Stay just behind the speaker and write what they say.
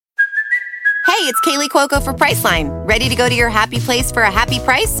it's Kaylee Cuoco for Priceline. Ready to go to your happy place for a happy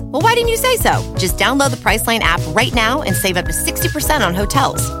price? Well, why didn't you say so? Just download the Priceline app right now and save up to 60% on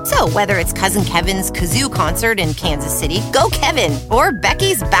hotels. So whether it's Cousin Kevin's Kazoo Concert in Kansas City, go Kevin, or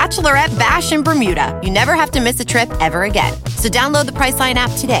Becky's Bachelorette Bash in Bermuda, you never have to miss a trip ever again. So download the Priceline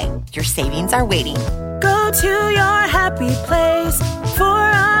app today. Your savings are waiting. Go to your happy place for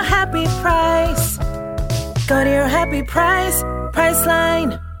a happy price. Go to your happy price,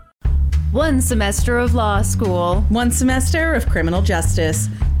 Priceline. One semester of law school. One semester of criminal justice.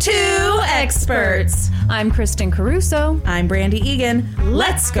 Two experts. I'm Kristen Caruso. I'm Brandy Egan.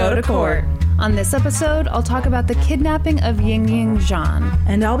 Let's go to court. On this episode, I'll talk about the kidnapping of Yingying Zhang.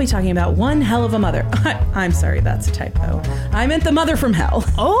 And I'll be talking about one hell of a mother. I'm sorry, that's a typo. I meant the mother from hell.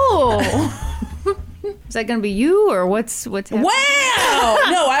 Oh. Is that going to be you, or what's happening? Wow!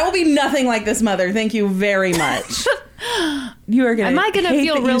 No, I will be nothing like this mother. Thank you very much. You are going to. Am I going to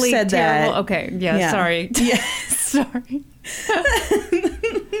feel really said terrible? That. Okay. Yeah. Sorry. Yeah. Sorry.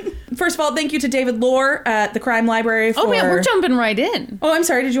 First of all, thank you to David Lohr at the Crime Library for... Oh, yeah, we're jumping right in. Oh, I'm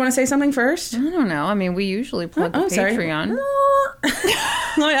sorry. Did you want to say something first? I don't know. I mean, we usually plug the Patreon.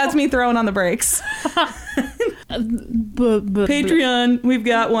 That's me throwing on the brakes. Patreon, we've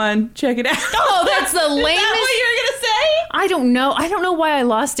got one. Check it out. Oh, that's the lamest. Is that what you were going to say? I don't know. I don't know why I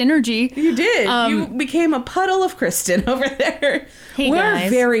lost energy. You did. You became a puddle of Kristen over there. Hey, we're guys.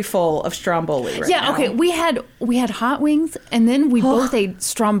 very full of Stromboli right now. Yeah, okay. We had hot wings, and then we both ate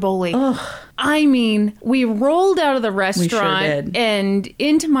Stromboli. I mean, we rolled out of the restaurant and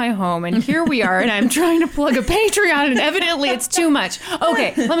into my home, and here we are, and I'm trying to plug a Patreon, and evidently it's too much.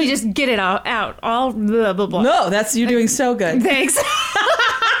 Okay, let me just get it out. All blah, blah, blah. No, you're doing so good. Thanks.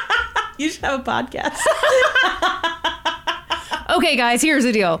 You should have a podcast. Okay, guys, here's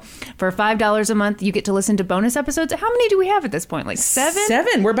the deal. For $5 a month, you get to listen to bonus episodes. How many do we have at this point? Like 7?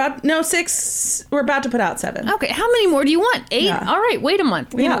 7. Six. We're about to put out 7. Okay, how many more do you want? 8? Yeah. All right, wait a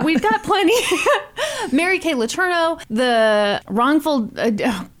month. You know, we've got plenty. Mary Kay Letourneau, the wrongful...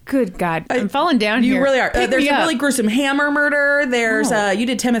 good God, I'm falling down here. You really are. There's a really gruesome Hammer murder. There's you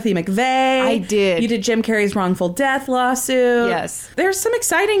did Timothy McVeigh. I did. You did Jim Carrey's wrongful death lawsuit. Yes. There's some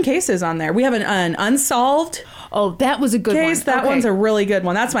exciting cases on there. We have an unsolved... Oh, that was a good case. one. That one's a really good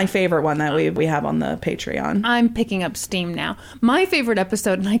one. That's my favorite one that we have on the Patreon. I'm picking up steam now. My favorite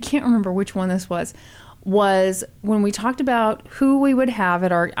episode, and I can't remember which one this was when we talked about who we would have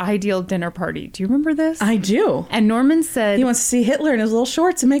at our ideal dinner party. Do you remember this? I do. And Norman said... He wants to see Hitler in his little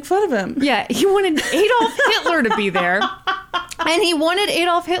shorts and make fun of him. Yeah, he wanted Adolf Hitler to be there. And he wanted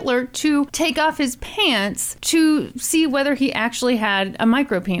Adolf Hitler to take off his pants to see whether he actually had a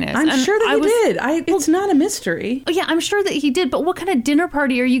micropenis. I'm sure that he did. It's not a mystery. Yeah, I'm sure that he did. But what kind of dinner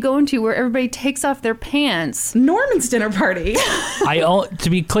party are you going to where everybody takes off their pants? Norman's dinner party. To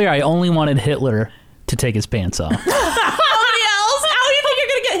be clear, I only wanted Hitler to take his pants off. Nobody else? How do you think you're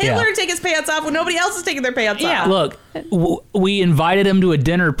going to get Hitler to take his pants off when nobody else is taking their pants off? Look, we invited him to a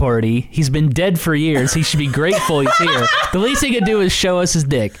dinner party. He's been dead for years. He should be grateful he's here. The least he could do is show us his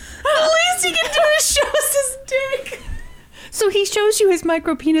dick. The least he can do is show us his dick. So he shows you his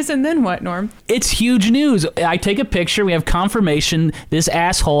micropenis, and then what, Norm? It's huge news. I take a picture. We have confirmation this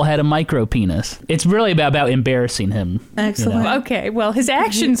asshole had a micropenis. It's really about embarrassing him. Excellent. You know? Okay, well, his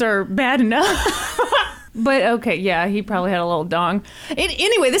actions are bad enough. But okay, yeah, he probably had a little dong.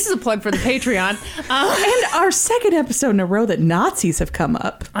 Anyway, this is a plug for the Patreon. And our second episode in a row that Nazis have come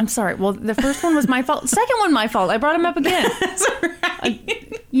up. I'm sorry. Well, the first one was my fault. Second one, my fault. I brought him up again. That's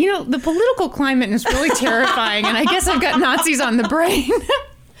right. You know, the political climate is really terrifying, and I guess I've got Nazis on the brain.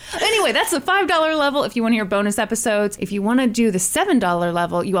 Anyway, that's the $5 level if you want to hear bonus episodes. If you want to do the $7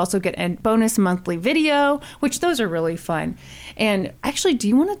 level, you also get a bonus monthly video, which those are really fun. And actually, do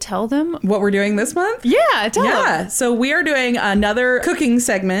you want to tell them what we're doing this month? Yeah, tell them. Yeah, so we are doing another cooking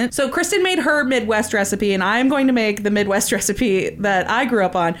segment. So Kristen made her Midwest recipe, and I'm going to make the Midwest recipe that I grew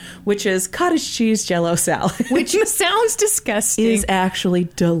up on, which is cottage cheese Jell-O salad. Which sounds disgusting. Is actually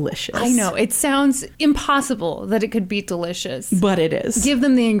delicious. I know. It sounds impossible that it could be delicious. But it is. Give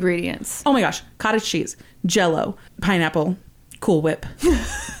them the ingredients. Oh my gosh. Cottage cheese, Jell-O, pineapple, Cool Whip,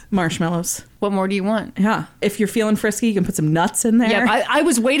 marshmallows. What more do you want? Yeah. If you're feeling frisky, you can put some nuts in there. Yeah, I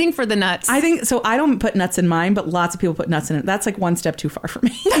was waiting for the nuts. I think so. I don't put nuts in mine, but lots of people put nuts in it. That's like one step too far for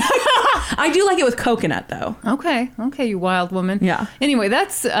me. I do like it with coconut, though. Okay, you wild woman. Yeah. Anyway,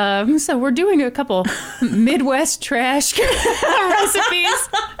 that's so we're doing a couple Midwest trash recipes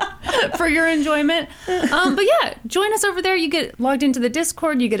for your enjoyment. But yeah, join us over there. You get logged into the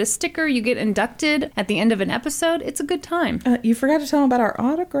Discord. You get a sticker. You get inducted at the end of an episode. It's a good time. You forgot to tell them about our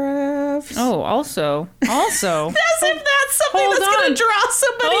autographs. Oh, also. As if that's something that's going to draw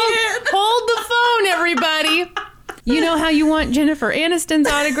somebody in. Hold the You know how you want Jennifer Aniston's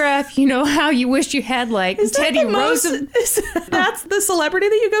autograph? You know how you wish you had, like, Teddy Roosevelt? That's the celebrity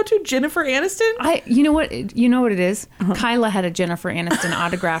that you go to, Jennifer Aniston? You know what it is? Kyla had a Jennifer Aniston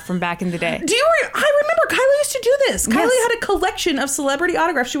autograph from back in the day. I remember Kyla used to do this. Kyla had a collection of celebrity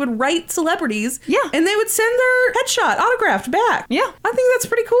autographs. She would write celebrities. Yeah. And they would send their headshot autographed back. Yeah. I think that's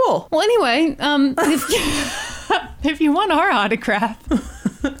pretty cool. Well, anyway, if you want our autograph,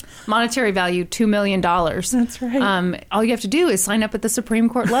 monetary value $2 million. That's right. All you have to do is sign up at the Supreme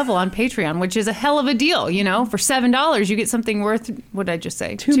Court level on Patreon, which is a hell of a deal. You know, for $7, you get something worth, what did I just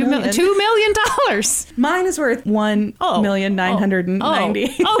say? $2 million. $2 million. Mine is worth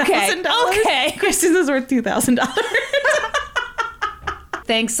 $1,990,000. Okay. Kristen's is worth $2,000.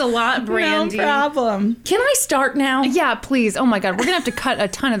 Thanks a lot, Brandy. No problem. Can I start now? Yeah, please. Oh my God, we're gonna have to cut a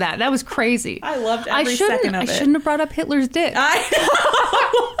ton of that. That was crazy. I loved every second of it. I shouldn't have brought up Hitler's dick. I know.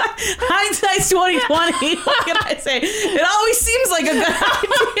 Hindsight's 2020. What can I say? It always seems like a good idea.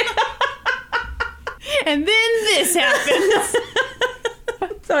 And then this happens.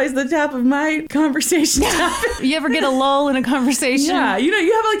 It's always the top of my conversation topic. You ever get a lull in a conversation? Yeah, you know,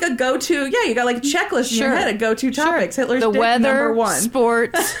 you have like a go-to. Yeah, you got like a checklist in your head of go-to topics. Sure. Hitler's the dick, weather, #1.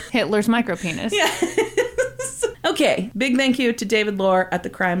 sports, Hitler's micropenis. Yes. Okay, big thank you to David Lohr at the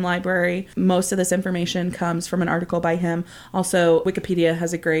Crime Library. Most of this information comes from an article by him. Also, Wikipedia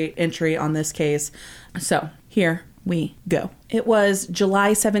has a great entry on this case. So, here we go. It was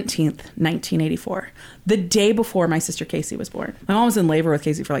July 17th, 1984. The day before my sister Casey was born. My mom was in labor with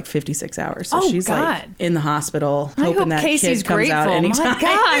Casey for like 56 hours. So she's like in the hospital hoping that Casey's kid comes grateful. out anytime. My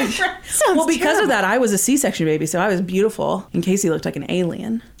God. Well, because terrible. of that, I was a C-section baby, so I was beautiful. And Casey looked like an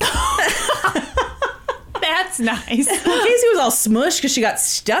alien. That's nice. Well, Casey was all smushed because she got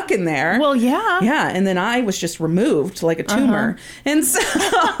stuck in there. Well, yeah. Yeah, and then I was just removed like a tumor. And so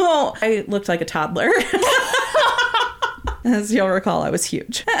I looked like a toddler. As you'll recall, I was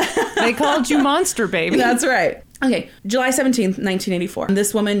huge. They called you Monster Baby. That's right. Okay, July 17th, 1984.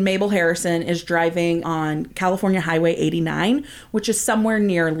 This woman, Mabel Harrison, is driving on California Highway 89, which is somewhere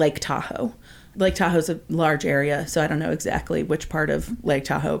near Lake Tahoe. Lake Tahoe's a large area, so I don't know exactly which part of Lake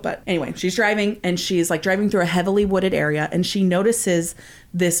Tahoe. But anyway, she's driving, and she's like driving through a heavily wooded area, and she notices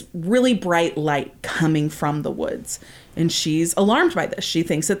this really bright light coming from the woods. And she's alarmed by this. She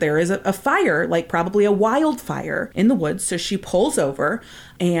thinks that there is a fire, like probably a wildfire in the woods. So she pulls over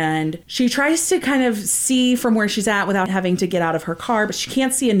and she tries to kind of see from where she's at without having to get out of her car, but she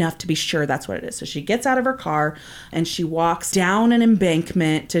can't see enough to be sure that's what it is. So she gets out of her car and she walks down an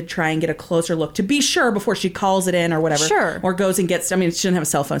embankment to try and get a closer look to be sure before she calls it in or whatever. Sure. Or goes and gets, I mean, she didn't have a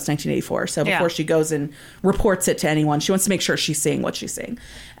cell phone. It's 1984. So before she goes and reports it to anyone, she wants to make sure she's seeing what she's seeing.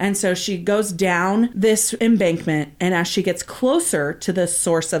 And so she goes down this embankment, and as she gets closer to the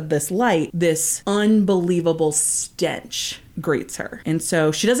source of this light, this unbelievable stench greets her. And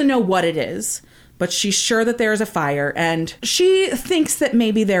so she doesn't know what it is, but she's sure that there is a fire, and she thinks that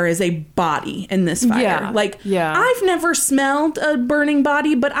maybe there is a body in this fire. I've never smelled a burning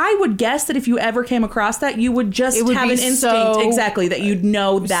body, but I would guess that if you ever came across that, you would just have an instinct exactly that you'd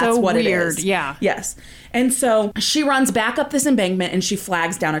know that's what it is. Yeah. Yes. And so she runs back up this embankment and she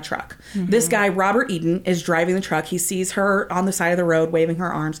flags down a truck. Mm-hmm. This guy, Robert Eden, is driving the truck. He sees her on the side of the road waving her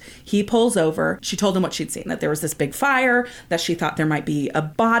arms. He pulls over. She told him what she'd seen, that there was this big fire, that she thought there might be a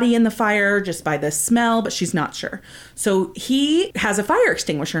body in the fire just by the smell, but she's not sure. So he has a fire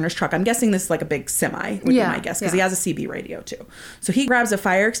extinguisher in his truck. I'm guessing this is like a big semi, would be my guess, because he has a CB radio too. So he grabs a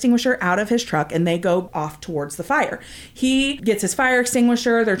fire extinguisher out of his truck and they go off towards the fire. He gets his fire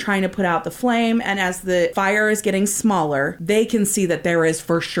extinguisher. They're trying to put out the flame, and as the fire is getting smaller, they can see that there is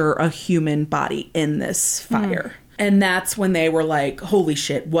for sure a human body in this fire. And that's when they were like, holy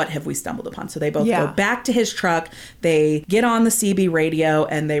shit, what have we stumbled upon? So they both go back to his truck. They get on the CB radio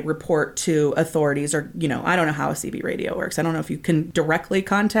and they report to authorities, or, you know, I don't know how a CB radio works. I don't know if you can directly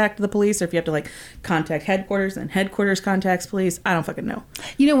contact the police or if you have to like contact headquarters and headquarters contacts police. I don't fucking know.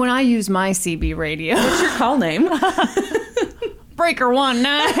 You know, when I use my CB radio. What's your call name? Breaker 19.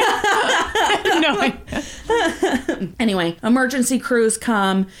 No. Anyway, emergency crews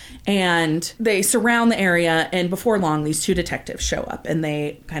come and they surround the area, and before long, these two detectives show up and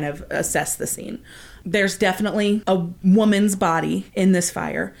they kind of assess the scene. There's definitely a woman's body in this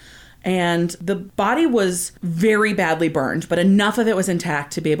fire. And the body was very badly burned, but enough of it was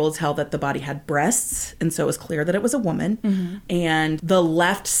intact to be able to tell that the body had breasts. And so it was clear that it was a woman. Mm-hmm. And the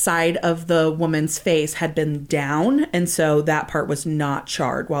left side of the woman's face had been down. And so that part was not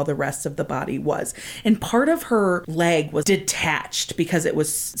charred while the rest of the body was. And part of her leg was detached because it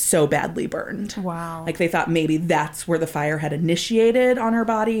was so badly burned. Wow. Like they thought maybe that's where the fire had initiated on her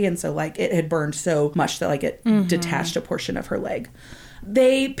body. And so like it had burned so much that like it detached a portion of her leg.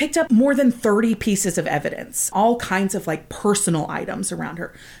 They picked up more than 30 pieces of evidence, all kinds of like personal items around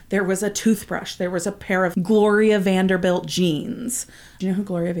her. There was a toothbrush. There was a pair of Gloria Vanderbilt jeans. Do you know who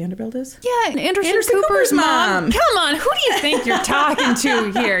Gloria Vanderbilt is? Yeah, Anderson Cooper's mom. Come on, who do you think you're talking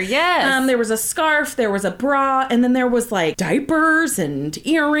to here? Yes. There was a scarf, there was a bra, and then there was like diapers and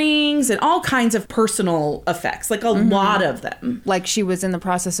earrings and all kinds of personal effects, like a lot of them. Like she was in the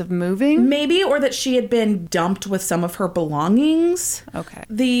process of moving? Maybe, or that she had been dumped with some of her belongings. Okay.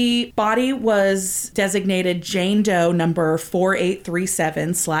 The body was designated Jane Doe number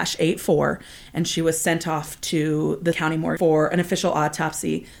 4837/84, and she was sent off to the county morgue for an official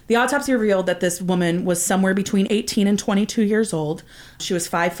autopsy. The autopsy revealed that this woman was somewhere between 18 and 22 years old. She was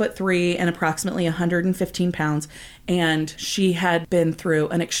 5'3" and approximately 115 pounds, and she had been through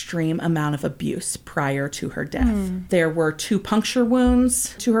an extreme amount of abuse prior to her death. There were 2 puncture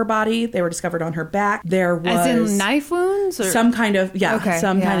wounds to her body. They were discovered on her back. There was... As in knife wounds? Or? Some kind of,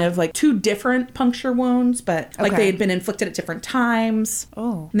 kind of like 2 different puncture wounds, but like they had been inflicted at different times.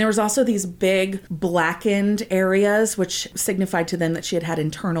 Oh. And there was also these big blackened areas, which signified to them that she had had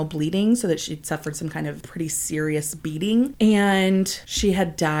internal bleeding, so that she'd suffered some kind of pretty serious beating. And she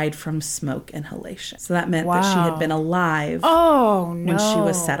had died from smoke inhalation. So that meant that she had been alive when she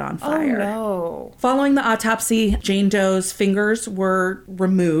was set on fire. Oh, no. Following the autopsy, Jane Doe's fingers were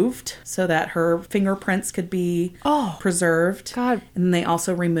removed so that her fingerprints could be preserved. God. And they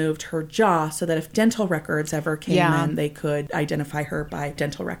also removed her jaw so that if dental records ever came in, they could identify her by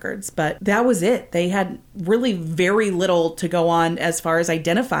dental records. But that was it. They had really very little to go on as far as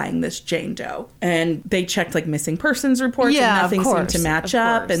identifying this Jane Doe. And they checked like missing persons reports and nothing seemed to match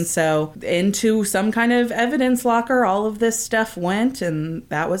up. And so into some kind of evidence locker, all of this stuff went, and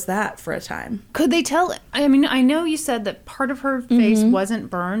that was that for a time. Could they tell? I mean, I know you said that part of her face wasn't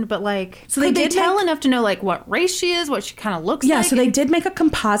burned, but like, so could they tell enough to know like what race she is, what she kind of looks like? Yeah, so they did make a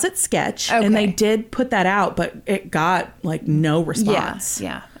composite sketch, and they did put that out, but it got like no response.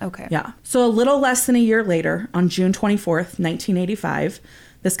 Yeah. Okay. Yeah. So a little less than a year later, on June 24th, 1985,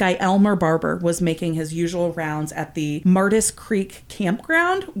 this guy, Elmer Barber, was making his usual rounds at the Martis Creek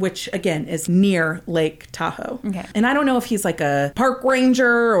campground, which, again, is near Lake Tahoe. Okay. And I don't know if he's like a park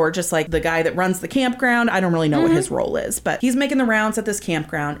ranger or just like the guy that runs the campground. I don't really know what his role is, but he's making the rounds at this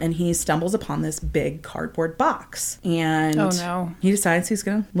campground, and he stumbles upon this big cardboard box. And he decides he's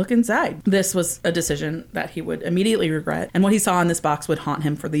going to look inside. This was a decision that he would immediately regret, and what he saw in this box would haunt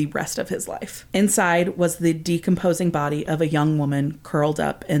him for the rest of his life. Inside was the decomposing body of a young woman curled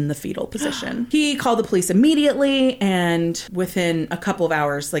up in the fetal position. He called the police immediately, and within a couple of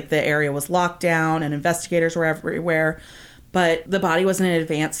hours, like the area was locked down and investigators were everywhere. But the body was in an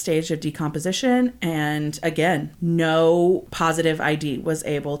advanced stage of decomposition, and again, no positive ID was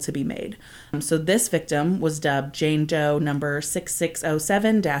able to be made. So this victim was dubbed Jane Doe number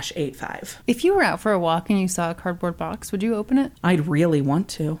 6607-85. If you were out for a walk and you saw a cardboard box, would you open it? I'd really want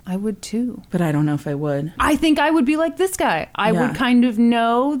to. I would too. But I don't know if I would. I think I would be like this guy. I would kind of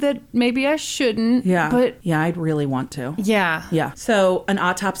know that maybe I shouldn't. Yeah. But yeah, I'd really want to. Yeah. Yeah. So an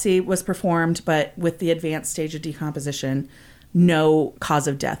autopsy was performed, but with the advanced stage of decomposition, no cause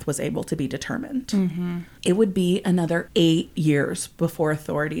of death was able to be determined. It would be another 8 years before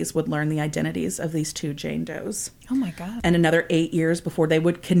authorities would learn the identities of these 2 Jane Does. Oh my God. And another 8 years before they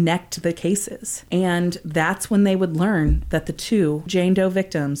would connect the cases. And that's when they would learn that the 2 Jane Doe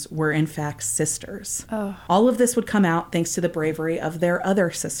victims were in fact sisters. All of this would come out thanks to the bravery of their other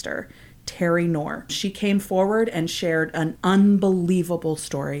sister, Terry Knorr. She came forward and shared an unbelievable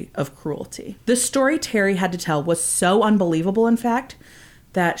story of cruelty. The story Terry had to tell was so unbelievable, in fact,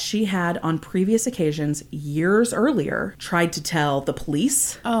 that she had on previous occasions years earlier tried to tell the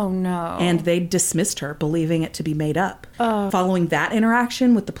police. Oh no. And they dismissed her, believing it to be made up. Following that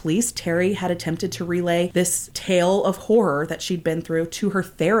interaction with the police, Terry had attempted to relay this tale of horror that she'd been through to her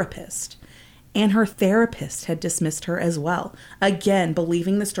therapist. And her therapist had dismissed her as well. Again,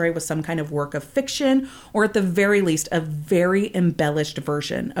 believing the story was some kind of work of fiction, or at the very least, a very embellished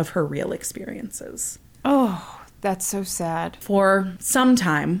version of her real experiences. Oh, That's so sad. For some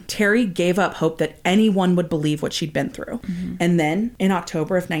time, Terry gave up hope that anyone would believe what she'd been through. Mm-hmm. And then, in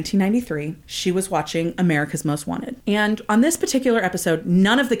October of 1993, she was watching America's Most Wanted. And on this particular episode,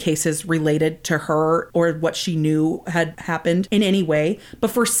 none of the cases related to her or what she knew had happened in any way.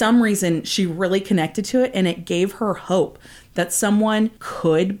 But for some reason, she really connected to it, and it gave her hope that someone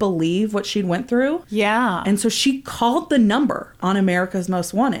could believe what she'd went through. Yeah. And so she called the number on America's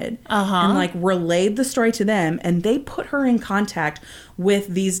Most Wanted and like relayed the story to them. And they put her in contact with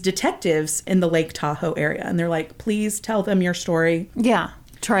these detectives in the Lake Tahoe area. And they're like, please tell them your story. Yeah.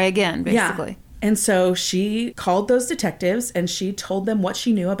 Try again, basically. Yeah. And so she called those detectives and she told them what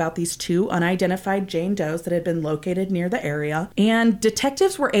she knew about these 2 unidentified Jane Does that had been located near the area. And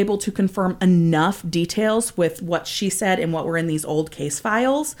detectives were able to confirm enough details with what she said and what were in these old case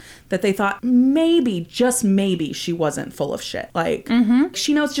files that they thought maybe, just maybe, she wasn't full of shit. Like,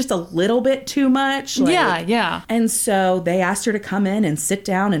 she knows just a little bit too much. Like, yeah. And so they asked her to come in and sit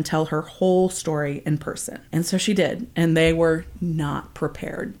down and tell her whole story in person. And so she did. And they were not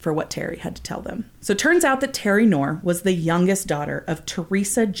prepared for what Terry had to tell them. So it turns out that Terry Knorr was the youngest daughter of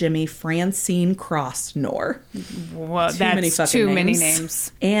Teresa Jimmy Francine Cross Knorr. Well, that's too many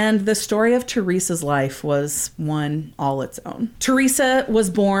names. And the story of Teresa's life was one all its own. Teresa was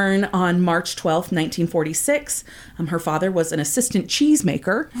born on March 12th, 1946. Her father was an assistant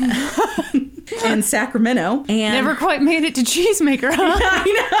cheesemaker in Sacramento. And never quite made it to cheesemaker, huh?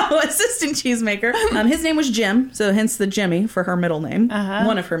 I know, assistant cheesemaker. His name was Jim, so hence the Jimmy for her middle name.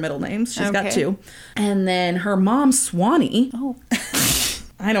 One of her middle names. She's got 2. And then her mom, Swanee. Oh.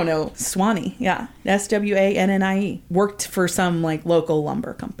 I don't know. Swanee. Yeah. Swannie. Worked for some like local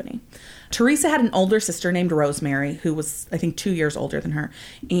lumber company. Teresa had an older sister named Rosemary, who was, I think, 2 years older than her,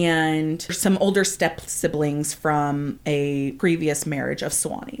 and some older step siblings from a previous marriage of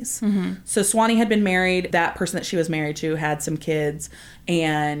Swanee's. So Swanee had been married. That person that she was married to had some kids,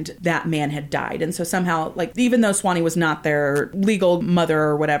 and that man had died. And so somehow, like, even though Swanee was not their legal mother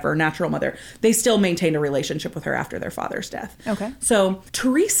or whatever, natural mother, they still maintained a relationship with her after their father's death. Okay. So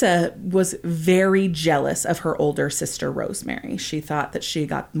Teresa was very jealous of her older sister, Rosemary. She thought that she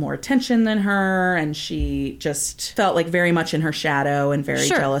got more attention than her, and she just felt like very much in her shadow and very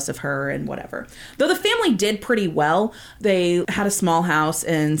jealous of her and whatever. Though the family did pretty well. They had a small house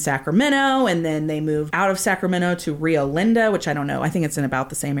in Sacramento, and then they moved out of Sacramento to Rio Linda, which I don't know. I think it's in about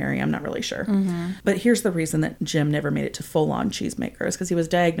the same area. I'm not really sure. But here's the reason that Jim never made it to full-on cheesemaker is because he was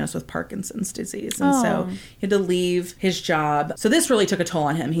diagnosed with Parkinson's disease. And so he had to leave his job. So this really took a toll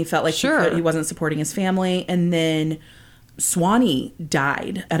on him. He felt like he wasn't supporting his family. And then Swanee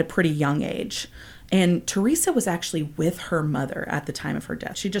died at a pretty young age. And Teresa was actually with her mother at the time of her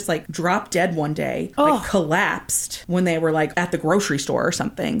death. She just like dropped dead one day, like collapsed when they were like at the grocery store or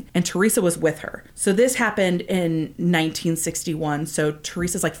something. And Teresa was with her. So this happened in 1961. So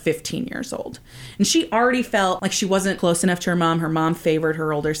Teresa's like 15 years old. And she already felt like she wasn't close enough to her mom. Her mom favored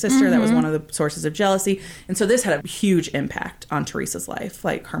her older sister. That was one of the sources of jealousy. And so this had a huge impact on Teresa's life.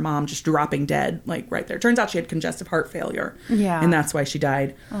 Like her mom just dropping dead, like right there. Turns out she had congestive heart failure. Yeah. And that's why she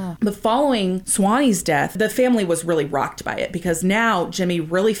died. But following Swanee's death, the family was really rocked by it because now Jimmy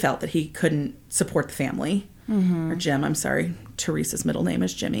really felt that he couldn't support the family. Or Jim, I'm sorry. Teresa's middle name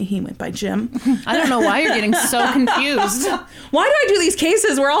is Jimmy. He went by Jim. I don't know why you're getting so confused. Why do I do these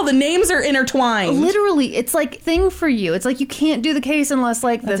cases where all the names are intertwined? Literally, it's like thing for you. It's like you can't do the case unless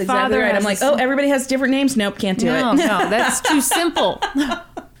like that's the exactly father. Right. I'm like, oh, everybody has different names. Nope, can't do it. No, that's too simple.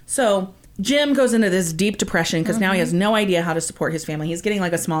 So Jim goes into this deep depression because now he has no idea how to support his family. He's getting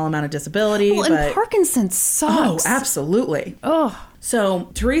like a small amount of disability. Well, and Parkinson's sucks. Oh, absolutely. Oh. So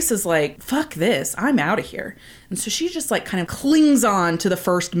Teresa's like, fuck this. I'm out of here. And so she just like kind of clings on to the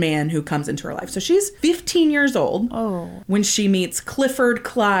first man who comes into her life. So she's 15 years old when she meets Clifford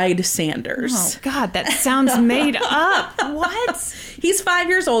Clyde Sanders. Oh, God, that sounds made up. What? He's 5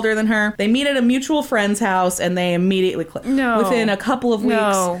 years older than her. They meet at a mutual friend's house and they immediately click. No. Within a couple of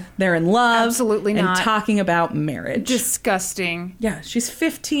weeks, they're in love. Absolutely not. And talking about marriage. Disgusting. Yeah, she's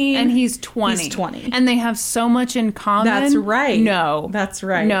 15. And he's 20. He's 20. And they have so much in common. That's right. No. That's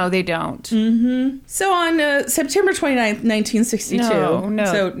right. No, they don't. So on September 29th, 1962.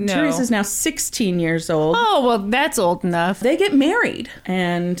 So Teresa's now 16 years old. Oh, well, that's old enough. They get married.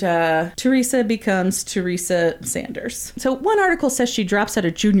 And Teresa becomes Teresa Sanders. So one article says she drops out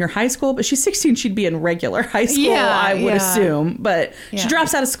of junior high school, but she's 16. She'd be in regular high school, I would assume. But she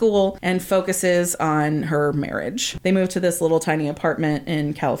drops out of school and focuses on her marriage. They move to this little tiny apartment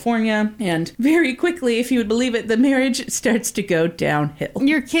in California. And very quickly, if you would believe it, the marriage starts to go downhill.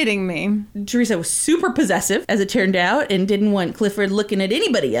 You're kidding me. Teresa was super possessive, as it turned out, and didn't want Clifford looking at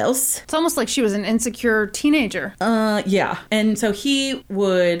anybody else. It's almost like she was an insecure teenager. Yeah. And so he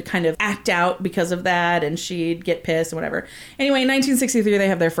would kind of act out because of that, and she'd get pissed and whatever. Anyway, in 1963, they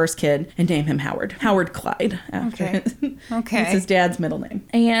have their first kid and name him Howard. Howard Clyde. Okay. It's his dad's middle name.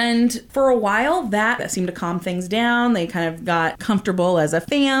 And for a while, that seemed to calm things down. They kind of got comfortable as a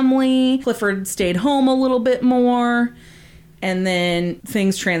family. Clifford stayed home a little bit more. And then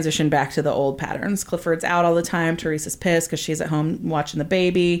things transition back to the old patterns. Clifford's out all the time. Teresa's pissed because she's at home watching the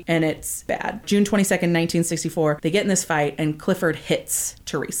baby, and it's bad. June 22nd, 1964, they get in this fight, and Clifford hits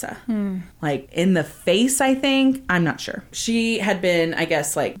Teresa. Like, in the face, I think. I'm not sure. She had been, I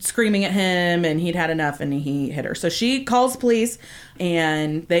guess, like, screaming at him, and he'd had enough, and he hit her. So she calls the police,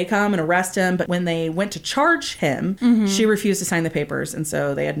 and they come and arrest him. But when they went to charge him, she refused to sign the papers, and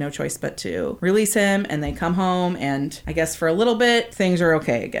so they had no choice but to release him, and they come home, and I guess for a little bit, things are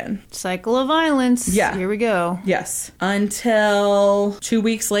okay again. Cycle of violence. Yeah. Here we go. Yes. Until 2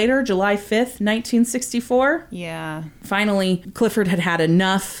 weeks later, July 5th, 1964. Yeah. Finally, Clifford had had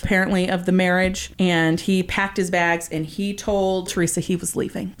enough, apparently, of the marriage, and he packed his bags, and he told Teresa he was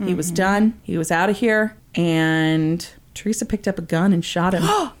leaving. He was done. He was out of here, and Teresa picked up a gun and shot him.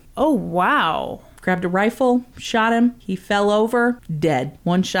 Oh, wow. Grabbed a rifle, shot him. He fell over, dead.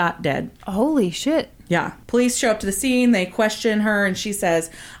 One shot, dead. Holy shit. Yeah. Police show up to the scene. They question her, and she says,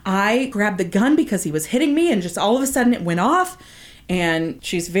 I grabbed the gun because he was hitting me, and just all of a sudden it went off. And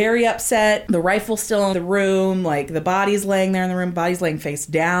she's very upset. The rifle's still in the room. Like, the body's laying there in the room. Body's laying face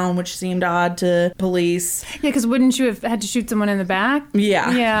down, which seemed odd to police. Yeah, because wouldn't you have had to shoot someone in the back?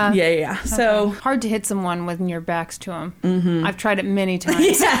 Yeah. Yeah. Okay. So hard to hit someone when your back's to them. I've tried it many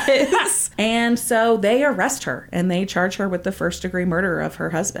times. Yes. And so they arrest her, and they charge her with the first-degree murder of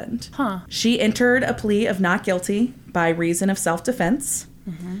her husband. She entered a plea of not guilty by reason of self-defense.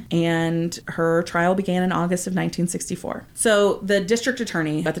 And her trial began in August of 1964. So the district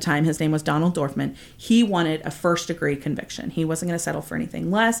attorney at the time, his name was Donald Dorfman, he wanted a first-degree conviction. He wasn't going to settle for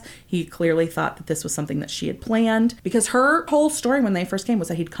anything less. He clearly thought that this was something that she had planned, because her whole story when they first came was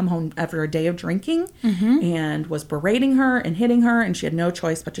that he'd come home after a day of drinking and was berating her and hitting her, and she had no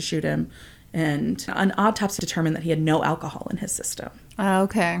choice but to shoot him. And an autopsy determined that he had no alcohol in his system.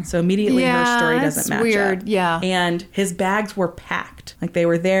 Okay. So immediately her story doesn't match weird. up. Yeah. And his bags were packed. Like, they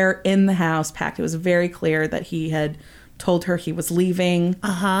were there in the house packed. It was very clear that he had told her he was leaving.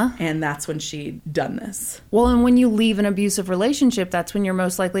 And that's when she'd done this. Well, and when you leave an abusive relationship, that's when you're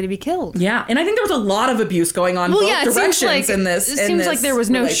most likely to be killed. Yeah. And I think there was a lot of abuse going on both directions in this. It seems like there was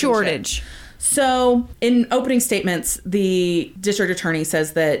no shortage. So, in opening statements, the district attorney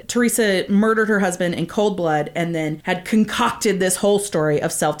says that Teresa murdered her husband in cold blood and then had concocted this whole story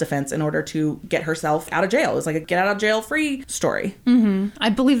of self-defense in order to get herself out of jail. It was like a get out of jail free story. I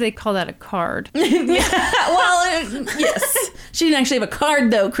believe they call that a card. Yes. She didn't actually have a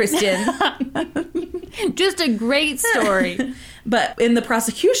card, though, Kristen. Just a great story. But in the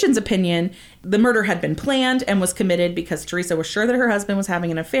prosecution's opinion, the murder had been planned and was committed because Teresa was sure that her husband was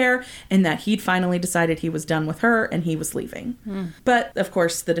having an affair and that he'd finally decided he was done with her and he was leaving. But, of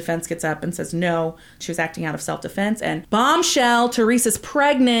course, the defense gets up and says no, she was acting out of self-defense. And bombshell, Teresa's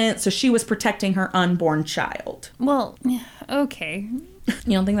pregnant, so she was protecting her unborn child. Well, okay.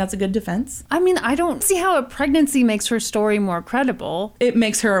 You don't think that's a good defense? I mean, I don't see how a pregnancy makes her story more credible. It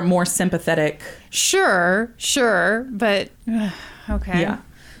makes her more sympathetic. Sure, but okay. Yeah.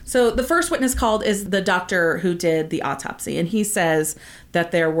 So the first witness called is the doctor who did the autopsy, and he says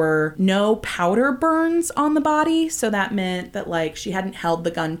that there were no powder burns on the body, so that meant that, like, she hadn't held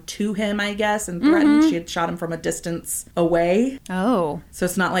the gun to him, I guess, and threatened. She had shot him from a distance away. Oh. So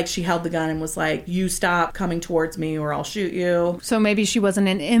it's not like she held the gun and was like, you stop coming towards me or I'll shoot you. So maybe she wasn't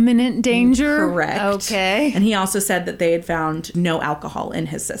in imminent danger? Correct. Okay. And he also said that they had found no alcohol in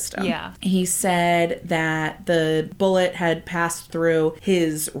his system. Yeah. He said that the bullet had passed through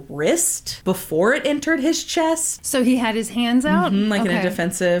his wrist before it entered his chest. So he had his hands out? Like in a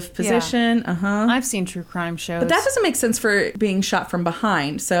defensive position. Yeah. I've seen true crime shows. But that doesn't make sense for being shot from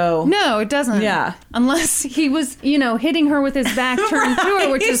behind, so... No, it doesn't. Yeah. Unless he was, hitting her with his back turned to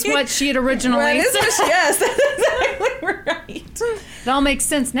her, which is what she had originally said. Yes, that's exactly right. It all makes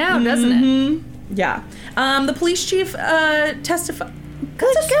sense now, doesn't it? Yeah. The police chief testified...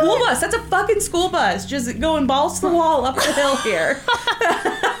 That's a school bus. That's a fucking school bus. Just going balls to the wall up the hill here.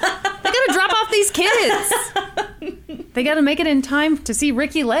 They gotta drop off these kids. They gotta make it in time to see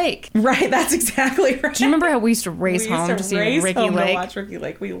Ricky Lake. Right, that's exactly right. Do you remember how we used to race home to see Ricky Lake? To watch Ricky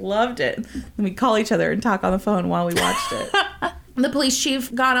Lake. We loved it. And we'd call each other and talk on the phone while we watched it. The police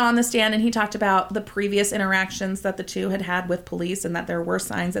chief got on the stand and he talked about the previous interactions that the two had with police and that there were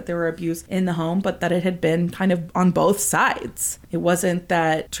signs that there were abuse in the home, but that it had been kind of on both sides. It wasn't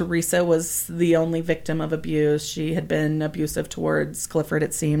that Teresa was the only victim of abuse. She had been abusive towards Clifford,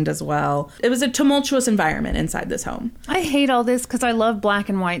 it seemed, as well. It was a tumultuous environment inside this home. I hate all this because I love black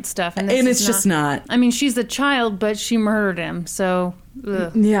and white stuff. And it's just not. I mean, she's a child, but she murdered him, so...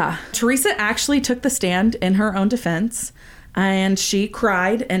 Ugh. Yeah. Teresa actually took the stand in her own defense. And she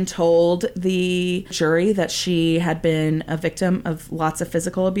cried and told the jury that she had been a victim of lots of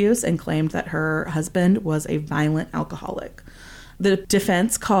physical abuse and claimed that her husband was a violent alcoholic. The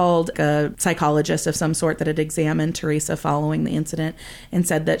defense called a psychologist of some sort that had examined Teresa following the incident and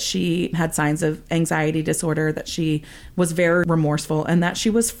said that she had signs of anxiety disorder, that she was very remorseful, and that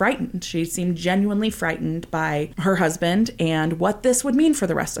she was frightened. She seemed genuinely frightened by her husband and what this would mean for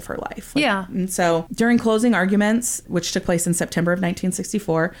the rest of her life. Yeah. And so during closing arguments, which took place in September of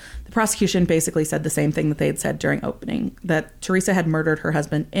 1964, the prosecution basically said the same thing that they had said during opening, that Teresa had murdered her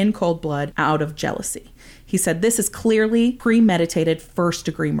husband in cold blood out of jealousy. He said, this is clearly premeditated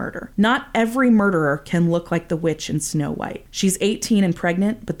first-degree murder. Not every murderer can look like the witch in Snow White. She's 18 and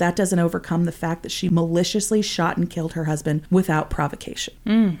pregnant, but that doesn't overcome the fact that she maliciously shot and killed her husband without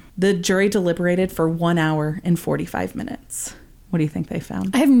provocation. The jury deliberated for 1 hour and 45 minutes. What do you think they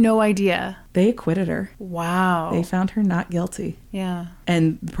found? I have no idea. They acquitted her. Wow. They found her not guilty. Yeah.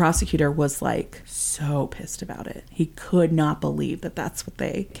 And the prosecutor was like so pissed about it. He could not believe that that's what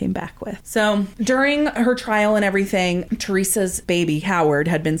they came back with. So during her trial and everything, Teresa's baby, Howard,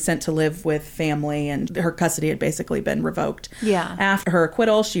 had been sent to live with family and her custody had basically been revoked. Yeah. After her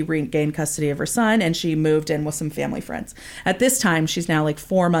acquittal, she regained custody of her son and she moved in with some family friends. At this time, she's now like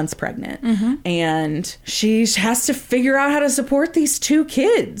 4 months pregnant. And she has to figure out how to support these 2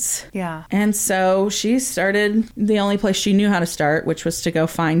 kids. Yeah. And so she started the only place she knew how to start, which was to go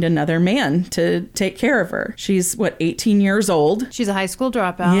find another man to take care of her. She's, 18 years old? She's a high school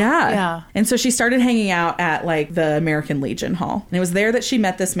dropout. Yeah. And so she started hanging out at, like, the American Legion Hall. And it was there that she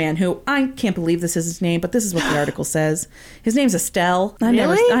met this man who, I can't believe this is his name, but this is what the article says. His name's Estelle. I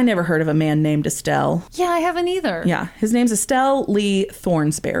never heard of a man named Estelle. Yeah, I haven't either. Yeah. His name's Estelle Lee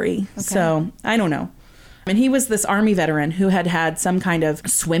Thornsberry. Okay. So, I don't know. And he was this Army veteran who had had some kind of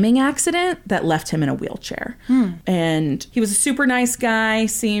swimming accident that left him in a wheelchair. And he was a super nice guy,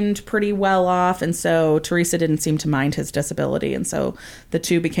 seemed pretty well off. And so Teresa didn't seem to mind his disability. And so the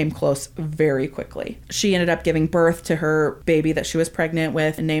two became close very quickly. She ended up giving birth to her baby that she was pregnant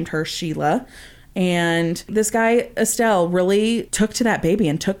with and named her Sheila. And this guy, Estelle, really took to that baby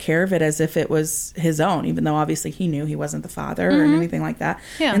and took care of it as if it was his own, even though obviously he knew he wasn't the father or anything like that.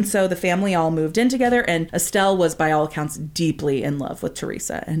 Yeah. And so the family all moved in together, and Estelle was, by all accounts, deeply in love with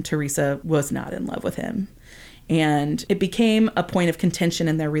Teresa, and Teresa was not in love with him. And it became a point of contention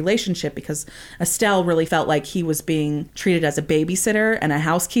in their relationship because Estelle really felt like he was being treated as a babysitter and a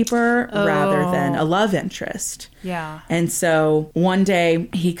housekeeper rather than a love interest. Yeah. And so one day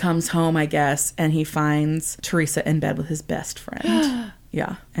he comes home, I guess, and he finds Teresa in bed with his best friend.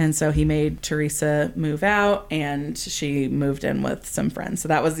 Yeah. And so he made Teresa move out and she moved in with some friends. So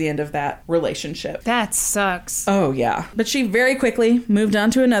that was the end of that relationship. That sucks. Oh, yeah. But she very quickly moved on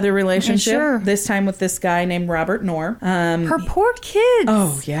to another relationship. Sure. This time with this guy named Robert Knorr. Her poor kids.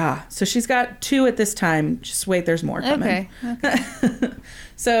 Oh, yeah. So she's got 2 at this time. Just wait, there's more coming. Okay.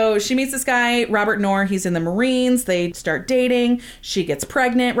 So she meets this guy, Robert Knorr. He's in the Marines. They start dating. She gets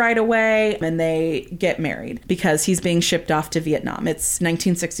pregnant right away and they get married because he's being shipped off to Vietnam. It's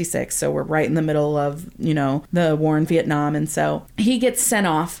 1966, so we're right in the middle of, the war in Vietnam. And so he gets sent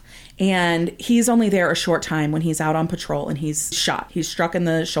off. And he's only there a short time when he's out on patrol and he's shot. He's struck in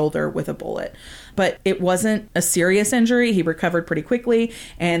the shoulder with a bullet. But it wasn't a serious injury. He recovered pretty quickly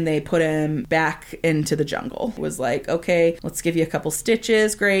and they put him back into the jungle. It was like, okay, let's give you a couple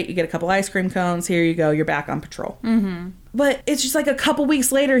stitches. Great. You get a couple ice cream cones. Here you go. You're back on patrol. Mm-hmm. But it's just like a couple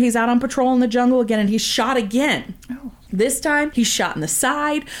weeks later, he's out on patrol in the jungle again and he's shot again. Oh. This time, he's shot in the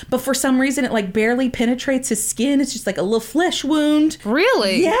side, but for some reason, it like barely penetrates his skin. It's just like a little flesh wound.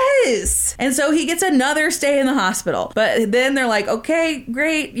 Really? Yes. And so he gets another stay in the hospital. But then they're like, okay,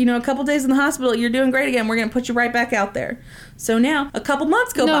 great. A couple days in the hospital, you're doing great again. We're going to put you right back out there. So now, a couple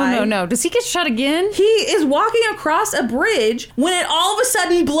months go by. No. Does he get shot again? He is walking across a bridge when it all of a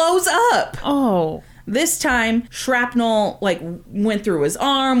sudden blows up. Oh. This time, shrapnel went through his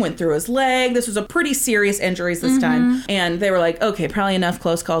arm, went through his leg. This was a pretty serious injuries this time. And they were like, okay, probably enough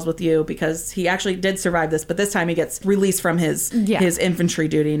close calls with you, because he actually did survive this. But this time he gets released from his infantry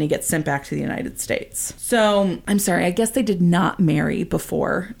duty and he gets sent back to the United States. So I'm sorry, I guess they did not marry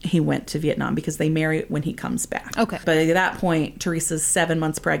before he went to Vietnam, because they marry when he comes back. Okay. But at that point, Teresa's 7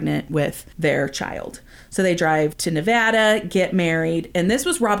 months pregnant with their child. So they drive to Nevada, get married. And this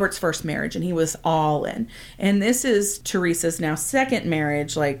was Robert's first marriage, and he was all in. And this is Teresa's now second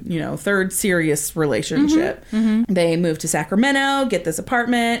marriage, third serious relationship. They move to Sacramento, get this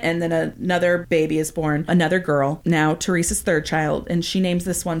apartment, and then another baby is born, another girl, now Teresa's third child. And she names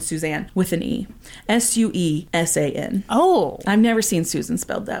this one Suzanne with an E. Suesan. Oh. I've never seen Susan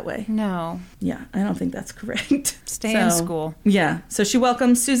spelled that way. No. Yeah, I don't think that's correct. Stay in school. Yeah. So she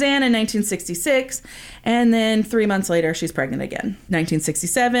welcomes Suzanne in 1966. And then 3 months later, she's pregnant again.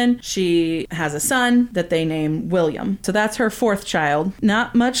 1967, she has a son that they name William. So that's her fourth child.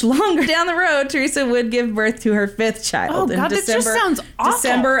 Not much longer down the road, Teresa would give birth to her fifth child. Oh, God, this just sounds awful.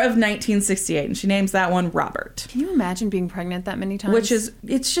 December of 1968. And she names that one Robert. Can you imagine being pregnant that many times?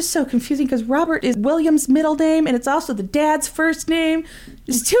 It's just so confusing, because Robert is William's middle name, and it's also the dad's first name.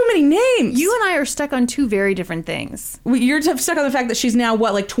 There's too many names. You and I are stuck on two very different things. You're stuck on the fact that she's now,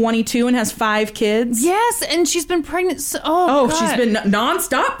 22 and has 5 kids? Yes, and she's been pregnant. God. She's been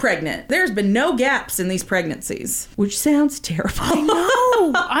nonstop pregnant. There's been no gaps in these pregnancies, which sounds terrible.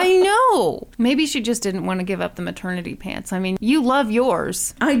 I know. Maybe she just didn't want to give up the maternity pants. I mean, you love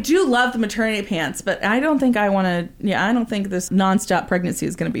yours. I do love the maternity pants, but I don't think I want to. Yeah, I don't think this nonstop pregnancy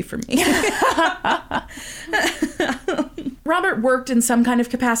is going to be for me. Robert worked in some kind of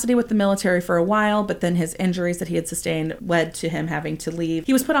capacity with the military for a while, but then his injuries that he had sustained led to him having to leave.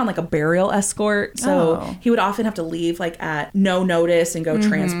 He was put on a burial escort, so he would often have to leave at no notice and go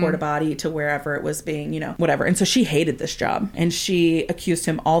transport a body to wherever it was being, whatever. And so she hated this job, and she accused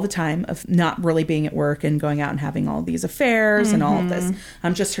him all the time of not really being at work and going out and having all these affairs and all of this.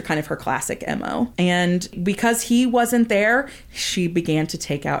 Just her classic MO. And because he wasn't there, she began to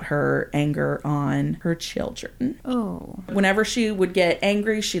take out her anger on her children. Oh. Whenever she would get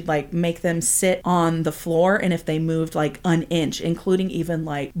angry, she'd make them sit on the floor, and if they moved an inch, including even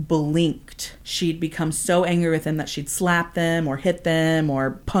blinked, she'd become so angry with them that she'd slap them or hit them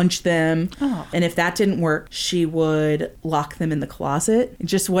or punch them. Oh. And if that didn't work, she would lock them in the closet,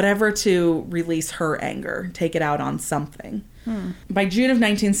 just whatever to release her anger, take it out on something. By June of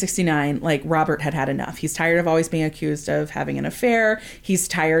 1969, Robert had enough. He's tired of always being accused of having an affair. He's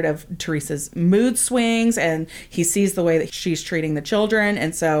tired of Teresa's mood swings, and he sees the way that she's treating the children,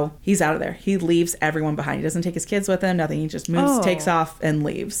 and so he's out of there. He leaves everyone behind. He doesn't take his kids with him, nothing. He just moves, takes off, and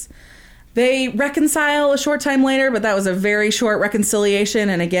leaves. They reconcile a short time later, but that was a very short reconciliation,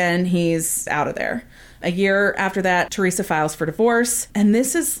 and again, he's out of there. A year after that, Teresa files for divorce, and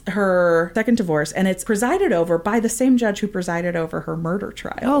this is her second divorce, and it's presided over by the same judge who presided over her murder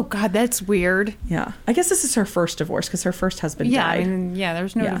trial. Oh, God, that's weird. Yeah. I guess this is her first divorce, because her first husband died.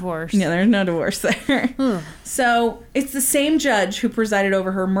 There's no divorce. Yeah, there's no divorce there. So it's the same judge who presided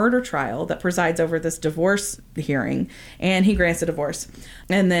over her murder trial that presides over this divorce hearing, and he grants a divorce.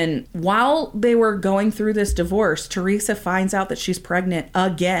 And then while they were going through this divorce, Teresa finds out that she's pregnant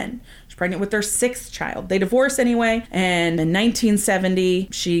again. Pregnant with their sixth child. They divorce anyway, and in 1970,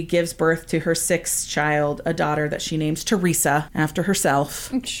 she gives birth to her sixth child, a daughter that she names Teresa after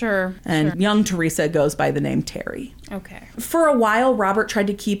herself. Sure. And young Teresa goes by the name Terry. Okay. For a while, Robert tried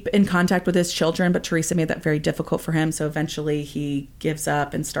to keep in contact with his children, but Teresa made that very difficult for him, so eventually he gives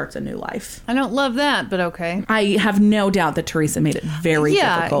up and starts a new life. I don't love that, but okay. I have no doubt that Teresa made it very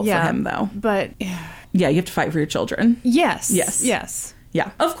difficult for him, though. But yeah, you have to fight for your children. Yes.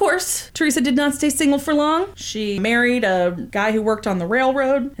 Yeah. Of course, Teresa did not stay single for long. She married a guy who worked on the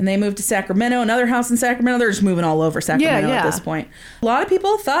railroad, and they moved to Sacramento, another house in Sacramento. They're just moving all over Sacramento at this point. A lot of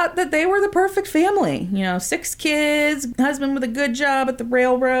people thought that they were the perfect family. 6 kids, husband with a good job at the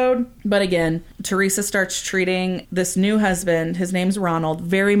railroad. But again, Teresa starts treating this new husband, his name's Ronald,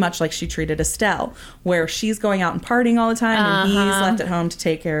 very much like she treated Estelle, where she's going out and partying all the time, and he's left at home to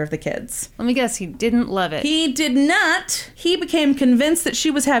take care of the kids. Let me guess, he didn't love it. He did not. He became convinced that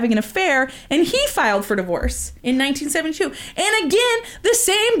she was having an affair, and he filed for divorce in 1972. And again, the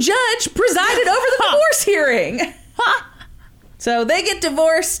same judge presided over the divorce hearing. So they get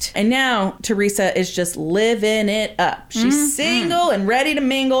divorced, and now Teresa is just living it up. She's single and ready to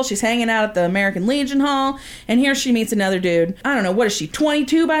mingle. She's hanging out at the American Legion Hall, and here she meets another dude. I don't know, what is she,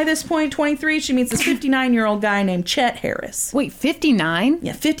 22 by this point, 23? She meets this 59-year-old guy named Chet Harris. Wait, 59?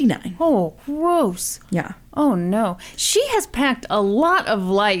 Yeah, 59. Oh, gross. Yeah. Oh, no. She has packed a lot of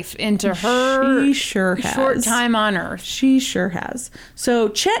life into her She sure has. short time on Earth. She sure has. So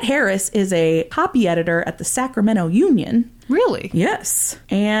Chet Harris is a copy editor at the Sacramento Union. Really? Yes.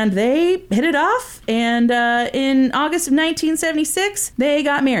 And they hit it off, and in August of 1976, they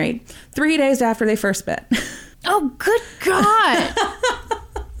got married 3 days after they first met. Oh, good God.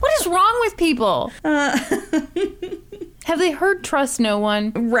 What is wrong with people? Have they heard Trust No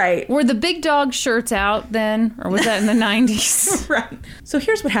One? Right. Were the big dog shirts out then? Or was that in the 90s? Right. So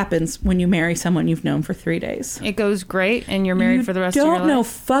here's what happens when you marry someone you've known for 3 days. It goes great and you're married for the rest of your life? You don't know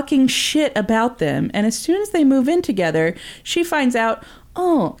fucking shit about them. And as soon as they move in together, she finds out,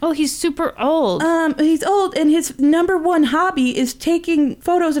 oh, he's super old. He's old, and his number one hobby is taking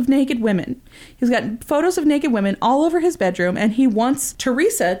photos of naked women. He's got photos of naked women all over his bedroom, and he wants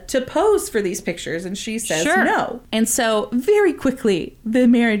Teresa to pose for these pictures, and she says no. And so very quickly, the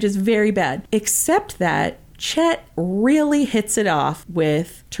marriage is very bad, except that Chet really hits it off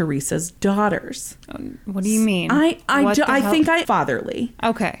with Teresa's daughters. What do you mean? I think fatherly.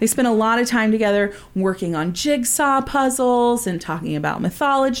 Okay. They spent a lot of time together working on jigsaw puzzles and talking about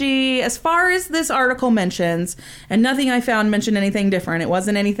mythology. As far as this article mentions, and nothing I found mentioned anything different. It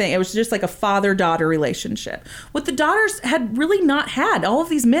wasn't anything. It was just like a father-daughter relationship. What the daughters had really not had. All of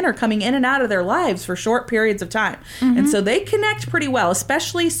these men are coming in and out of their lives for short periods of time. Mm-hmm. And so they connect pretty well,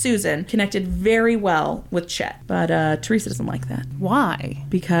 especially Susan connected very well with Chet. But Teresa doesn't like that. Why?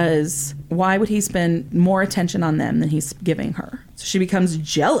 Because why would he spend more attention on them than he's giving her? So she becomes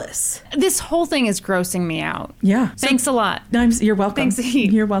jealous. This whole thing is grossing me out. Yeah. Thanks a lot. You're welcome. Thanks.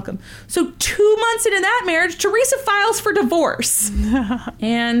 You're welcome. So 2 months into that marriage, Teresa files for divorce.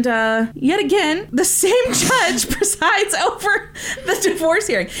 And yet again, the same judge presides over the divorce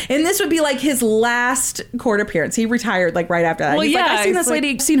hearing. And this would be like his last court appearance. He retired like right after that. Well, he's like, I've seen this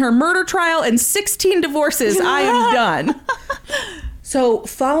lady, seen her murder trial and 16 divorces. I am done. So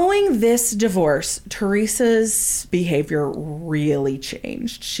following this divorce, Teresa's behavior really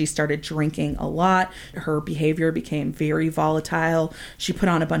changed. She started drinking a lot. Her behavior became very volatile. She put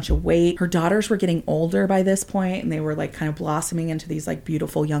on a bunch of weight. Her daughters were getting older by this point, and they were like kind of blossoming into these like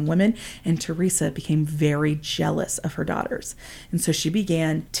beautiful young women. And Teresa became very jealous of her daughters. And so she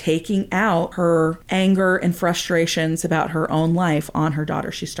began taking out her anger and frustrations about her own life on her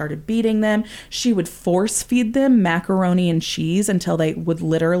daughters. She started beating them. She would force feed them macaroni and cheese until they would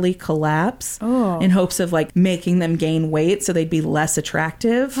literally collapse in hopes of like making them gain weight so they'd be less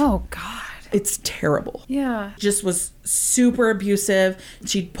attractive. Oh, God. It's terrible. Yeah. Just was super abusive.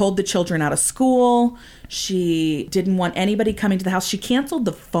 She pulled the children out of school. She didn't want anybody coming to the house. She canceled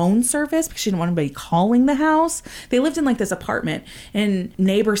the phone service because she didn't want anybody calling the house. They lived in like this apartment, and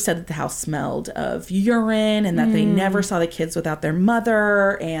neighbors said that the house smelled of urine and that they never saw the kids without their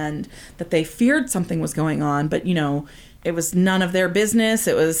mother and that they feared something was going on. But, you know, it was none of their business.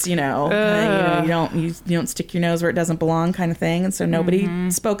 It was, you don't stick your nose where it doesn't belong kind of thing. And so nobody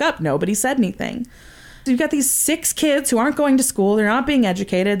spoke up. Nobody said anything. So you've got these 6 kids who aren't going to school. They're not being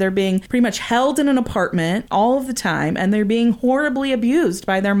educated. They're being pretty much held in an apartment all of the time, and they're being horribly abused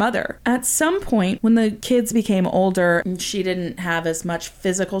by their mother. At some point, when the kids became older and she didn't have as much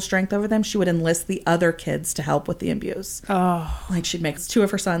physical strength over them, she would enlist the other kids to help with the abuse. Oh. Like she'd make 2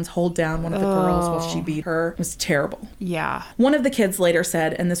 of her sons hold down one of the girls while she beat her. It was terrible. Yeah. One of the kids later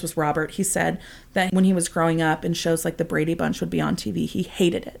said, and this was Robert, he said that when he was growing up and shows like the Brady Bunch would be on TV, he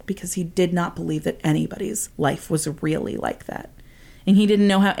hated it because he did not believe that anybody's life was really like that. And he didn't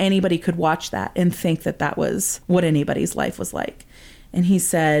know how anybody could watch that and think that that was what anybody's life was like. And he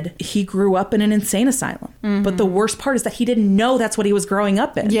said he grew up in an insane asylum. Mm-hmm. But the worst part is that he didn't know that's what he was growing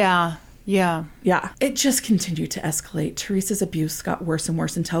up in. Yeah. Yeah. Yeah. It just continued to escalate. Teresa's abuse got worse and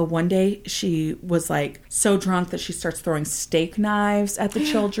worse until one day she was like so drunk that she starts throwing steak knives at the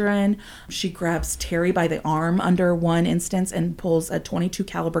children. She grabs Terry by the arm under one instance and pulls a .22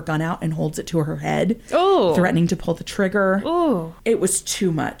 caliber gun out and holds it to her head, threatening to pull the trigger. Oh. It was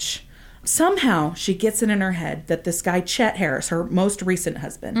too much. Somehow she gets it in her head that this guy, Chet Harris, her most recent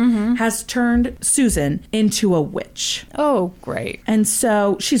husband, has turned Susan into a witch. Oh, great. And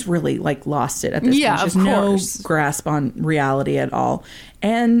so she's really like lost it at this point. She has no grasp on reality at all.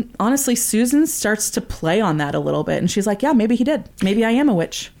 And honestly, Susan starts to play on that a little bit. And she's like, yeah, maybe he did. Maybe I am a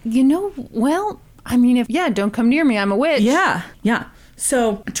witch. You know, well, I mean, don't come near me. I'm a witch. Yeah. Yeah.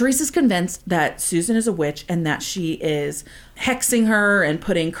 So Teresa's convinced that Susan is a witch and that she is hexing her and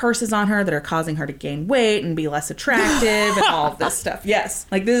putting curses on her that are causing her to gain weight and be less attractive and all of this stuff. Yes.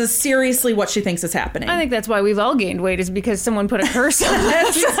 Like, this is seriously what she thinks is happening. I think that's why we've all gained weight, is because someone put a curse on us.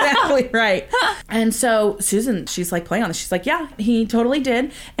 That's exactly right. And so Susan, she's like playing on this. She's like, yeah, he totally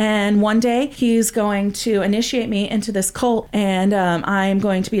did. And one day he's going to initiate me into this cult, and I'm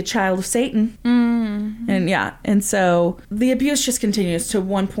going to be a child of Satan. Mm-hmm. And yeah. And so the abuse just continues to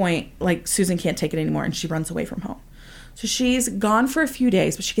one point, like, Susan can't take it anymore and she runs away from home. So she's gone for a few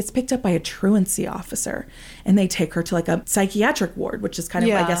days, but she gets picked up by a truancy officer, and they take her to like a psychiatric ward, which is kind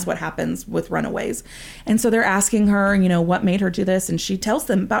of, I guess, what happens with runaways. And so they're asking her, you know, what made her do this? And she tells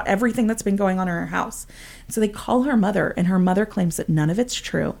them about everything that's been going on in her house. So they call her mother, and her mother claims that none of it's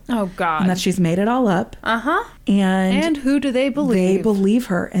true. Oh, God. And that she's made it all up. Uh-huh. And who do they believe? They believe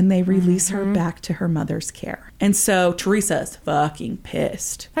her, and they release her back to her mother's care. And so Teresa's fucking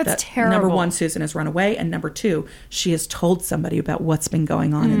pissed. That's terrible. Number one, Susan has run away, and number two, she has told somebody about what's been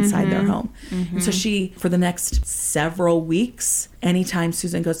going on inside their home. And so she, for the next several weeks, anytime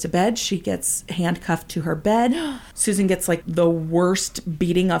Susan goes to bed, she gets handcuffed to her bed. Susan gets like the worst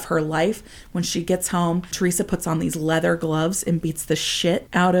beating of her life. When she gets home, Teresa puts on these leather gloves and beats the shit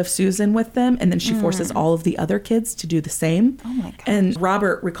out of Susan with them. And then she forces all of the other kids to do the same. Oh my God. And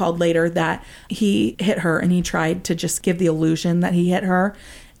Robert recalled later that he hit her and he tried to just give the illusion that he hit her.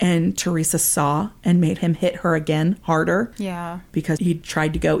 And Teresa saw and made him hit her again harder. Yeah. Because he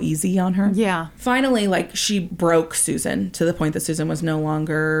tried to go easy on her. Yeah. Finally, like, she broke Susan to the point that Susan was no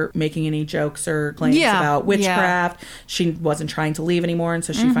longer making any jokes or claims about witchcraft. She wasn't trying to leave anymore. And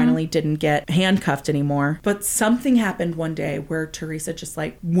so she finally didn't get handcuffed anymore. But something happened one day where Teresa just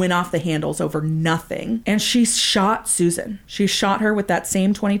like went off the handles over nothing. And she shot Susan. She shot her with that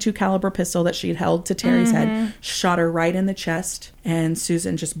same .22 caliber pistol that she had held to Terry's head. Shot her right in the chest. And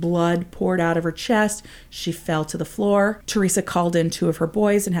Susan, just blood poured out of her chest. She fell to the floor. Teresa called in two of her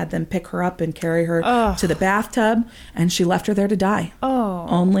boys and had them pick her up and carry her to the bathtub. And she left her there to die. Oh.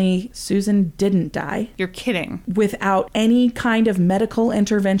 Only Susan didn't die. You're kidding. Without any kind of medical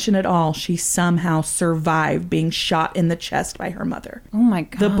intervention at all, she somehow survived being shot in the chest by her mother. Oh my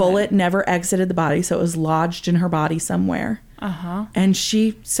God. The bullet never exited the body, so it was lodged in her body somewhere. Uh-huh. And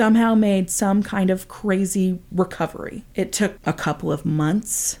she somehow made some kind of crazy recovery. It took a couple of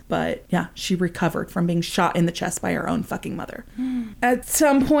months, but yeah, she recovered from being shot in the chest by her own fucking mother. At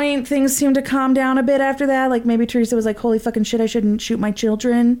some point, things seemed to calm down a bit after that. Like, maybe Teresa was like, holy fucking shit, I shouldn't shoot my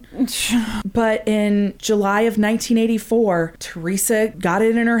children. But in July of 1984, Teresa got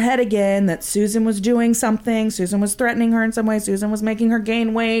it in her head again that Susan was doing something. Susan was threatening her in some way. Susan was making her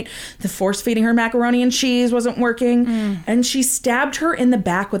gain weight. The force feeding her macaroni and cheese wasn't working. And she stabbed her in the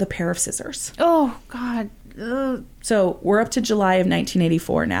back with a pair of scissors. Oh, God. Ugh. So we're up to July of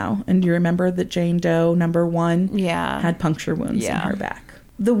 1984 now. And do you remember that Jane Doe #1 had puncture wounds in her back?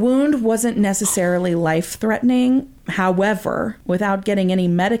 The wound wasn't necessarily life-threatening. However, without getting any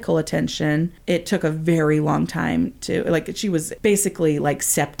medical attention, it took a very long time to, like, she was basically like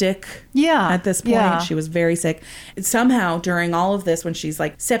septic at this point. Yeah. She was very sick. Somehow during all of this, when she's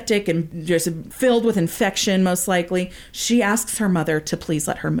like septic and just filled with infection, most likely, she asks her mother to please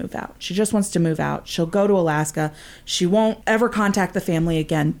let her move out. She just wants to move out. She'll go to Alaska. She won't ever contact the family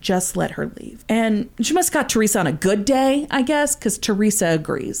again. Just let her leave. And she must have got Teresa on a good day, I guess, because Teresa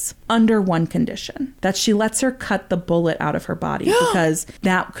agrees under one condition, that she lets her cut the bullet out of her body because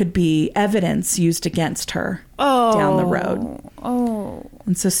that could be evidence used against her down the road.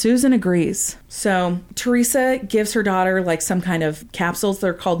 And so Susan agrees. So Teresa gives her daughter like some kind of capsules.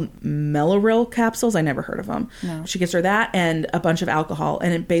 They're called Meloril capsules. I never heard of them. No. She gives her that and a bunch of alcohol,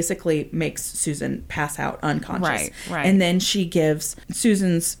 and it basically makes Susan pass out unconscious. Right. And then she gives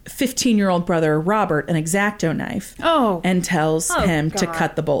Susan's 15-year-old brother Robert an X-Acto knife and tells him to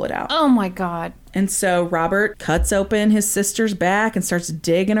cut the bullet out. Oh my God. And so Robert cuts open his sister's back and starts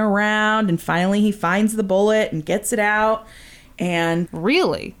digging around, and finally he finds the bullet and gets it out. And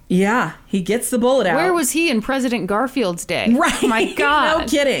really? Yeah, he gets the bullet out. Where was he in President Garfield's day? Right. My God. No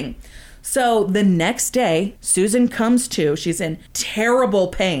kidding. So the next day, Susan comes to. She's in terrible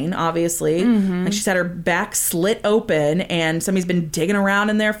pain, obviously. Like, she's had her back slit open and somebody's been digging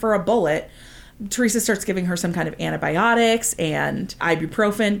around in there for a bullet. Teresa starts giving her some kind of antibiotics and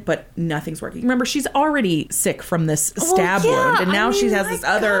ibuprofen, but nothing's working. Remember, she's already sick from this stab wound, and now she has this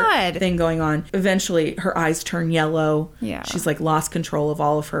other thing going on. Eventually, her eyes turn yellow. Yeah. She's like lost control of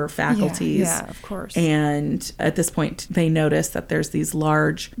all of her faculties. Yeah, of course. And at this point, they notice that there's these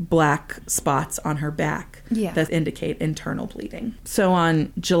large black spots on her back. that indicate internal bleeding. So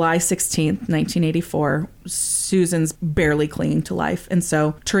on July 16th, 1984, Susan's barely clinging to life. And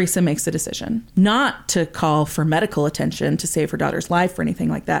so Teresa makes a decision not to call for medical attention to save her daughter's life or anything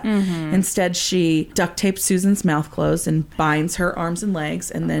like that. Instead, she duct tapes Susan's mouth closed and binds her arms and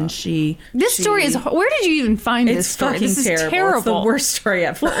legs. And then This story is... Where did you even find this story? Fucking This is terrible. terrible. It's the worst story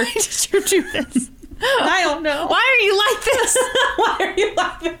ever. Why did you do this? I don't know. Why are you like this? Why are you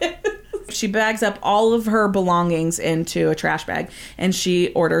like this? She bags up all of her belongings into a trash bag, and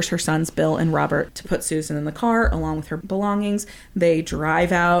she orders her sons, Bill and Robert, to put Susan in the car along with her belongings. They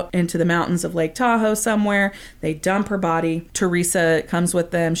drive out into the mountains of Lake Tahoe somewhere. They dump her body. Teresa comes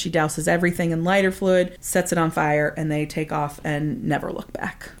with them. She douses everything in lighter fluid, sets it on fire, and they take off and never look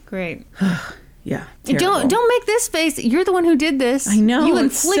back. Great. Yeah. Don't make this face. You're the one who did this. I know. You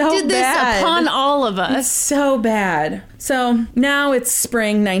it's inflicted so this bad. upon all of It's us. so bad. So now it's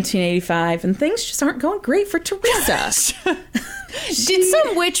spring 1985, and things just aren't going great for Teresa. Did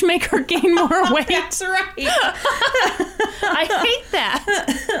some witch make her gain more weight? That's right. I hate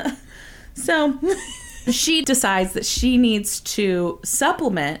that. So she decides that she needs to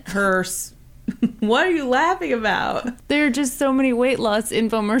supplement her... What are you laughing about? There are just so many weight loss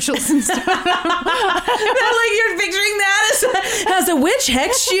infomercials and stuff. Like you're picturing that as a witch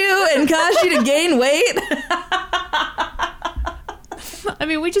hexed you and caused you to gain weight? I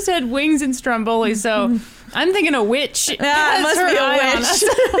mean, we just had wings and stromboli, so I'm thinking a witch. Yeah, it must Has be her eye on a us.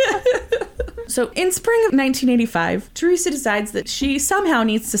 witch. So in spring of 1985, Teresa decides that she somehow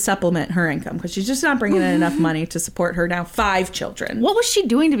needs to supplement her income because she's just not bringing in enough money to support her now 5 children. What was she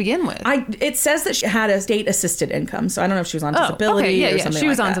doing to begin with? It says that she had a state-assisted income, so I don't know if she was on disability or something she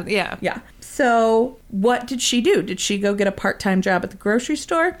was like on that. something, yeah. Yeah. So what did she do? Did she go get a part-time job at the grocery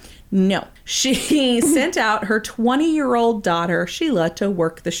store? No. She sent out her 20-year-old daughter, Sheila, to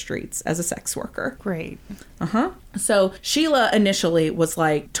work the streets as a sex worker. Great. So Sheila initially was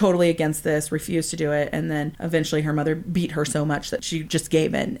like totally against this, refused to do it, and then eventually her mother beat her so much that she just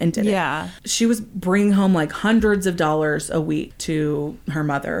gave in and did it. She was bringing home like hundreds of dollars a week to her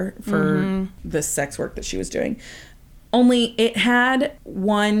mother for this sex work that she was doing. Only it had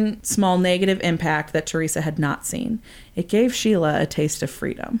one small negative impact that Teresa had not seen. It gave Sheila a taste of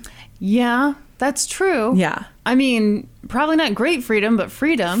freedom. Yeah, that's true. Yeah. I mean, probably not great freedom, but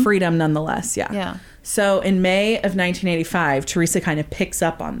freedom. Freedom nonetheless, yeah. Yeah. So in May of 1985, Teresa kind of picks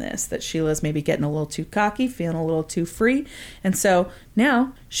up on this, that Sheila's maybe getting a little too cocky, feeling a little too free. And so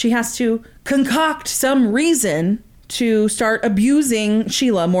now she has to concoct some reason to start abusing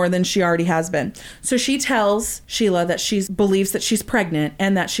Sheila more than she already has been. So she tells Sheila that she believes that she's pregnant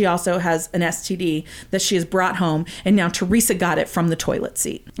and that she also has an STD that she has brought home, and now Teresa got it from the toilet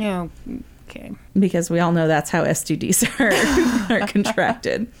seat. Yeah. Okay. Because we all know that's how STDs are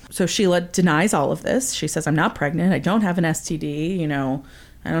contracted. So Sheila denies all of this. She says, I'm not pregnant. I don't have an STD. You know,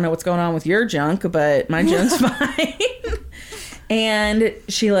 I don't know what's going on with your junk, but my junk's fine. And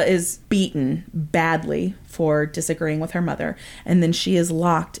Sheila is beaten badly for disagreeing with her mother. And then she is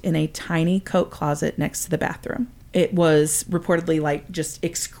locked in a tiny coat closet next to the bathroom. It was reportedly like just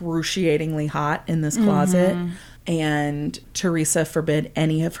excruciatingly hot in this closet. And Teresa forbid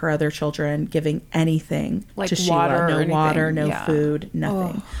any of her other children giving anything like to water. Sheila. No water, no Yeah. food,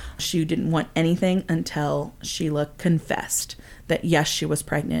 nothing. She didn't want anything until Sheila confessed that yes, she was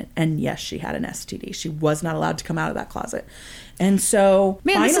pregnant and yes, she had an STD. She was not allowed to come out of that closet. And so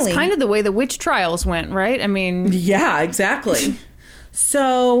finally, this is kind of the way the witch trials went, right? I mean, yeah, exactly.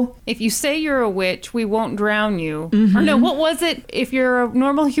 So if you say you're a witch, we won't drown you. Or no, what was it? If you're a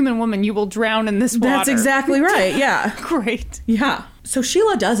normal human woman, you will drown in this water. that's exactly right. Yeah. Great. Yeah. So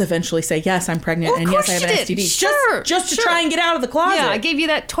Sheila does eventually say, yes, I'm pregnant, and yes, I have an she did. STD. Sure, just to try and get out of the closet. Yeah, I gave you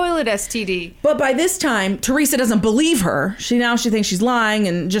that toilet STD. But by this time, Teresa doesn't believe her. She thinks she's lying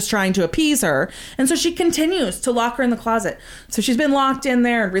and just trying to appease her. And so she continues to lock her in the closet. So she's been locked in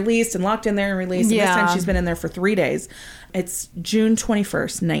there and released and locked in there and released. And this time she's been in there for 3 days. It's June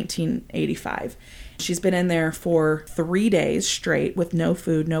 21st, 1985. She's been in there for 3 days straight with no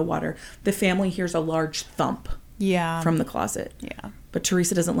food, no water. The family hears a large thump from the closet. Yeah. But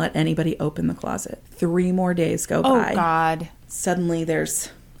Teresa doesn't let anybody open the closet. 3 more days go by. Oh, God. Suddenly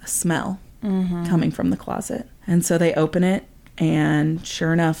there's a smell coming from the closet. And so they open it, and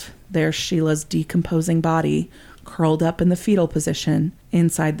sure enough, there's Sheila's decomposing body curled up in the fetal position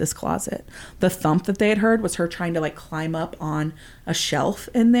inside this closet. The thump that they had heard was her trying to like climb up on a shelf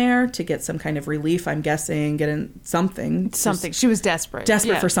in there to get some kind of relief, I'm guessing, getting something. She was desperate.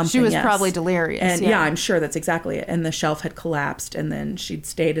 For something. She was probably delirious. And yeah, I'm sure that's exactly it. And the shelf had collapsed, and then she'd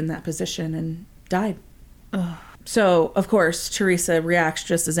stayed in that position and died. Ugh. So, of course, Teresa reacts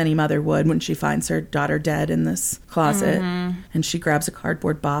just as any mother would when she finds her daughter dead in this closet. And she grabs a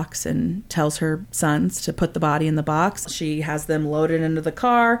cardboard box and tells her sons to put the body in the box. She has them loaded into the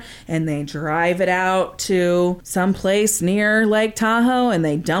car, and they drive it out to some place near Lake Tahoe, and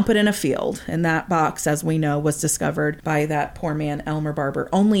they dump it in a field. And that box, as we know, was discovered by that poor man, Elmer Barber,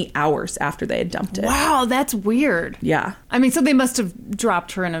 only hours after they had dumped it. Wow, that's weird. Yeah. I mean, so they must have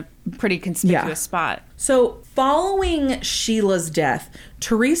dropped her in a pretty conspicuous spot. So following Sheila's death,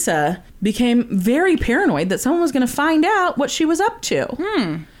 Teresa became very paranoid that someone was going to find out what she was up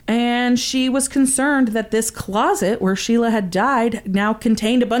to. And she was concerned that this closet where Sheila had died now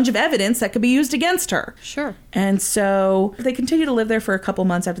contained a bunch of evidence that could be used against her. Sure. And so they continued to live there for a couple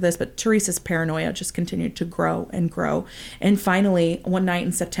months after this, but Teresa's paranoia just continued to grow and grow. And finally, one night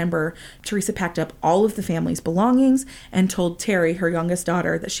in September, Teresa packed up all of the family's belongings and told Terry, her youngest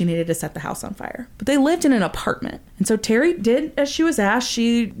daughter, that she needed to set the house on fire. But they lived in an apartment. And so Terry did as she was asked.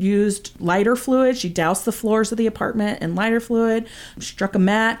 She used lighter fluid. She doused the floors of the apartment in lighter fluid, struck a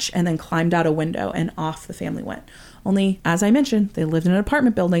match, and then climbed out a window, and off the family went. Only, as I mentioned, they lived in an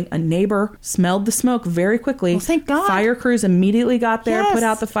apartment building. A neighbor smelled the smoke very quickly. Well, thank God. Fire crews immediately got there, Yes. put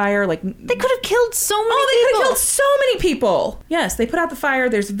out the fire. They could have killed so many they people. could have killed so many people. Yes, they put out the fire.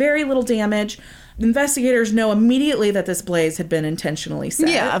 There's very little damage. Investigators know immediately that this blaze had been intentionally set.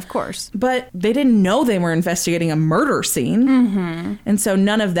 Yeah, of course. But they didn't know they were investigating a murder scene. And so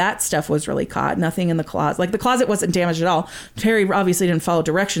none of that stuff was really caught. Nothing in the closet. Like, the closet wasn't damaged at all. Terry obviously didn't follow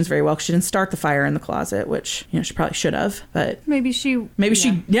directions very well because she didn't start the fire in the closet, which, she probably should have. But maybe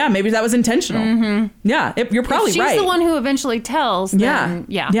maybe that was intentional. Yeah, you're probably right. She's the one who eventually tells. Then,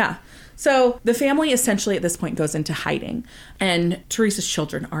 Yeah. So the family essentially at this point goes into hiding, and Teresa's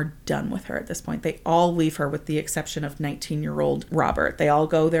children are done with her at this point. They all leave her with the exception of 19-year-old Robert. They all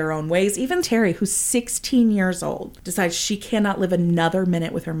go their own ways. Even Terry, who's 16 years old, decides she cannot live another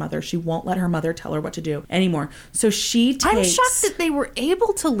minute with her mother. She won't let her mother tell her what to do anymore. So she takes... I'm shocked that they were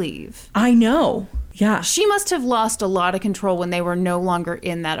able to leave. I know. Yeah. She must have lost a lot of control when they were no longer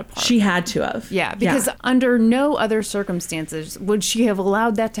in that apartment. She had to have. Yeah, because under no other circumstances would she have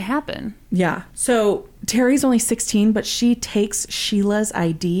allowed that to happen. Yeah. So Terry's only 16, but she takes Sheila's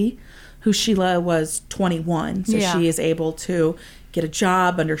ID, who Sheila was 21. So she is able to get a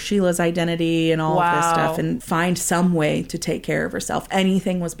job under Sheila's identity and all of this stuff and find some way to take care of herself.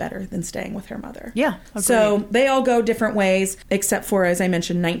 Anything was better than staying with her mother. Yeah, agreed. So they all go different ways, except for, as I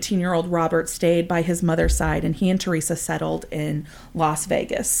mentioned, 19-year-old Robert stayed by his mother's side, and he and Teresa settled in Las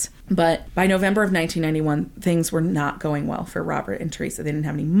Vegas. But by November of 1991, things were not going well for Robert and Teresa. They didn't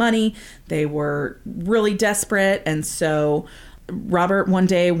have any money. They were really desperate, and so Robert one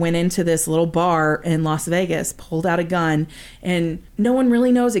day went into this little bar in Las Vegas, pulled out a gun, and no one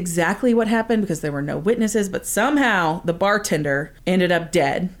really knows exactly what happened because there were no witnesses, but somehow the bartender ended up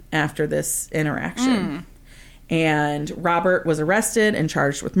dead after this interaction. And Robert was arrested and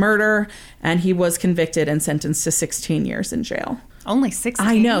charged with murder, and he was convicted and sentenced to 16 years in jail. Only 16?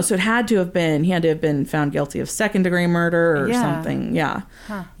 I know. So he had to have been found guilty of second-degree murder or something. Yeah.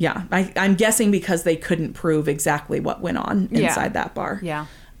 Huh. Yeah. I'm guessing because they couldn't prove exactly what went on inside that bar. Yeah.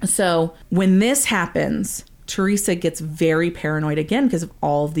 So when this happens, Teresa gets very paranoid again because of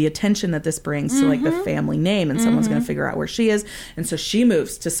all of the attention that this brings to like the family name, and someone's going to figure out where she is. And so she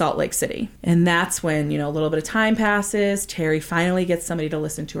moves to Salt Lake City. And that's when, a little bit of time passes. Terry finally gets somebody to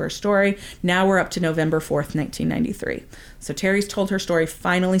listen to her story. Now we're up to November 4th, 1993. So Terry's told her story.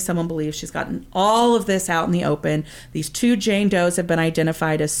 Finally, someone believes. She's gotten all of this out in the open. These two Jane Does have been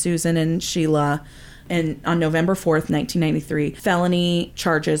identified as Susan and Sheila. And on November 4th, 1993, felony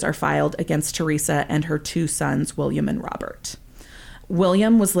charges are filed against Teresa and her two sons, William and Robert.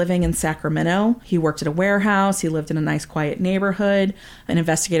 William was living in Sacramento. He worked at a warehouse. He lived in a nice, quiet neighborhood. And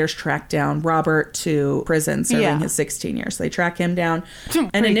investigators tracked down Robert to prison, serving his 16 years. So they track him down.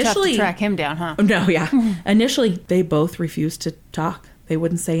 And initially, tough to track him down, huh? No, Initially, they both refused to talk. They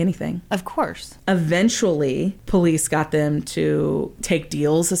wouldn't say anything. Of course. Eventually, police got them to take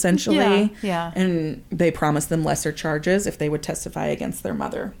deals, essentially. Yeah. And they promised them lesser charges if they would testify against their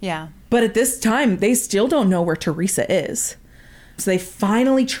mother. Yeah. But at this time, they still don't know where Teresa is. So they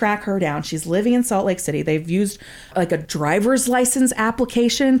finally track her down. She's living in Salt Lake City. They've used like a driver's license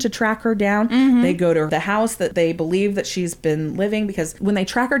application to track her down. They go to the house that they believe that she's been living, because when they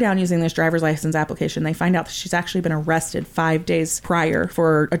track her down using this driver's license application, they find out that she's actually been arrested 5 days prior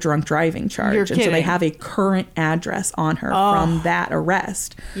for a drunk driving charge. You're and kidding. so they have a current address on her from that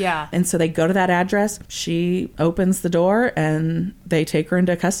arrest. Yeah. And so they go to that address. She opens the door and they take her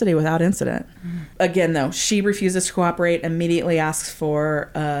into custody without incident. Again, though, she refuses to cooperate, immediately asks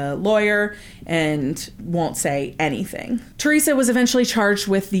for a lawyer, and won't say anything. Teresa was eventually charged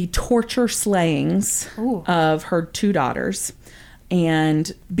with the torture slayings of her 2 daughters.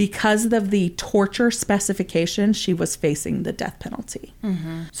 And because of the torture specification, she was facing the death penalty.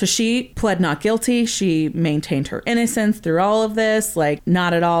 So she pled not guilty. She maintained her innocence through all of this. Like,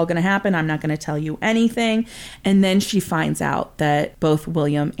 not at all going to happen. I'm not going to tell you anything. And then she finds out that both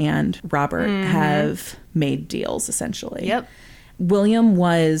William and Robert have made deals, essentially. Yep. William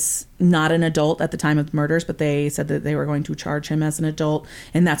was not an adult at the time of the murders, but they said that they were going to charge him as an adult.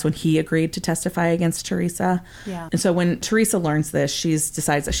 And that's when he agreed to testify against Teresa. Yeah. And so when Teresa learns this, she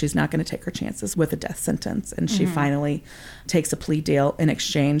decides that she's not going to take her chances with a death sentence. And she finally takes a plea deal in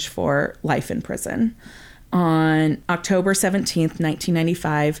exchange for life in prison. On October 17th,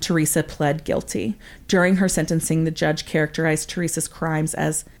 1995, Teresa pled guilty. During her sentencing, the judge characterized Teresa's crimes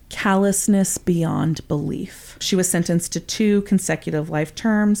as callousness beyond belief. She was sentenced to 2 consecutive life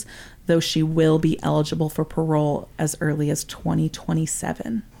terms, though she will be eligible for parole as early as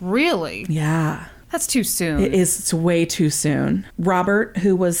 2027. Really? Yeah. That's too soon. It is. It's way too soon. Robert,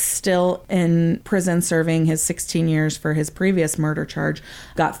 who was still in prison serving his 16 years for his previous murder charge,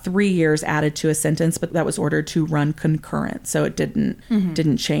 got 3 years added to his sentence, but that was ordered to run concurrent, so it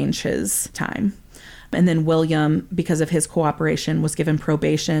didn't change his time. And then William, because of his cooperation, was given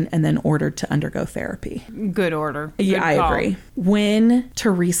probation and then ordered to undergo therapy. Good order. Yeah, Good I call. agree. When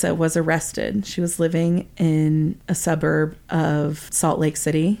Teresa was arrested, she was living in a suburb of Salt Lake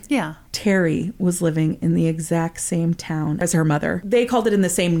City. Yeah. Terry was living in the exact same town as her mother. They called it in the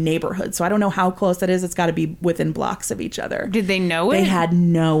same neighborhood, so I don't know how close that is. It's got to be within blocks of each other. Did they know it? They had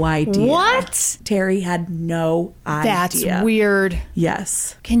no idea. What? Terry had no idea. That's weird.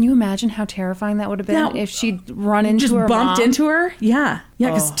 Yes. Can you imagine how terrifying that would have been Now, if she'd run into just her bumped mom? into her? Yeah. Yeah,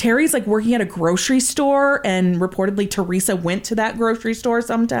 because Terry's like working at a grocery store, and reportedly Teresa went to that grocery store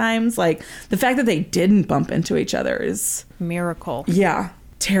sometimes. Like, the fact that they didn't bump into each other is... Miracle. Yeah.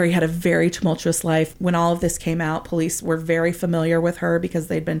 Terry had a very tumultuous life. When all of this came out, police were very familiar with her because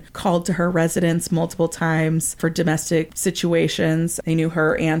they'd been called to her residence multiple times for domestic situations. They knew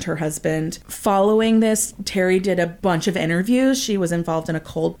her and her husband. Following this, Terry did a bunch of interviews. She was involved in a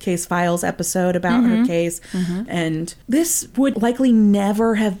Cold Case Files episode about her case. And this would likely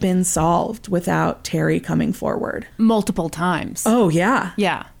never have been solved without Terry coming forward. Multiple times. Oh, yeah.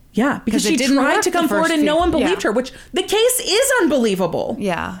 Yeah. Yeah, because she it didn't tried work to come the forward first and no few- one believed yeah. her, which the case is unbelievable.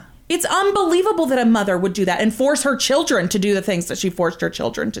 Yeah. It's unbelievable that a mother would do that and force her children to do the things that she forced her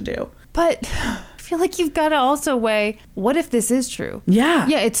children to do. But I feel like you've got to also weigh, what if this is true? Yeah.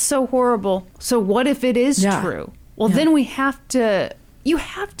 Yeah, it's so horrible. So what if it is true? Well, then you have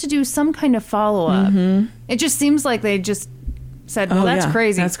to do some kind of follow-up. It just seems like they just said, well, that's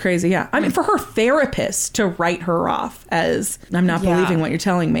crazy. That's crazy, yeah. I mean, for her therapist to write her off as, I'm not believing what you're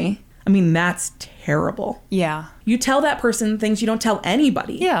telling me. I mean, that's terrible. Yeah. You tell that person things you don't tell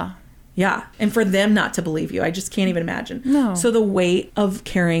anybody. Yeah. Yeah. And for them not to believe you, I just can't even imagine. No. So the weight of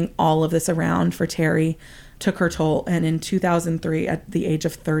carrying all of this around for Terry took her toll. And in 2003, at the age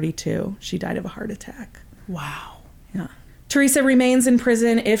of 32, she died of a heart attack. Wow. Yeah. Teresa remains in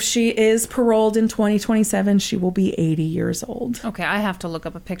prison. If she is paroled in 2027, she will be 80 years old. Okay, I have to look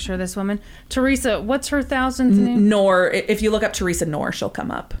up a picture of this woman. Teresa, what's her thousandth name? Knorr. If you look up Teresa Knorr, she'll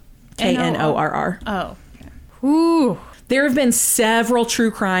come up. Knorr. Oh. Okay. Ooh. There have been several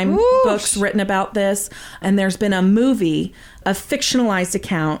true crime books written about this, and there's been a movie, a fictionalized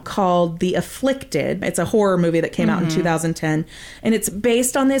account called The Afflicted. It's a horror movie that came out in 2010, and it's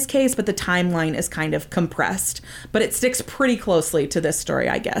based on this case, but the timeline is kind of compressed. But it sticks pretty closely to this story,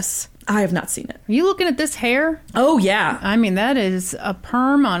 I guess. I have not seen it. Are you looking at this hair? Oh, yeah. I mean, that is a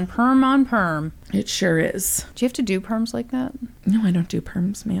perm on perm on perm. It sure is. Do you have to do perms like that? No, I don't do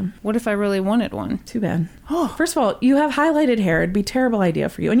perms, ma'am. What if I really wanted one? Too bad. Oh, first of all, you have highlighted hair. It'd be a terrible idea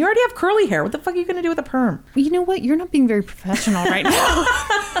for you. And you already have curly hair. What the fuck are you going to do with a perm? Well, you know what? You're not being very professional right now.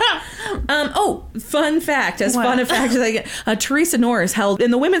 Fun fact. As What? fun a fact as I get. Teresa Knorr is held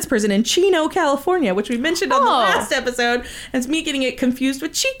in the women's prison in Chino, California, which we mentioned on the last episode. As me getting it confused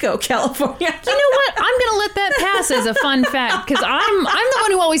with Chico, California. You know what? I'm going to let that pass as a fun fact because I'm the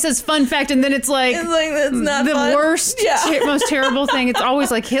one who always says fun fact and then it's like that's not the fun. worst, most terrible thing. It's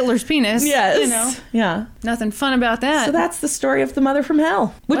always like Hitler's penis. Yes. You know? Yeah. Nothing fun about that. So that's the story of the Mother from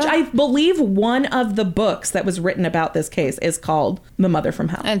Hell, which I believe one of the books that was written about this case is called The Mother from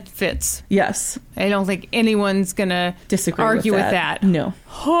Hell. And fits. Yes. I don't think anyone's going to Disagree argue with with that. No.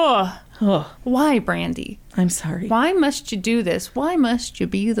 Huh. Oh, Why, Brandy? I'm sorry. Why must you do this? Why must you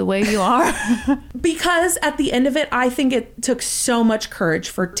be the way you are? Because at the end of it, I think it took so much courage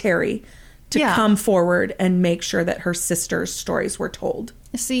for Terry to come forward and make sure that her sister's stories were told.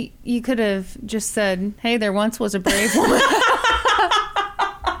 See, you could have just said, hey, there once was a brave woman.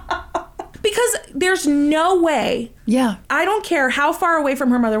 Because there's no way. Yeah. I don't care how far away from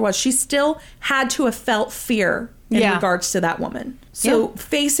her mother was. She still had to have felt fear in regards to that woman. So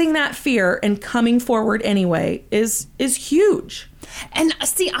facing that fear and coming forward anyway is huge. And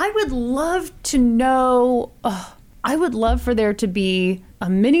see, I would love to know, I would love for there to be a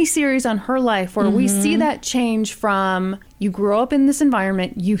mini series on her life where we see that change from you grow up in this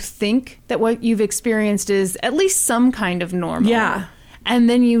environment, you think that what you've experienced is at least some kind of normal. Yeah. And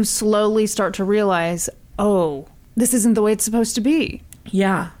then you slowly start to realize, oh, this isn't the way it's supposed to be.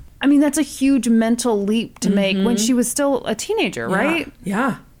 Yeah. I mean, that's a huge mental leap to make when she was still a teenager, right?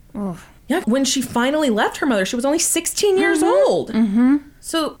 Yeah. Yeah. When she finally left her mother, she was only 16 years old.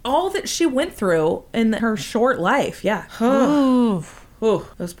 So all that she went through in her short life. Yeah. Oh,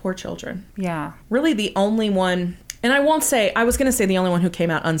 those poor children. Yeah. Really the only one. And I won't say, I was going to say the only one who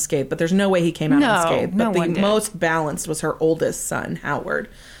came out unscathed, but there's no way he came out unscathed. But the most balanced was her oldest son, Howard,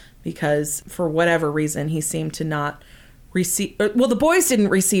 because for whatever reason, he seemed to not receive, well, the boys didn't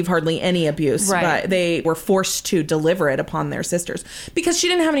receive hardly any abuse, but they were forced to deliver it upon their sisters because she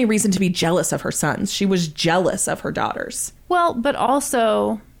didn't have any reason to be jealous of her sons. She was jealous of her daughters. Well, but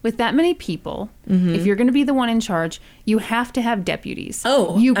also with that many people, if you're going to be the one in charge, you have to have deputies.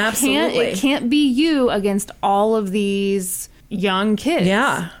 Oh, you absolutely. It can't be you against all of these young kids.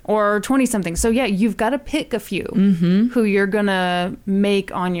 Yeah. Or 20-somethings. So, yeah, you've got to pick a few who you're going to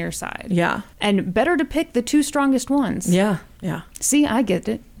make on your side. Yeah. And better to pick the two strongest ones. Yeah. Yeah. See, I get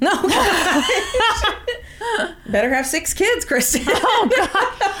it. No. Better have 6 kids, Kristen. Oh, God.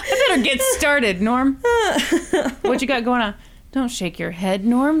 I better get started, Norm. What you got going on? Don't shake your head,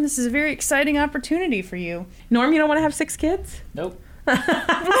 Norm. This is a very exciting opportunity for you. Norm, you don't want to have 6 kids? Nope.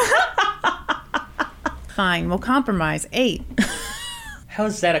 Fine, we'll compromise. 8. How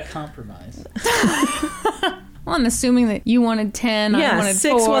is that a compromise? Well, I'm assuming that you wanted 10. I wanted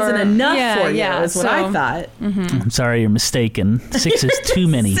 6 4. wasn't enough for you, is what I thought. I'm sorry, you're mistaken. 6 is too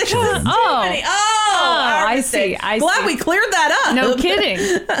many children. I see. Glad we cleared that up. No kidding.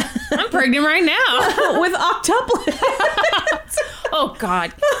 I'm pregnant right now. With octuplets. Oh,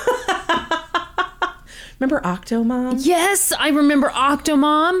 God. Remember Octomom? Yes, I remember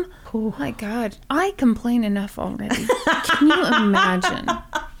Octomom. Oh, my God. I complain enough already. Can you imagine?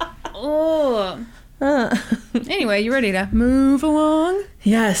 Oh. Anyway, you ready to move along?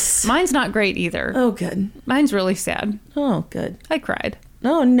 Yes. Mine's not great either. Oh, good. Mine's really sad. Oh, good. I cried.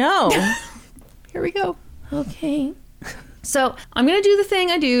 Oh, no. Here we go. Okay. So I'm going to do the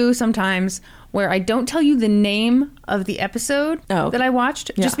thing I do sometimes where I don't tell you the name of the episode that I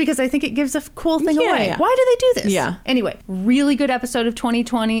watched just because I think it gives a cool thing away. Yeah. Why do they do this? Yeah. Anyway, really good episode of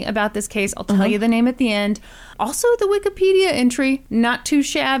 2020 about this case. I'll tell you the name at the end. Also, the Wikipedia entry, not too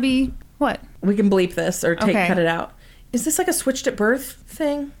shabby. What? We can bleep this or cut it out. Is this like a switched at birth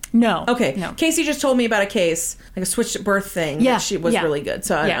thing? No. Okay. No. Casey just told me about a case, like a switched at birth thing. Yeah. That she was really good.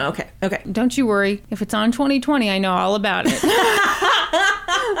 So, okay. Don't you worry. If it's on 2020, I know all about it.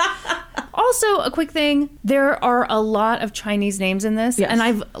 Also, a quick thing, there are a lot of Chinese names in this, and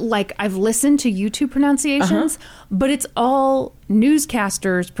I've listened to YouTube pronunciations, but it's all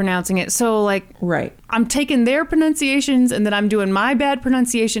newscasters pronouncing it. So, I'm taking their pronunciations, and then I'm doing my bad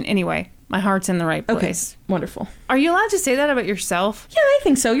pronunciation. Anyway, my heart's in the right place. Okay, wonderful. Are you allowed to say that about yourself? Yeah, I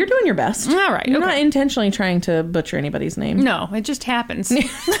think so. You're doing your best. All right. You're not intentionally trying to butcher anybody's name. No, it just happens.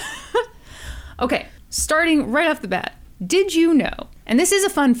 Okay, starting right off the bat. Did you know, and this is a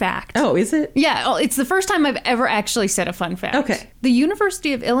fun fact. Oh, is it? Yeah, it's the first time I've ever actually said a fun fact. Okay. The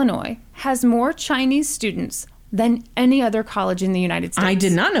University of Illinois has more Chinese students than any other college in the United States. I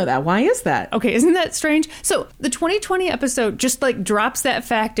did not know that. Why is that? Okay, isn't that strange? So the 2020 episode just drops that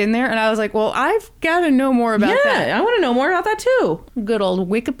fact in there, and I was like, well, I've got to know more about that. Yeah, I want to know more about that too. Good old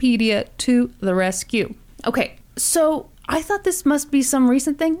Wikipedia to the rescue. Okay, so I thought this must be some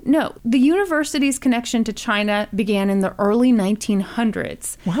recent thing. No, the university's connection to China began in the early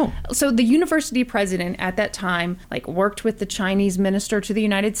 1900s. Wow. So the university president at that time worked with the Chinese minister to the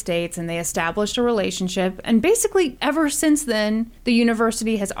United States, and they established a relationship. And basically ever since then, the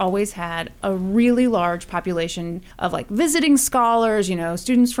university has always had a really large population of visiting scholars,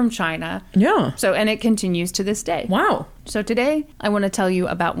 students from China. Yeah. So, and it continues to this day. Wow. So today I want to tell you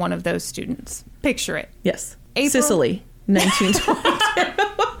about one of those students. Picture it. Yes. April. Sicily. 1922.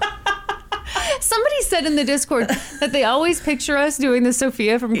 Somebody said said in the Discord that they always picture us doing the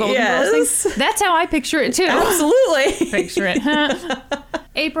Sophia from Golden Girls thing. That's how I picture it too. Absolutely. Picture it, huh?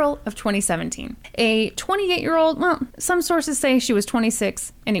 April of 2017. A 28-year-old, well, some sources say she was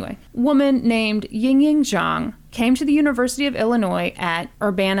 26. Anyway, woman named Yingying Zhang came to the University of Illinois at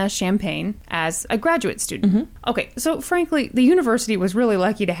Urbana-Champaign as a graduate student. Mm-hmm. Okay, so frankly, the university was really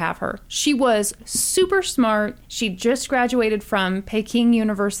lucky to have her. She was super smart. She just graduated from Peking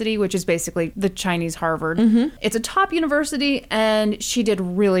University, which is basically the Chinese Harvard. Mm-hmm. It's a top university, and she did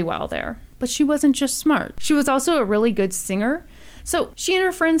really well there. But she wasn't just smart. She was also a really good singer. So she and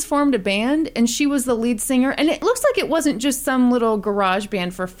her friends formed a band, and she was the lead singer. And it looks like it wasn't just some little garage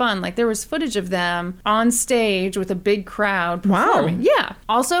band for fun. Like, there was footage of them on stage with a big crowd performing. Wow. Yeah.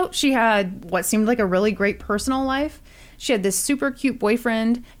 Also, she had what seemed like a really great personal life. She had this super cute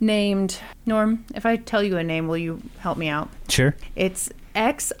boyfriend named, Norm, if I tell you a name, will you help me out? Sure. It's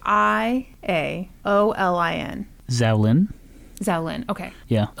Xiaolin. Xiaolin, okay.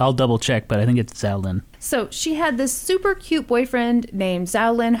 Yeah, I'll double check, but I think it's Xiaolin. So she had this super cute boyfriend named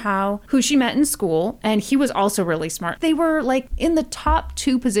Xiaolin Hao, who she met in school, and he was also really smart. They were like in the top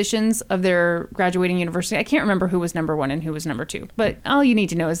 2 positions of their graduating university. I can't remember who was number 1 and who was number 2, but all you need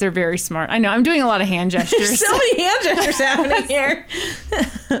to know is they're very smart. I know, I'm doing a lot of hand gestures. There's so many hand gestures happening here.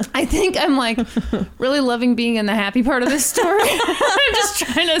 I think I'm like really loving being in the happy part of this story. I'm just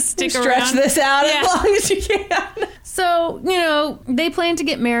trying to stretch this out as long as you can. So, you know, they planned to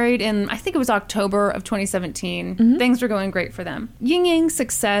get married in, I think it was October of 2017. Mm-hmm. Things were going great for them. Yingying's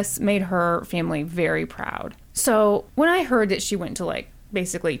success made her family very proud. So when I heard that she went to like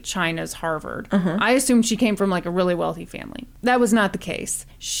basically China's Harvard, I assumed she came from like a really wealthy family. That was not the case.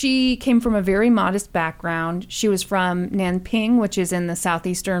 She came from a very modest background. She was from Nanping, which is in the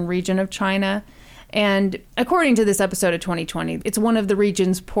southeastern region of China. And according to this episode of 2020, it's one of the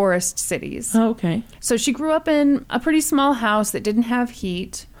region's poorest cities. Oh, okay. So she grew up in a pretty small house that didn't have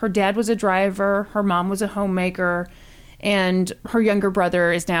heat. Her dad was a driver. Her mom was a homemaker. And her younger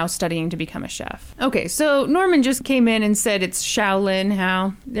brother is now studying to become a chef. Okay, so Norman just came in and said it's Xiaolin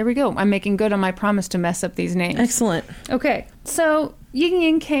Hao. There we go. I'm making good on my promise to mess up these names. Excellent. Okay, so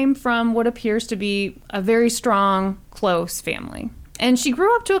Yingying came from what appears to be a very strong, close family. And she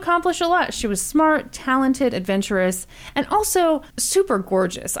grew up to accomplish a lot. She was smart, talented, adventurous, and also super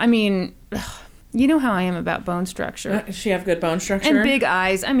gorgeous. I mean, you know how I am about bone structure. Does she have good bone structure? And big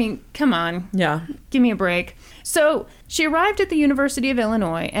eyes. I mean, come on. Yeah. Give me a break. So she arrived at the University of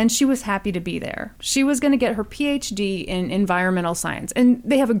Illinois, and she was happy to be there. She was going to get her PhD in environmental science, and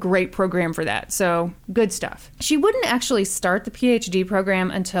they have a great program for that, so good stuff. She wouldn't actually start the PhD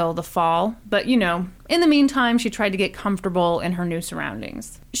program until the fall, but, you know, in the meantime, she tried to get comfortable in her new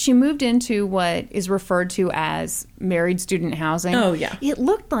surroundings. She moved into what is referred to as married student housing. Oh, yeah. It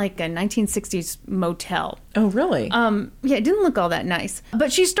looked like a 1960s motel. Oh, really? Yeah, it didn't look all that nice.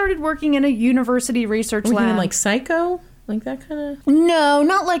 But she started working in a university research lab. In like Psycho? Like that kind of? No,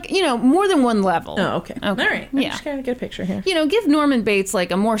 not like, you know, more than one level. Oh, okay. All right. I'm just going to get a picture here. You know, give Norman Bates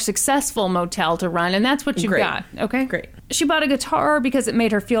like a more successful motel to run, and that's what you've got. Okay? Great. She bought a guitar because it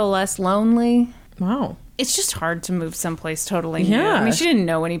made her feel less lonely. Wow. It's just hard to move someplace totally new. Yeah. I mean, she didn't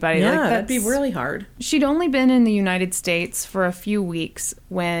know anybody. Yeah, like, that'd be really hard. She'd only been in the United States for a few weeks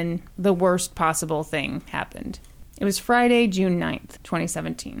when the worst possible thing happened. It was Friday, June 9th,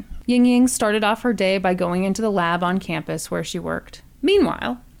 2017. Yingying started off her day by going into the lab on campus where she worked.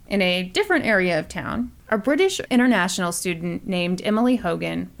 Meanwhile, in a different area of town, a British international student named Emily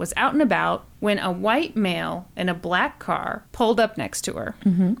Hogan was out and about when a white male in a black car pulled up next to her.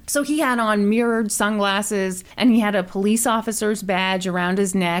 Mm-hmm. So he had on mirrored sunglasses, and he had a police officer's badge around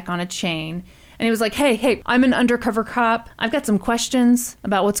his neck on a chain. And he was like, hey, I'm an undercover cop. I've got some questions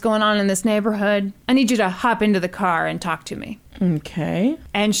about what's going on in this neighborhood. I need you to hop into the car and talk to me. Okay.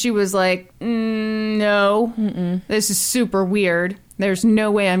 And she was like, no, this is super weird. There's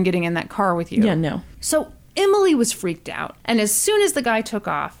no way I'm getting in that car with you. Yeah, no. So Emily was freaked out. And as soon as the guy took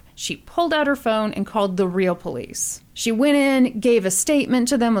off, she pulled out her phone and called the real police. She went in, gave a statement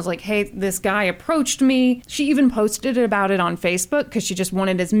to them, was like, hey, this guy approached me. She even posted about it on Facebook because she just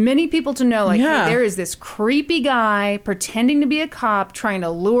wanted as many people to know, like, hey, there is this creepy guy pretending to be a cop trying to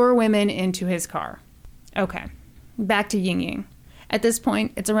lure women into his car. Okay, back to Yingying. At this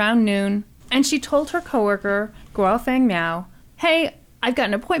point, it's around noon, and she told her coworker, Guofeng Miao, hey, I've got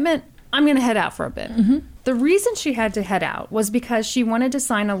an appointment. I'm going to head out for a bit. Mm-hmm. The reason she had to head out was because she wanted to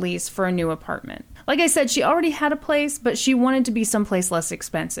sign a lease for a new apartment. Like I said, she already had a place, but she wanted to be someplace less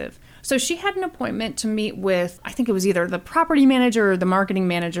expensive. So she had an appointment to meet with, I think it was either the property manager or the marketing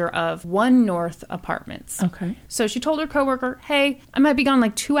manager of One North Apartments. Okay. So she told her coworker, hey, I might be gone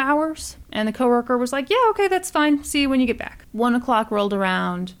like 2 hours. And the coworker was like, yeah, okay, that's fine. See you when you get back. 1 o'clock rolled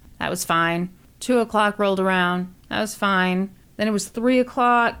around. That was fine. 2 o'clock rolled around. That was fine. Then it was 3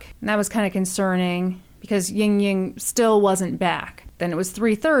 o'clock. And that was kind of concerning because Yingying still wasn't back. Then it was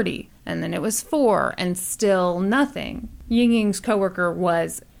 3:30. And then it was 4 and still nothing. Yingying's coworker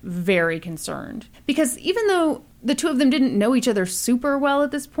was very concerned because even though the two of them didn't know each other super well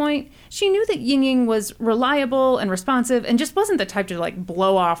at this point, she knew that Yingying was reliable and responsive and just wasn't the type to like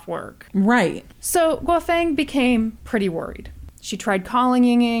blow off work. Right. So Guofeng became pretty worried. She tried calling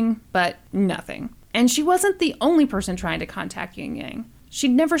Yingying, but nothing. And she wasn't the only person trying to contact Yingying.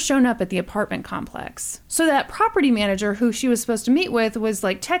 She'd never shown up at the apartment complex. So that property manager who she was supposed to meet with was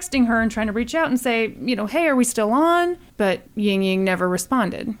like texting her and trying to reach out and say, hey, are we still on? But Yingying never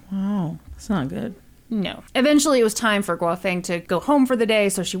responded. Wow, that's not good. No. Eventually it was time for Guofeng to go home for the day,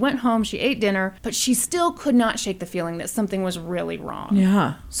 so she went home, she ate dinner, but she still could not shake the feeling that something was really wrong.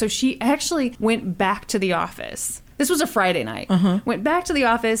 Yeah. So she actually went back to the office. This was a Friday night. Went back to the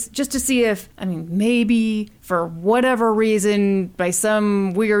office just to see if, maybe for whatever reason, by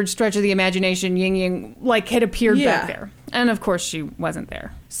some weird stretch of the imagination, Yingying had appeared back there. And of course she wasn't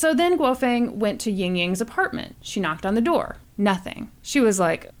there. So then Guofeng went to Yingying's apartment. She knocked on the door. Nothing. She was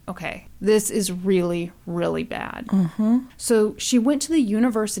like, okay, this is really, really bad. So she went to the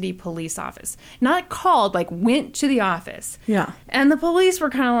university police office. Not called, went to the office. Yeah. And the police were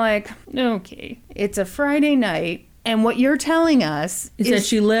kind of like, okay, it's a Friday night. And what you're telling us is that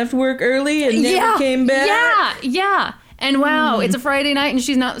she left work early and never came back? Yeah. And wow, it's a Friday night and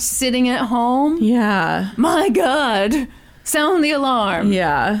she's not sitting at home? Yeah. My God. Sound the alarm.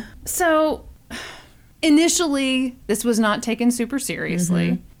 Yeah. So initially, this was not taken super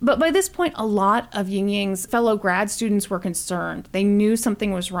seriously. But by this point, a lot of Yingying's fellow grad students were concerned. They knew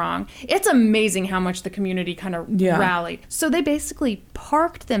something was wrong. It's amazing how much the community kind of rallied. So they basically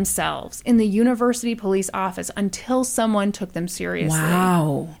parked themselves in the university police office until someone took them seriously.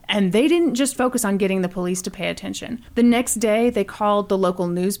 Wow. And they didn't just focus on getting the police to pay attention. The next day, they called the local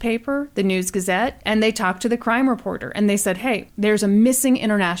newspaper, the News Gazette, and they talked to the crime reporter. And they said, hey, there's a missing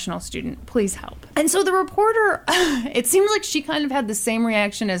international student. Please help. And so the reporter, it seems like she kind of had the same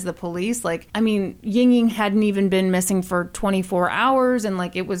reaction as the police. Yingying hadn't even been missing for 24 hours and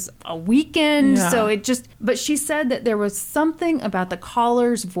it was a weekend. Yeah. So but she said that there was something about the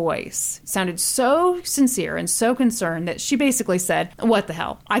caller's voice. It sounded so sincere and so concerned that she basically said, what the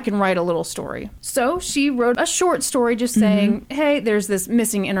hell? I can write a little story. So she wrote a short story just saying, hey, there's this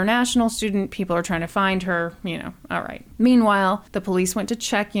missing international student. People are trying to find her, all right. Meanwhile, the police went to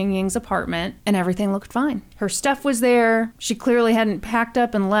check Yingying's apartment and everything looked fine. Her stuff was there. She clearly hadn't packed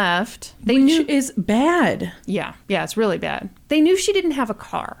up and left. Which is bad. Yeah, it's really bad. They knew she didn't have a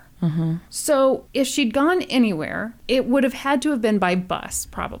car. So if she'd gone anywhere, it would have had to have been by bus,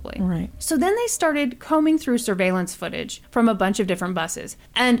 probably. Right. So then they started combing through surveillance footage from a bunch of different buses.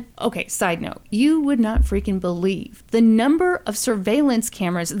 And, okay, side note, you would not freaking believe the number of surveillance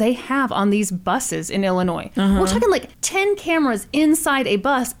cameras they have on these buses in Illinois. We're talking 10 cameras inside a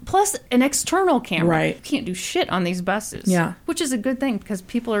bus plus an external camera. Right. You can't do shit on these buses. Yeah. Which is a good thing because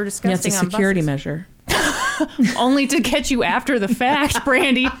people are disgusting on buses. It's a security measure. Only to get you after the fact,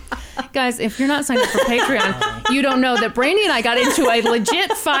 Brandy. Guys, if you're not signed up for Patreon, you don't know that Brandy and I got into a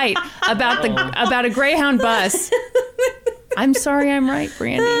legit fight about a Greyhound bus. I'm sorry I'm right,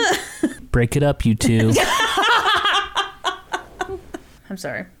 Brandy. Break it up, you two. I'm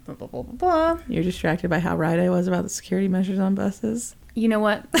sorry. Blah, blah, blah, blah, blah. You're distracted by how right I was about the security measures on buses. You know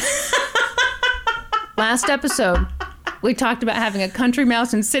what? Last episode, we talked about having a country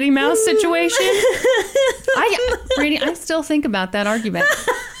mouse and city mouse situation. Brandy, I still think about that argument.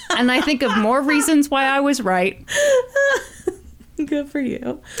 And I think of more reasons why I was right. Good for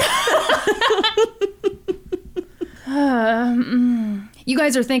you. You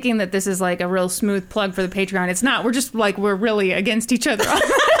guys are thinking that this is a real smooth plug for the Patreon. It's not. We're just we're really against each other on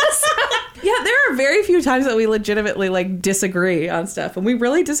this. Yeah, there are very few times that we legitimately disagree on stuff, and we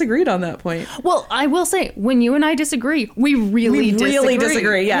really disagreed on that point. Well, I will say, when you and I disagree, we really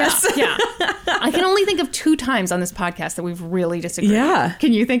disagree. Yes. Yeah. I can only think of 2 times on this podcast that we've really disagreed. Yeah.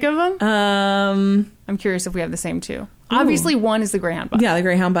 Can you think of them? I'm curious if we have the same 2. Ooh. Obviously, one is the Greyhound bus. Yeah, the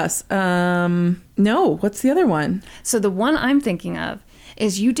Greyhound bus. No, what's the other one? So the one I'm thinking of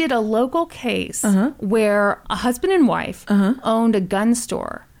is you did a local case where a husband and wife owned a gun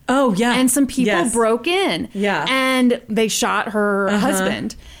store. Oh, yeah. And some people broke in. Yeah. And they shot her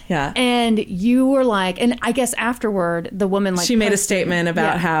husband. Yeah. And you were like, and I guess afterward, the woman she made a statement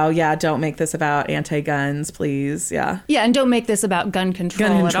about how, don't make this about anti-guns, please. Yeah. Yeah, and don't make this about gun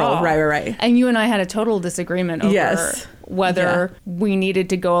control at all. Right. And you and I had a total disagreement over whether we needed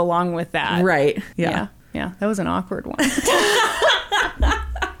to go along with that. Right. Yeah. That was an awkward one.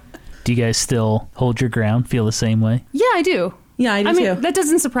 Do you guys still hold your ground, feel the same way? Yeah, I do. Yeah, I do too. That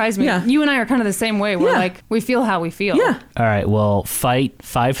doesn't surprise me. Yeah. You and I are kind of the same way. We're like, we feel how we feel. Yeah. All right, well, fight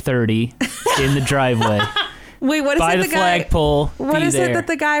 5:30 in the driveway. Wait, what is by it the flagpole? What is it that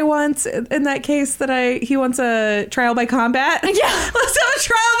the guy wants in that case he wants a trial by combat? Yeah. Let's have a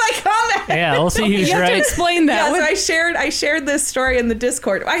trial by combat. Yeah, we'll see who's you have right. to explain that. Yeah, so I shared this story in the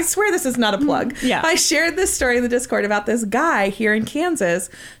Discord. I swear this is not a plug. Yeah. I shared this story in the Discord about this guy here in Kansas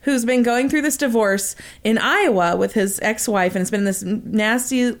who's been going through this divorce in Iowa with his ex-wife, and it's been this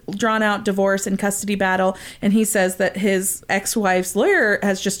nasty, drawn-out divorce and custody battle, and he says that his ex-wife's lawyer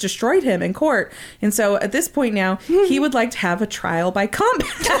has just destroyed him in court. And so at this point now, he would like to have a trial by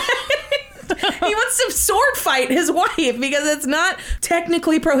combat. He wants to sword fight his wife because it's not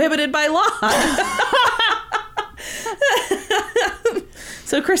technically prohibited by law.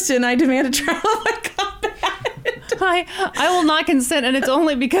 So, Kristen, I demand a trial by combat. I will not consent, and it's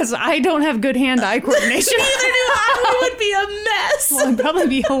only because I don't have good hand-eye coordination. Neither do I. It would be a mess. Well, it'd probably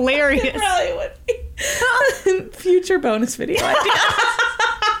be hilarious. It probably would be. Future bonus video idea.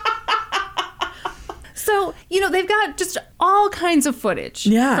 So, they've got just all kinds of footage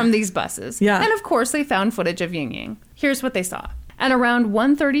from these buses. Yeah. And of course, they found footage of Yingying. Here's what they saw. At around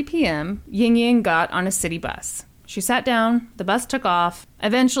 1:30 p.m., Yingying got on a city bus. She sat down, the bus took off.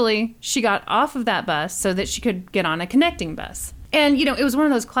 Eventually, she got off of that bus so that she could get on a connecting bus. And, it was one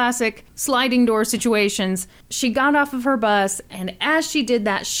of those classic sliding door situations. She got off of her bus, and as she did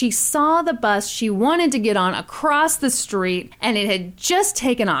that, she saw the bus she wanted to get on across the street, and it had just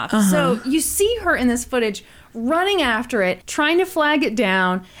taken off. So you see her in this footage running after it, trying to flag it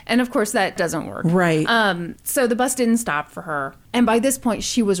down, and of course that doesn't work. Right. So the bus didn't stop for her, and by this point,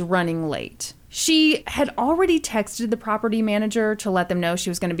 she was running late. She had already texted the property manager to let them know she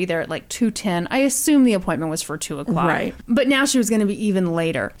was going to be there at like 2:10. I assume the appointment was for 2 o'clock. Right. But now she was going to be even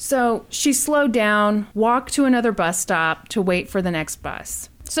later. So she slowed down, walked to another bus stop to wait for the next bus.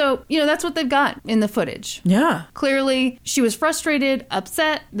 So, that's what they've got in the footage. Yeah. Clearly, she was frustrated,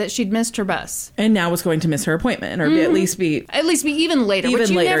 upset that she'd missed her bus. And now was going to miss her appointment, or at least be even later. Even which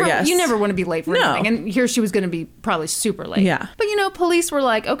you later, never, yes. You never want to be late for anything. And here she was going to be probably super late. Yeah. But, police were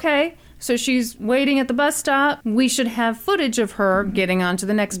like, okay, so she's waiting at the bus stop. We should have footage of her getting onto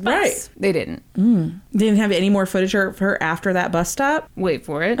the next bus. Right. They didn't. They didn't have any more footage of her after that bus stop? Wait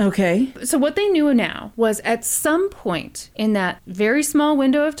for it. Okay. So what they knew now was at some point in that very small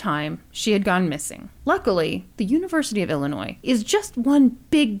window of time, she had gone missing. Luckily, the University of Illinois is just one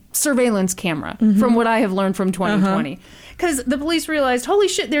big surveillance camera, from what I have learned from 2020. Because the police realized, holy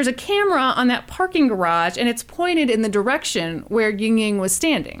shit, there's a camera on that parking garage, and it's pointed in the direction where Yingying was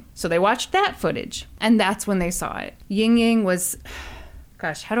standing. So they watched that footage, and that's when they saw it. Yingying was...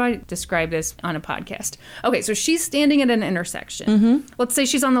 Gosh, how do I describe this on a podcast? Okay, so she's standing at an intersection. Let's say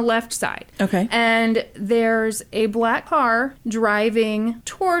she's on the left side. Okay. And there's a black car driving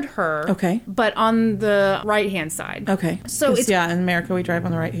toward her. Okay. But on the right-hand side. Okay. So it's... Yeah, in America, we drive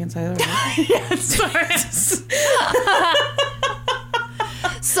on the right-hand side of the road. Yes.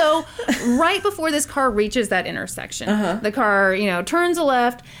 So right before this car reaches that intersection, the car, turns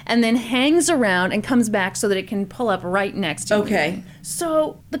left and then hangs around and comes back so that it can pull up right next to Okay. Yingying.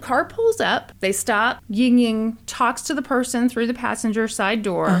 So the car pulls up, they stop, Yingying talks to the person through the passenger side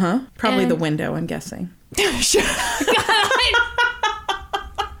door. Probably the window, I'm guessing. All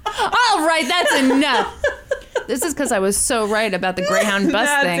right, that's enough. This is because I was so right about the Greyhound bus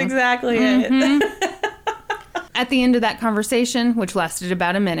thing. That's exactly it. At the end of that conversation, which lasted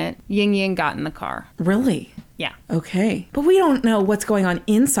about a minute, Yingying got in the car. Really? Yeah. Okay. But we don't know what's going on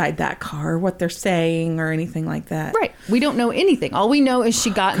inside that car, what they're saying or anything like that. Right. We don't know anything. All we know is she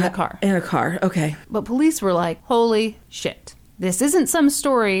got in the car. In a car. Okay. But police were like, holy shit. This isn't some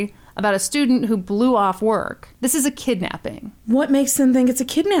story about a student who blew off work. This is a kidnapping. What makes them think it's a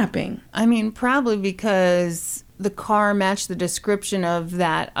kidnapping? I mean, probably because the car matched the description of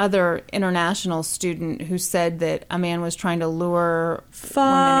that other international student who said that a man was trying to lure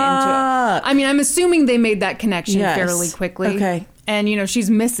women into it. I mean, I'm assuming they made that connection fairly quickly. Okay. and, she's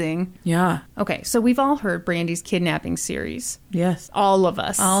missing. Yeah. Okay, so we've all heard Brandy's kidnapping series. Yes. All of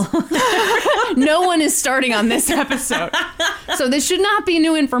us. No one is starting on this episode. So this should not be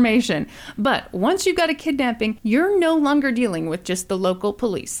new information. But once you've got a kidnapping, you're no longer dealing with just the local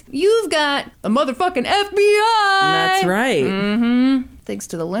police. You've got the motherfucking FBI. That's right. Mm-hmm. Thanks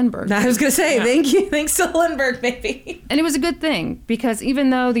to the Lindbergh. I was going to say, thank you. Thanks to Lindbergh, baby. And it was a good thing, because even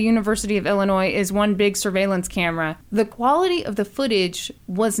though the University of Illinois is one big surveillance camera, the quality of the footage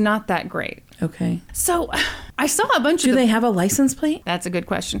was not that great. Okay. So I saw a bunch of... Do they have a license plate? That's a good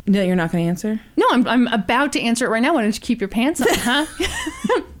question. No, you're not going to answer? No, I'm about to answer it right now. Why don't you keep your pants on, huh?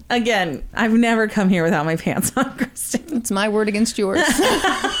 Again, I've never come here without my pants on, Kristen. It's my word against yours. Who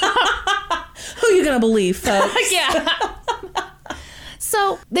are you going to believe, folks? Yeah.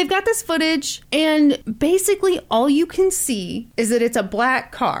 So they've got this footage, and basically all you can see is that it's a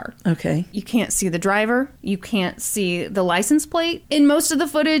black car. Okay. You can't see the driver. You can't see the license plate. In most of the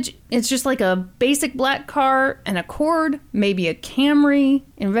footage, it's just like a basic black car, an Accord, maybe a Camry.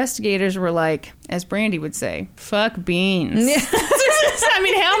 Investigators were like, as Brandy would say, fuck beans. Yeah. I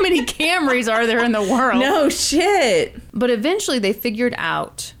mean, how many Camrys are there in the world? No shit. But eventually they figured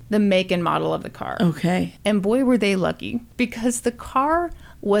out the make and model of the car. Okay. And boy, were they lucky, because the car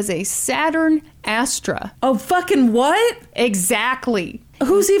was a Saturn Astra. Oh, fucking what? Exactly.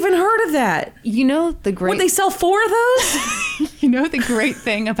 Who's even heard of that? You know the great... Would they sell 4 of those? You know the great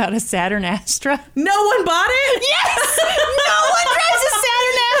thing about a Saturn Astra? No one bought it? Yes! No one drives a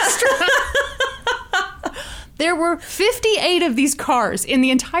Saturn Astra! There were 58 of these cars in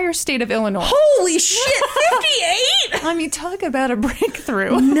the entire state of Illinois. Holy shit, 58? I mean, talk about a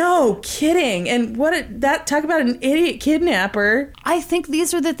breakthrough. No kidding. And talk about an idiot kidnapper. I think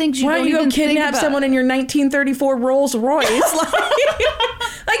these are the things you Why don't don't you even go kidnap think about. someone in your 1934 Rolls Royce?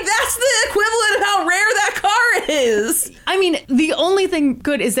 Like, that's the equivalent of how rare that car is. I mean, the only thing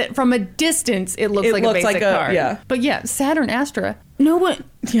good is that from a distance, it looks like a basic car. Yeah. But yeah, Saturn Astra. No one.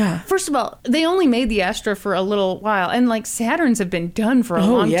 Yeah. First of all, they only made the Astra for a little while, and like Saturns have been done for a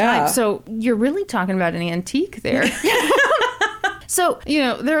long time. So you're really talking about an antique there. So,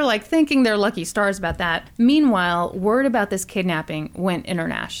 they're like thinking they're lucky stars about that. Meanwhile, word about this kidnapping went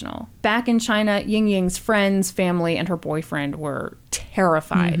international. Back in China, Yingying's friends, family, and her boyfriend were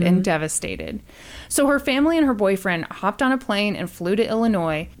terrified and devastated. So her family and her boyfriend hopped on a plane and flew to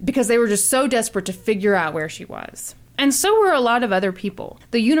Illinois because they were just so desperate to figure out where she was. And so were a lot of other people.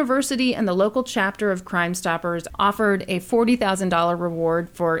 The university and the local chapter of Crime Stoppers offered a $40,000 reward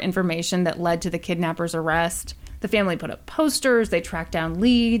for information that led to the kidnapper's arrest. The family put up posters, they tracked down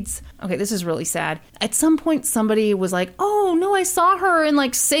leads. Okay, this is really sad. At some point, somebody was like, oh, no, I saw her in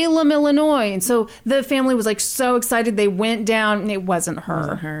like Salem, Illinois. And so the family was like so excited they went down, and it wasn't her. It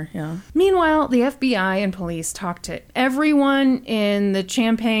wasn't her, yeah. Meanwhile, the FBI and police talked to everyone in the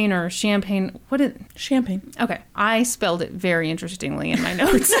Champaign. Okay, I spelled it very interestingly in my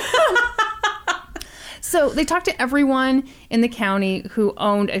notes. So they talked to everyone in the county who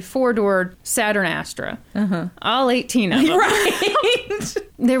owned a 4-door Saturn Astra. All 18 of them. Right.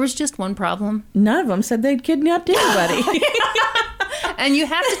 There was just one problem. None of them said they'd kidnapped anybody. And you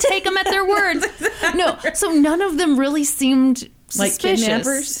have to take them at their word. No, so none of them really seemed like suspicious.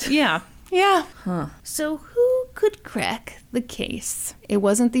 kidnappers? Yeah. Huh. So who could crack the case? It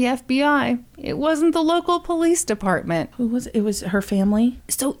wasn't the FBI. It wasn't the local police department. Who was it? It was her family?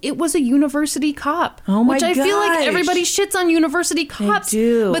 So it was a university cop. Oh my gosh. Which I feel like gosh. everybody shits on university cops. They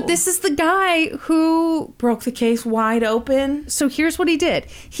do. But this is the guy who broke the case wide open. So here's what he did.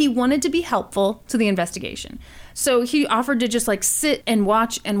 He wanted to be helpful to the investigation. So he offered to just like sit and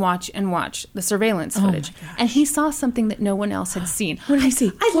watch the surveillance footage. And he saw something that no one else had seen. What did he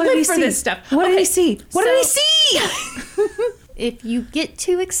see? I live for this stuff. What did he see? What did he see? If you get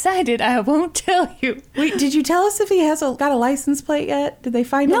too excited, I won't tell you. Wait, did you tell us if he has got a license plate yet? Did they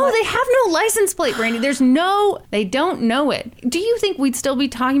find out? No, they have no license plate, Brandy. They don't know it. Do you think we'd still be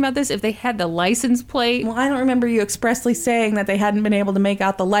talking about this if they had the license plate? Well, I don't remember you expressly saying that they hadn't been able to make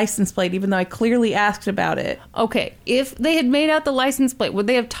out the license plate, even though I clearly asked about it. Okay, if they had made out the license plate, would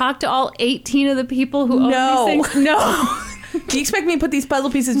they have talked to all 18 of the people who own these things? No. Do you expect me to put these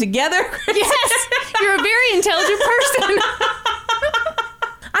puzzle pieces together? Yes, you're a very intelligent person.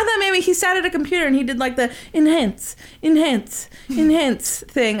 I thought maybe he sat at a computer and he did like the enhance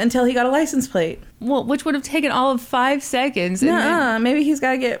thing until he got a license plate. Well, which would have taken all of 5 seconds. Maybe he's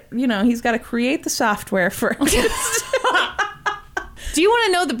got to he's got to create the software first. Do you want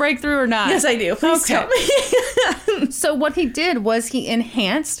to know the breakthrough or not? Yes, I do. Please tell me. So what he did was he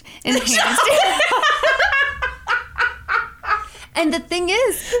enhanced. And the thing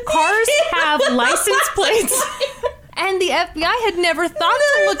is, cars have license plates. And the FBI had never thought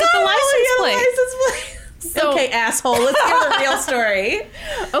to look at the license plate. So, okay, asshole, let's hear the real story.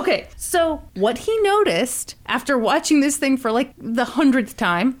 Okay, so what he noticed after watching this thing for like the 100th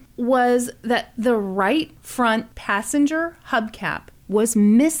time was that the right front passenger hubcap was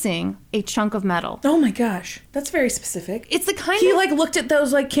missing a chunk of metal. Oh my gosh, that's very specific. It's the kind he of... like looked at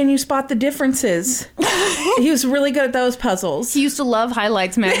those like, can you spot the differences? He was really good at those puzzles. He used to love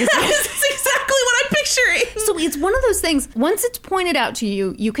Highlights magazine. That's exactly what I'm picturing. So it's one of those things, once it's pointed out to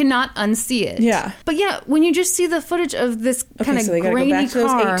you, you cannot unsee it. Yeah. But yeah, when you just see the footage of this kind of so they gotta grainy go back to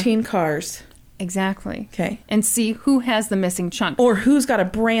car... those 18 cars. Exactly. Okay. And see who has the missing chunk. Or who's got a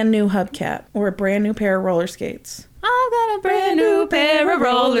brand new hubcap or a brand new pair of roller skates. I've got a brand new pair of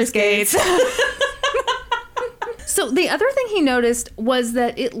roller skates. So the other thing he noticed was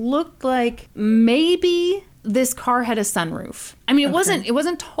that it looked like maybe this car had a sunroof. I mean, it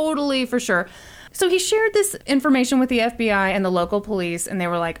wasn't totally for sure. So he shared this information with the FBI and the local police, and they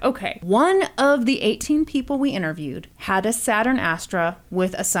were like, okay, one of the 18 people we interviewed had a Saturn Astra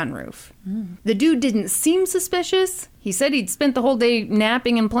with a sunroof. The dude didn't seem suspicious. He said he'd spent the whole day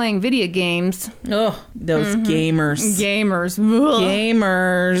napping and playing video games. Oh, those gamers. Gamers. Ugh.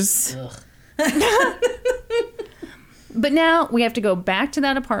 Gamers. But now we have to go back to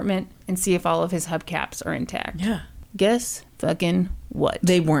that apartment and see if all of his hubcaps are intact. Yeah. Guess fucking what?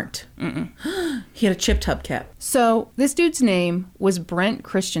 They weren't. He had a chipped hubcap. So this dude's name was Brent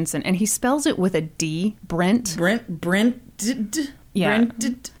Christensen, and he spells it with a D. Brent. Yeah.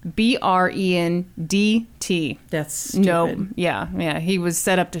 B-R-E-N-D-T. That's stupid. No. Yeah. He was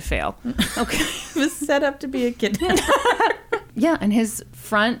set up to fail. Okay. He was set up to be a kidnapper. Yeah, and his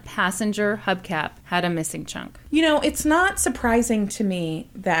front passenger hubcap had a missing chunk. You know, it's not surprising to me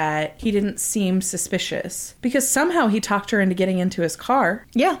that he didn't seem suspicious because somehow he talked her into getting into his car.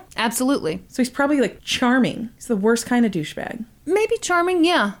 Yeah, absolutely. So he's probably like charming. He's the worst kind of douchebag. Maybe charming,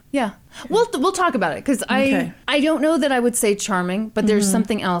 yeah. We'll talk about it because I don't know that I would say charming, but there's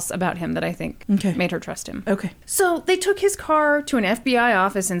something else about him that I think made her trust him. Okay. So they took his car to an FBI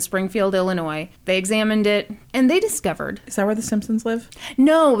office in Springfield, Illinois. They examined it, and they discovered... Is that where the Simpsons live?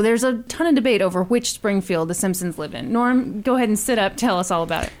 No, there's a ton of debate over which Springfield the Simpsons live in. Norm, go ahead and sit up. Tell us all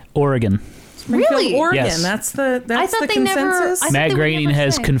about it. Oregon. Springfield, Really? Oregon. Yes. That's the they consensus. Matt Groening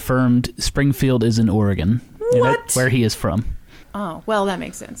has say. confirmed Springfield is in Oregon. What? Where he is from. Oh, well, that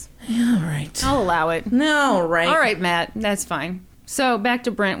makes sense. All right. I'll allow it. No, right. All right, Matt. That's fine. So back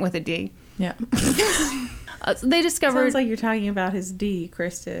to Brent with a D. Yeah. So they discovered... Sounds like you're talking about his D,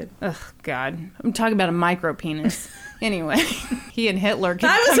 Kristen. Ugh, God. I'm talking about a micro penis. Anyway, he and Hitler could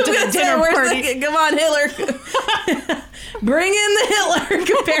I come was to going the to say, dinner where's party. the... Come on, Hitler. Bring in the Hitler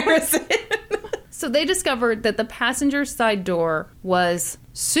comparison. So they discovered that the passenger side door was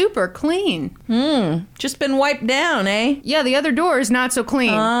super clean. Just been wiped down, eh? Yeah, the other door is not so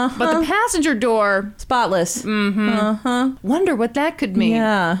clean. But the passenger door... Spotless. Wonder what that could mean.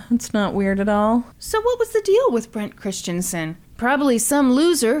 Yeah, it's not weird at all. So what was the deal with Brent Christensen? Probably some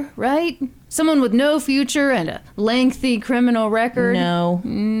loser, right? Someone with no future and a lengthy criminal record. No.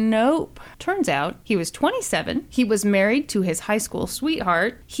 Nope. Turns out he was 27. He was married to his high school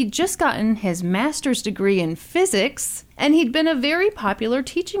sweetheart. He'd just gotten his master's degree in physics. And he'd been a very popular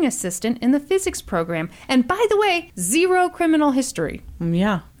teaching assistant in the physics program. And by the way, zero criminal history.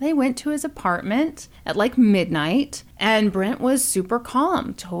 Yeah. They went to his apartment at like midnight, and Brent was super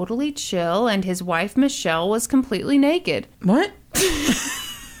calm, totally chill, and his wife Michelle was completely naked. What?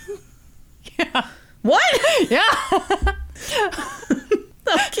 Yeah. What? Yeah.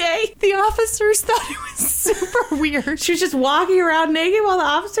 Okay. The officers thought it was super weird. She was just walking around naked while the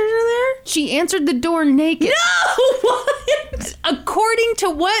officers are there? She answered the door naked. No! What? According to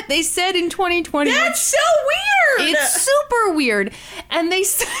what they said in 2020. That's so weird! It's super weird. And they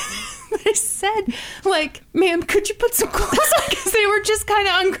said, like, ma'am, could you put some clothes on? Because they were just kind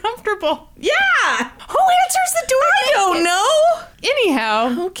of uncomfortable. Yeah! Who answers the door I don't know!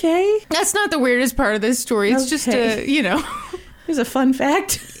 Anyhow. Okay. That's not the weirdest part of this story. It's just a, Here's a fun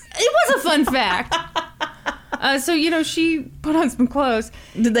fact. It was a fun fact. So, she put on some clothes.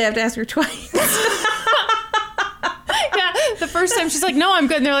 Did they have to ask her twice? Yeah, the first time she's like, no, I'm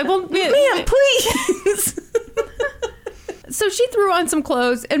good. And they're like, well, ma'am, please. So she threw on some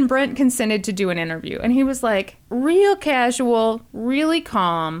clothes and Brent consented to do an interview. And he was like, real casual, really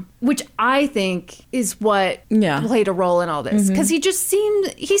calm, which I think is what played a role in all this. Because he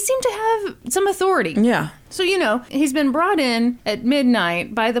seemed to have some authority. Yeah. So, he's been brought in at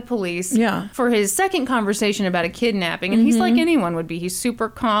midnight by the police for his second conversation about a kidnapping. And he's like anyone would be. He's super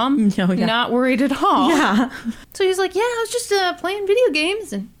calm, not worried at all. Yeah. So he's like, I was just playing video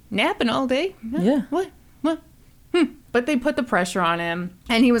games and napping all day. Yeah. What? But they put the pressure on him.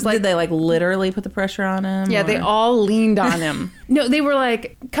 And he was like... Did they, like, literally put the pressure on him? Yeah, or? they all leaned on him. No, they were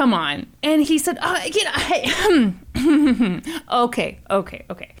like, come on. And he said, okay.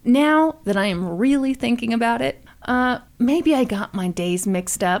 Now that I am really thinking about it, maybe I got my days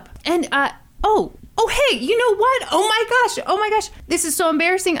mixed up. And, oh, hey, you know what? Oh my gosh. This is so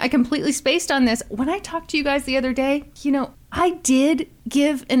embarrassing. I completely spaced on this. When I talked to you guys the other day, you know, I did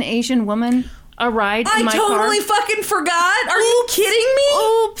give an Asian woman a ride in my car. I totally fucking forgot. Are you kidding me?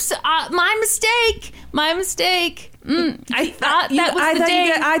 Oops. My mistake. I thought that was the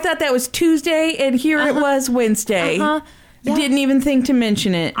day. I thought that was Tuesday, and here it was Wednesday. Yeah. Didn't even think to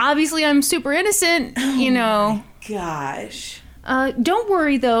mention it. Obviously, I'm super innocent, you know. Gosh. Don't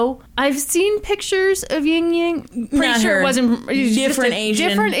worry, though. I've seen pictures of Yingying. Pretty sure it wasn't... Different Asian.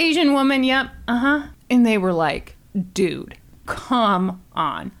 Different Asian woman, yep. And they were like, dude, come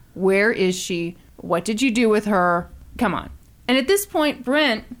on. Where is she? What did you do with her? Come on. And at this point,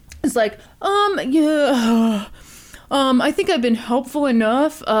 Brent is like, I think I've been helpful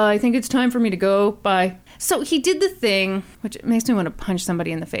enough. I think it's time for me to go. Bye. So he did the thing, which makes me want to punch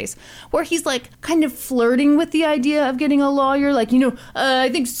somebody in the face, where he's like kind of flirting with the idea of getting a lawyer. Like, you know, I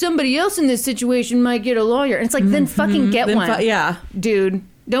think somebody else in this situation might get a lawyer. And it's like, then fucking get one. Yeah. Dude,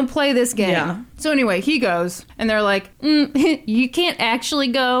 don't play this game. Yeah. So anyway, he goes, and they're like, you can't actually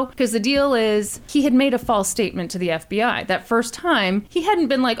go, because the deal is he had made a false statement to the FBI. That first time, he hadn't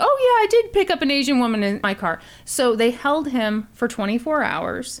been like, oh yeah, I did pick up an Asian woman in my car. So they held him for 24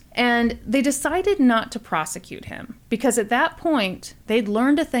 hours, and they decided not to prosecute him, because at that point, they'd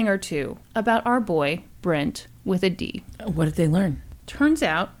learned a thing or two about our boy, Brent, with a D. What did they learn? Turns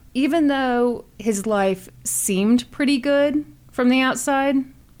out, even though his life seemed pretty good from the outside,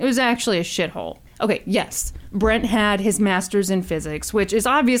 it was actually a shithole. Okay, yes, Brent had his master's in physics, which is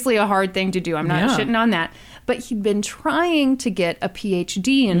obviously a hard thing to do. I'm not shitting on that. But he'd been trying to get a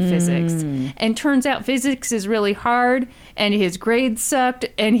PhD in physics. And turns out physics is really hard, and his grades sucked.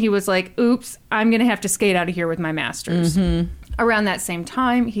 And he was like, oops, I'm going to have to skate out of here with my master's. Around that same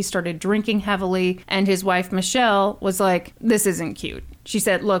time, he started drinking heavily, and his wife, Michelle, was like, this isn't cute. She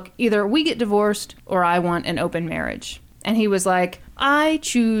said, look, either we get divorced or I want an open marriage. And he was like, I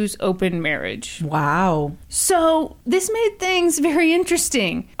choose open marriage. Wow. So this made things very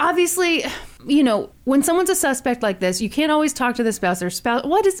interesting. Obviously, you know, when someone's a suspect like this, you can't always talk to the spouse. Their spouse,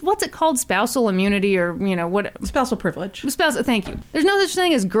 what's it called? Spousal immunity, or, you know, what? Spousal privilege. Thank you. There's no such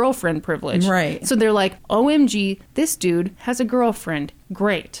thing as girlfriend privilege. Right. So they're like, OMG, this dude has a girlfriend.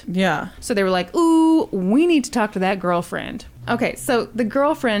 Great. Yeah. So they were like, ooh, we need to talk to that girlfriend. Okay, so the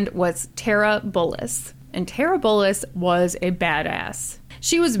girlfriend was Tara Bullis. And Tara Bullis was a badass.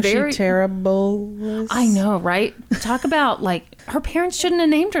 She was very... She terrible. I know, right? Talk about, like, her parents shouldn't have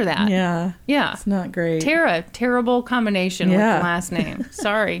named her that. Yeah. Yeah. It's not great. Tara, terrible combination with the last name.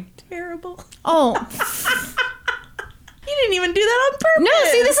 Sorry. Terrible. Oh. You didn't even do that on purpose.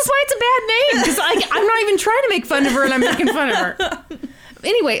 No, see, this is why it's a bad name. Because I'm not even trying to make fun of her, and I'm making fun of her.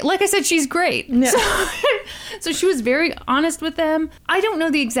 Anyway, like I said, she's great. Yeah. So she was very honest with them. I don't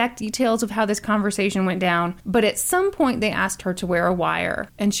know the exact details of how this conversation went down, but at some point they asked her to wear a wire,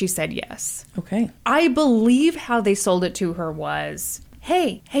 and she said yes. Okay. I believe how they sold it to her was,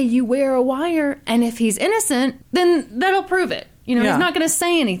 hey, you wear a wire, and if he's innocent, then that'll prove it. You know, he's not going to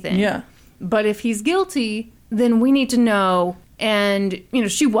say anything. Yeah. But if he's guilty, then we need to know. And, you know,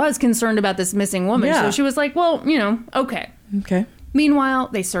 she was concerned about this missing woman. Yeah. So she was like, well, you know, okay. Okay. Meanwhile,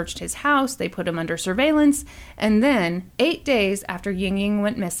 they searched his house, they put him under surveillance, and then, 8 days after Yingying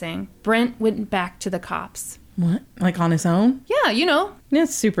went missing, Brent went back to the cops. What? Like on his own? Yeah, you know.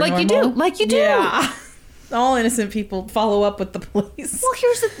 That's super like normal. Like you do. Yeah. All innocent people follow up with the police. Well,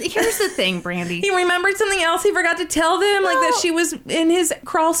 here's the thing, Brandy. He remembered something else he forgot to tell them, like that she was in his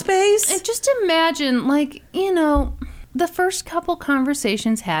crawl space. And just imagine, like, you know... The first couple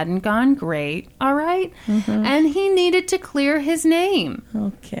conversations hadn't gone great, all right? Mm-hmm. And he needed to clear his name.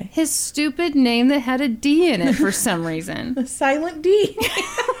 Okay. His stupid name that had a D in it for some reason. A silent D.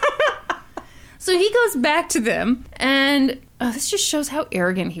 So he goes back to them, and this just shows how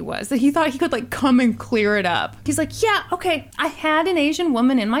arrogant he was, that he thought he could, like, come and clear it up. He's like, yeah, okay, I had an Asian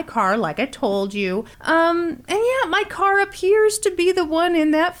woman in my car, like I told you. And yeah, my car appears to be the one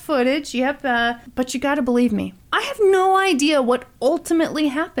in that footage, yep, but you gotta believe me. I have no idea what ultimately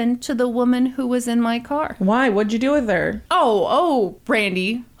happened to the woman who was in my car. Why? What'd you do with her? Oh,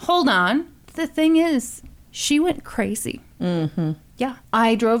 Brandy, hold on. The thing is, she went crazy. Mm-hmm. Yeah.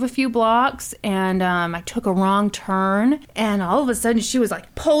 I drove a few blocks and I took a wrong turn. And all of a sudden she was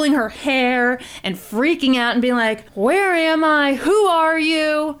like pulling her hair and freaking out and being like, where am I? Who are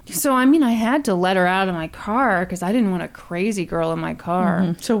you? So, I mean, I had to let her out of my car because I didn't want a crazy girl in my car.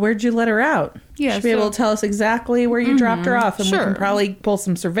 Mm-hmm. So where'd you let her out? Yeah, should be able to tell us exactly where you dropped her off, and we can probably pull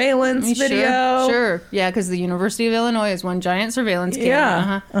some surveillance video. Sure. Yeah, because the University of Illinois is one giant surveillance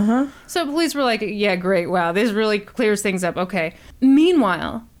camera. Yeah. So police were like, yeah, great. Wow, this really clears things up. Okay.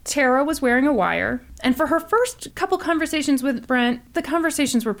 Meanwhile, Tara was wearing a wire. And for her first couple conversations with Brent, the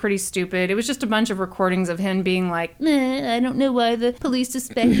conversations were pretty stupid. It was just a bunch of recordings of him being like, I don't know why the police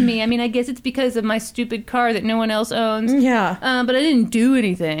suspect me. I mean, I guess it's because of my stupid car that no one else owns. Yeah. But I didn't do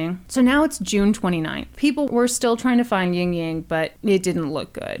anything. So now it's June 29th. People were still trying to find Yingying, but it didn't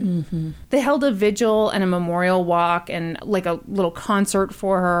look good. Mm-hmm. They held a vigil and a memorial walk and like a little concert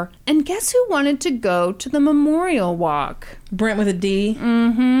for her. And guess who wanted to go to the memorial walk? Brent with a D?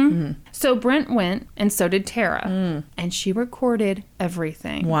 Mm-hmm. So Brent went, and so did Tara. And she recorded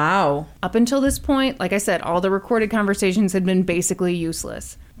everything. Wow. Up until this point, like I said, all the recorded conversations had been basically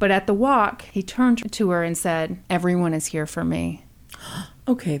useless. But at the walk, he turned to her and said, everyone is here for me.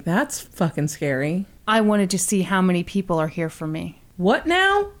 Okay, that's fucking scary. I wanted to see how many people are here for me. What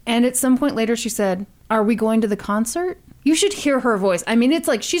now? And at some point later, she said, are we going to the concert? You should hear her voice. I mean, it's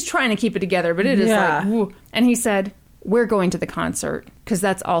like she's trying to keep it together, but it is like, woo. And he said, we're going to the concert, because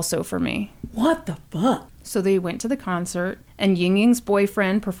that's also for me. What the fuck? So they went to the concert, and Yingying's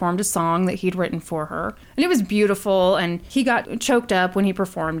boyfriend performed a song that he'd written for her. And it was beautiful, and he got choked up when he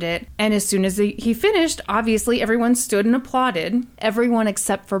performed it. And as soon as he finished, obviously everyone stood and applauded. Everyone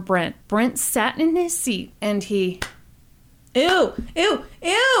except for Brent. Brent sat in his seat, and he... Ew! Ew!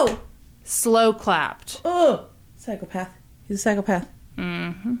 Ew! Slow clapped. Oh! Psychopath. He's a psychopath.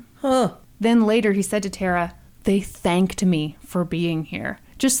 Mm-hmm. Oh. Then later he said to Tara, they thanked me for being here.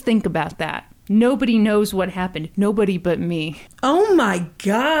 Just think about that. Nobody knows what happened. Nobody but me. Oh my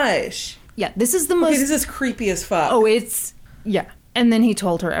gosh. Yeah, this is the most... Okay, this is creepy as fuck. Oh, it's... Yeah. And then he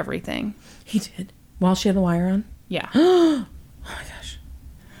told her everything. He did? While she had the wire on? Yeah. Oh my gosh.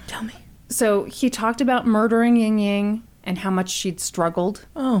 Tell me. So he talked about murdering Yingying and how much she'd struggled.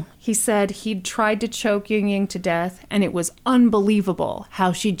 Oh. He said he'd tried to choke Yingying to death, and it was unbelievable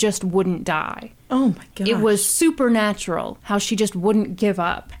how she just wouldn't die. Oh my gosh. It was supernatural how she just wouldn't give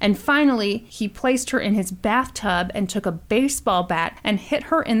up. And finally, he placed her in his bathtub and took a baseball bat and hit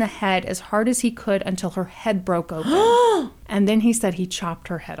her in the head as hard as he could until her head broke open. And then he said he chopped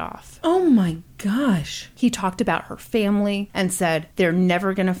her head off. Oh my gosh. He talked about her family and said they're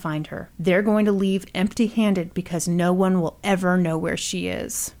never going to find her. They're going to leave empty-handed because no one will ever know where she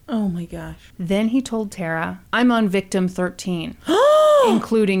is. Oh my gosh. Then he told Tara, I'm on victim 13,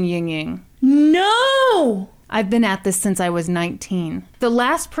 including Yingying. No! I've been at this since I was 19. The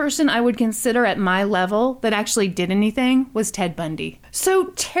last person I would consider at my level that actually did anything was Ted Bundy. So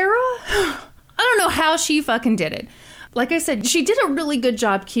Tara, I don't know how she fucking did it. Like I said, she did a really good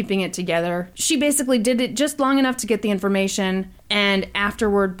job keeping it together. She basically did it just long enough to get the information, and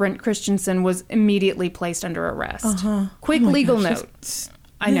afterward, Brent Christensen was immediately placed under arrest. Quick legal note.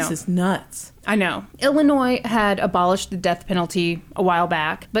 I know. This is nuts. I know. Illinois had abolished the death penalty a while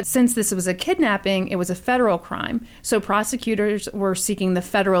back, but since this was a kidnapping, it was a federal crime. So prosecutors were seeking the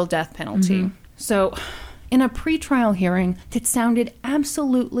federal death penalty. So in a pretrial hearing that sounded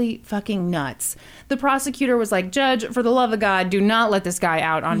absolutely fucking nuts, the prosecutor was like, Judge, for the love of God, do not let this guy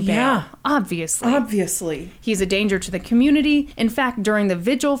out on bail. Yeah. Obviously. He's a danger to the community. In fact, during the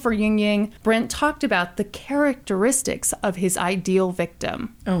vigil for Yingying, Brent talked about the characteristics of his ideal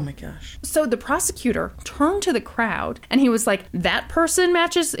victim. Oh my gosh. So the prosecutor turned to the crowd and he was like, that person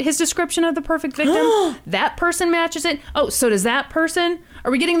matches his description of the perfect victim? That person matches it? Oh, so does that person?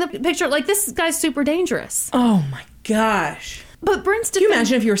 Are we getting the picture? Like, this guy's super dangerous. Oh my gosh. But Brent's defense... Can you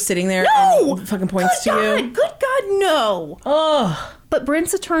imagine if you were sitting there and he fucking points to you? Good God, no. Oh. But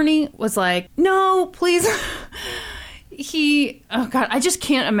Brent's attorney was like, no, please. Oh God, I just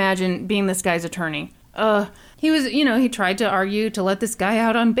can't imagine being this guy's attorney. He was, he tried to argue to let this guy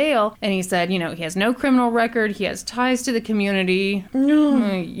out on bail. And he said, he has no criminal record. He has ties to the community.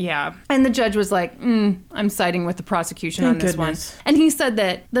 Yeah. And the judge was like, I'm siding with the prosecution on this one. And he said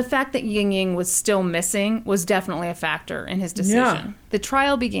that the fact that Yingying was still missing was definitely a factor in his decision. Yeah. The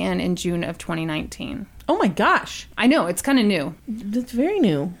trial began in June of 2019. Oh my gosh. I know, it's kind of new. That's very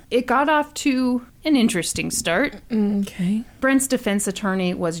new. It got off to an interesting start. Okay. Brent's defense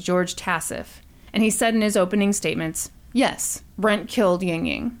attorney was George Tassif. And he said in his opening statements, yes, Brent killed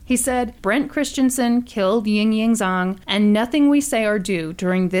Yingying. He said, Brent Christensen killed Yingying Zhang, and nothing we say or do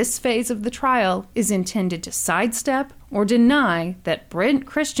during this phase of the trial is intended to sidestep or deny that Brent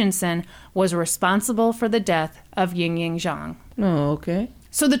Christensen was responsible for the death of Yingying Zhang. Oh, okay.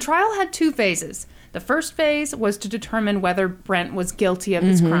 So the trial had 2 phases. The first phase was to determine whether Brent was guilty of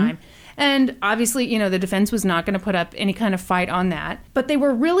this crime. And obviously, the defense was not going to put up any kind of fight on that. But they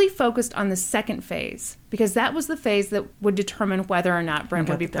were really focused on the second phase, because that was the phase that would determine whether or not Brent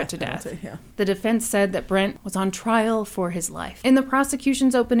would be put to death. Yeah. The defense said that Brent was on trial for his life. In the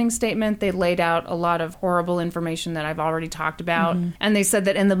prosecution's opening statement, they laid out a lot of horrible information that I've already talked about. And they said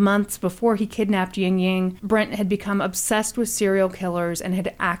that in the months before he kidnapped Yingying, Brent had become obsessed with serial killers and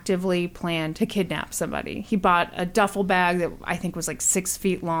had actively planned to kidnap somebody. He bought a duffel bag that I think was like 6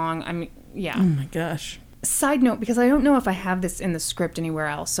 feet long. I mean, yeah. Oh my gosh. Side note, because I don't know if I have this in the script anywhere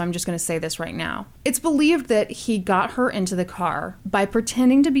else, so I'm just going to say this right now. It's believed that he got her into the car by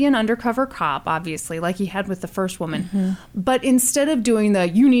pretending to be an undercover cop, obviously, like he had with the first woman. But instead of doing the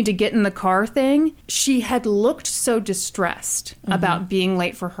 "you need to get in the car" thing, she had looked so distressed about being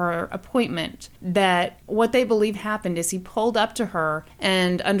late for her appointment that what they believe happened is he pulled up to her,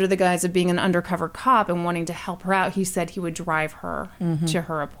 and under the guise of being an undercover cop and wanting to help her out, he said he would drive her to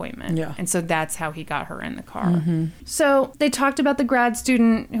her appointment. Yeah. And so that's how he got her in the car. So they talked about the grad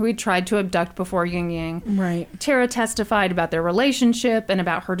student who he tried to abduct before Yingying. Right. Tara testified about their relationship and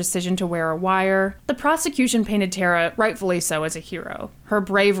about her decision to wear a wire. The prosecution painted Tara, rightfully so, as a hero. Her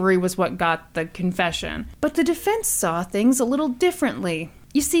bravery was what got the confession. But the defense saw things a little differently.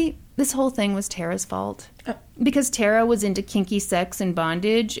 You see, this whole thing was Tara's fault. Because Tara was into kinky sex and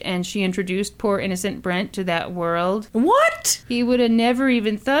bondage, and she introduced poor innocent Brent to that world. What? He would have never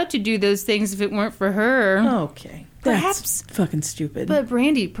even thought to do those things if it weren't for her. Okay. Perhaps. That's fucking stupid. But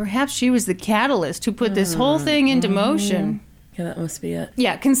Brandy, perhaps she was the catalyst who put this whole thing into motion. Yeah, that must be it.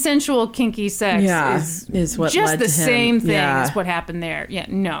 Yeah, consensual kinky sex is what just led the to him. same thing Yeah. as what happened there. Yeah,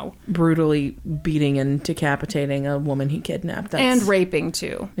 no. Brutally beating and decapitating a woman he kidnapped. And raping,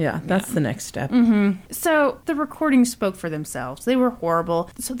 too. Yeah, that's the next step. So the recordings spoke for themselves. They were horrible.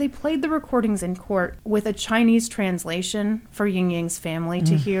 So they played the recordings in court with a Chinese translation for Yingying's family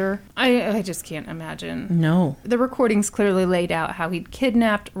to hear. I just can't imagine. No. The recordings clearly laid out how he'd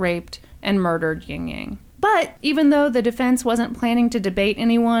kidnapped, raped, and murdered Yingying. But even though the defense wasn't planning to debate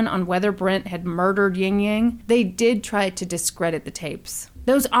anyone on whether Brent had murdered Yingying, they did try to discredit the tapes.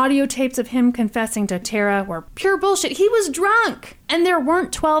 Those audio tapes of him confessing to Tara were pure bullshit. He was drunk, and there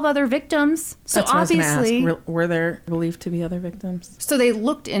weren't 12 other victims. So That's what obviously, I was gonna ask. Were there believed to be other victims? So they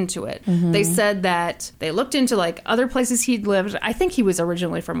looked into it. They said that they looked into like other places he'd lived. I think he was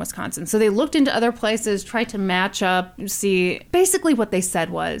originally from Wisconsin. So they looked into other places, tried to match up, see. Basically what they said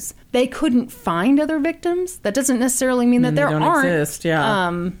was they couldn't find other victims. That doesn't necessarily mean that there don't aren't. Exist,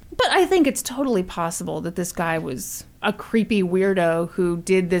 yeah. But I think it's totally possible that this guy was a creepy weirdo who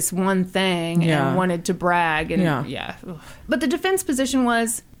did this one thing and wanted to brag. And Ugh. But the defense position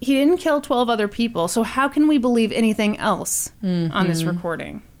was he didn't kill 12 other people, so how can we believe anything else on this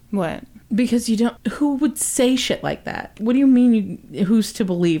recording? What? Because you don't... Who would say shit like that? What do you mean who's to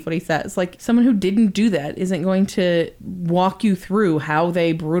believe what he says? Like, someone who didn't do that isn't going to walk you through how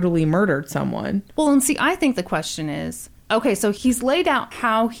they brutally murdered someone. Well, and see, I think the question is, okay, so he's laid out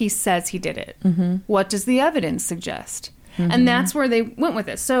how he says he did it. What does the evidence suggest? And that's where they went with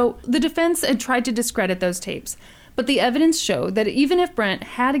it. So the defense had tried to discredit those tapes. But the evidence showed that even if Brent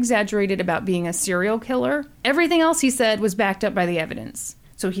had exaggerated about being a serial killer, everything else he said was backed up by the evidence.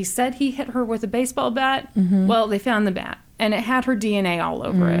 So he said he hit her with a baseball bat. Well, they found the bat, and it had her DNA all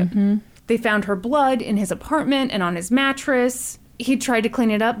over it. They found her blood in his apartment and on his mattress. He tried to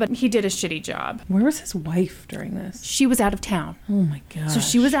clean it up, but he did a shitty job. Where was his wife during this? She was out of town. Oh my gosh. So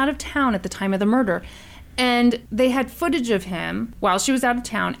she was out of town at the time of the murder. And they had footage of him while she was out of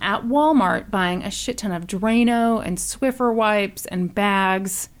town at Walmart buying a shit ton of Drano and Swiffer wipes and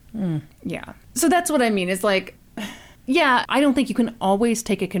bags. Yeah. So that's what I mean. It's like... Yeah, I don't think you can always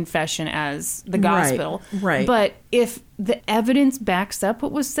take a confession as the gospel. Right. But if the evidence backs up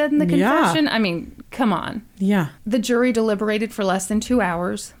what was said in the confession, I mean, come on. Yeah. The jury deliberated for less than 2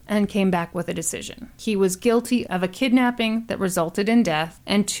 hours and came back with a decision. He was guilty of a kidnapping that resulted in death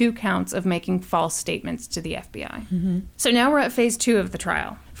and 2 counts of making false statements to the FBI. So now we're at phase 2 of the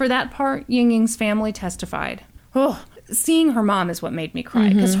trial. For that part, Yingying's family testified. Oh, seeing her mom is what made me cry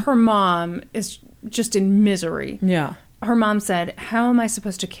because her mom is just in misery. Yeah. Her mom said, "How am I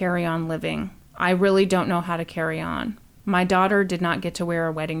supposed to carry on living? I really don't know how to carry on. My daughter did not get to wear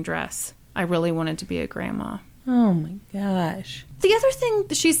a wedding dress. I really wanted to be a grandma." Oh my gosh. The other thing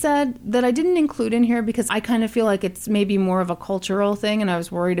that she said that I didn't include in here because I kind of feel like it's maybe more of a cultural thing and I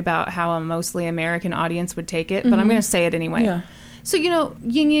was worried about how a mostly American audience would take it, but I'm going to say it anyway. Yeah. So,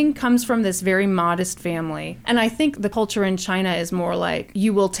 Yingying comes from this very modest family. And I think the culture in China is more like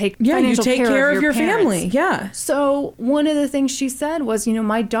you will take financial care of your family. Yeah. So one of the things she said was,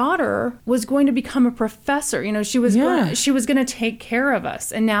 my daughter was going to become a professor. She was going to take care of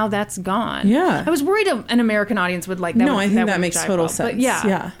us. And now that's gone. Yeah. I was worried an American audience would like that. No, I think that makes total sense. But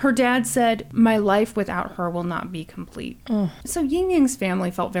yeah. Her dad said, my life without her will not be complete. Oh. So Yingying's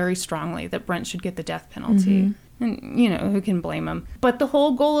family felt very strongly that Brent should get the death penalty. Mm-hmm. And, who can blame him? But the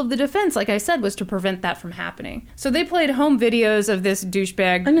whole goal of the defense, like I said, was to prevent that from happening. So they played home videos of this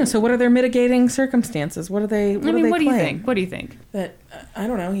douchebag. I know. So what are their mitigating circumstances? What do they What do you think? What do you think? That, I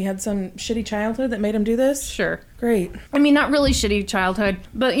don't know, he had some shitty childhood that made him do this? Sure. Great. I mean, not really shitty childhood,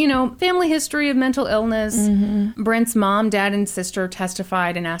 but, family history of mental illness. Mm-hmm. Brent's mom, dad, and sister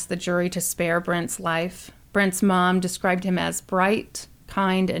testified and asked the jury to spare Brent's life. Brent's mom described him as bright,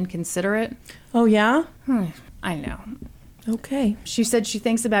 kind, and considerate. Oh, yeah? I know. Okay. She said she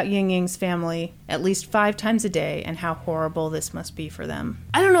thinks about Yingying's family at least 5 times a day and how horrible this must be for them.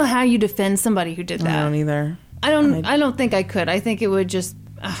 I don't know how you defend somebody who did that. I don't either. I don't think I could. I think it would just...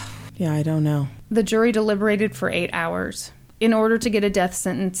 Yeah, I don't know. The jury deliberated for 8 hours. In order to get a death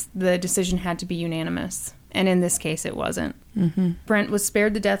sentence, the decision had to be unanimous. And in this case, it wasn't. Mm-hmm. Brent was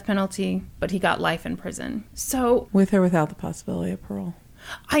spared the death penalty, but he got life in prison. So... With or without the possibility of parole?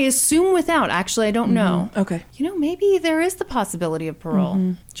 I assume without. Actually, I don't know. Okay. Maybe there is the possibility of parole.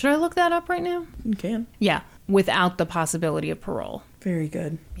 Mm-hmm. Should I look that up right now? You can. Yeah, without the possibility of parole. Very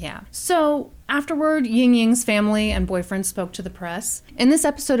good. Yeah. So afterward, Yingying's family and boyfriend spoke to the press. In this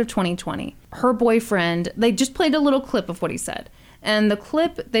episode of 2020, her boyfriend, they just played a little clip of what he said. And the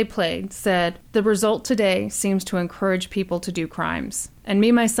clip they played said, "The result today seems to encourage people to do crimes. And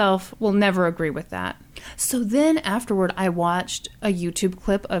me, myself, will never agree with that." So then afterward, I watched a YouTube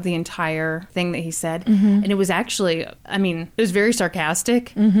clip of the entire thing that he said. Mm-hmm. And it was actually, it was very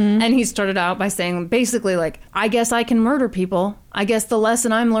sarcastic. Mm-hmm. And he started out by saying, basically, like, I guess I can murder people. I guess the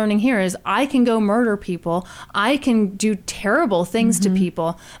lesson I'm learning here is I can go murder people. I can do terrible things to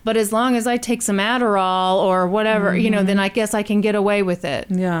people. But as long as I take some Adderall or whatever, then I guess I can get away with it.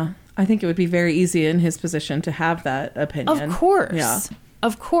 Yeah. I think it would be very easy in his position to have that opinion. Of course. Yeah.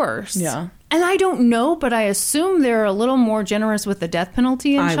 Of course. Yeah. And I don't know, but I assume they're a little more generous with the death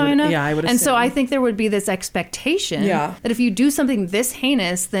penalty in China. I would assume. And so I think there would be this expectation that if you do something this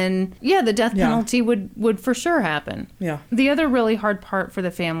heinous, then, the death penalty would for sure happen. Yeah. The other really hard part for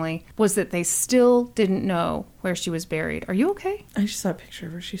the family was that they still didn't know where she was buried. Are you okay? I just saw a picture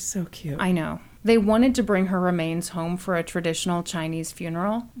of her. She's so cute. I know. They wanted to bring her remains home for a traditional Chinese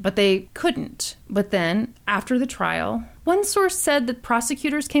funeral, but they couldn't. But then, after the trial, one source said that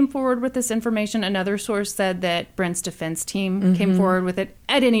prosecutors came forward with this information. Another source said that Brent's defense team came forward with it.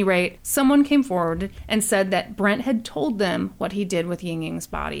 At any rate, someone came forward and said that Brent had told them what he did with Yingying's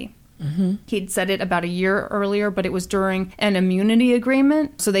body. Mm-hmm. He'd said it about a year earlier, but it was during an immunity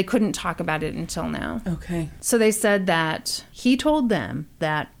agreement, so they couldn't talk about it until now. Okay. So they said that he told them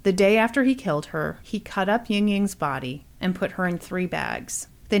that the day after he killed her, he cut up Yingying's body and put her in 3 bags.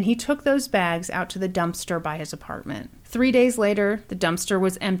 Then he took those bags out to the dumpster by his apartment. 3 days later, the dumpster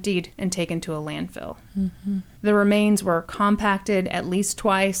was emptied and taken to a landfill. Mm-hmm. The remains were compacted at least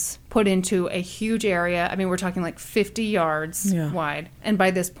twice, put into a huge area. I mean, we're talking like 50 yards wide. And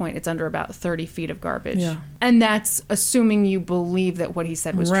by this point, it's under about 30 feet of garbage. Yeah. And that's assuming you believe that what he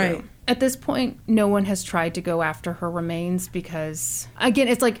said was true. At this point, no one has tried to go after her remains because, again,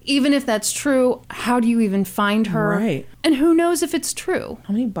 it's like, even if that's true, how do you even find her? Right. And who knows if it's true?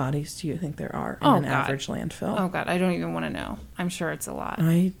 How many bodies do you think there are in an average landfill? Oh, God, I don't even want to know. I'm sure it's a lot.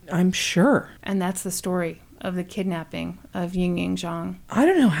 I'm sure. And that's the story of the kidnapping of Yingying Zhang. I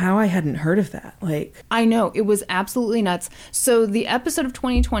don't know how I hadn't heard of that. I know, it was absolutely nuts. So the episode of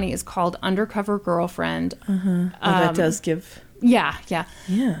 2020 is called Undercover Girlfriend. Well, that does give... Yeah. Yeah,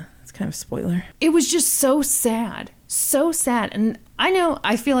 it's kind of a spoiler. It was just so sad. So sad. And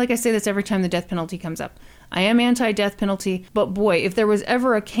I feel like I say this every time the death penalty comes up. I am anti-death penalty, but boy, if there was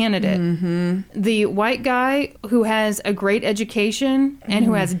ever a candidate, the white guy who has a great education and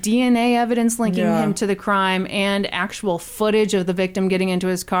who has DNA evidence linking him to the crime and actual footage of the victim getting into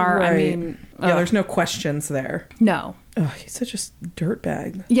his car, Right. There's no questions there. No. Oh, he's such a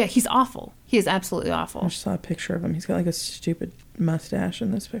dirtbag. Yeah, he's awful. He is absolutely awful. I just saw a picture of him. He's got like a stupid mustache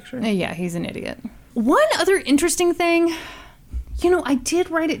in this picture. Yeah, he's an idiot. One other interesting thing... I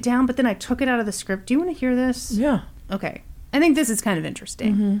did write it down, but then I took it out of the script. Do you want to hear this? Yeah. Okay. I think this is kind of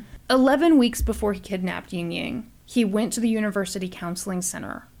interesting. Mm-hmm. 11 weeks before he kidnapped Yingying, he went to the University Counseling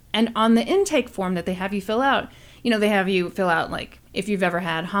Center. And on the intake form that they have you fill out, they have you fill out, like, if you've ever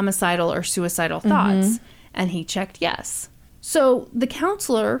had homicidal or suicidal thoughts. And he checked yes. So the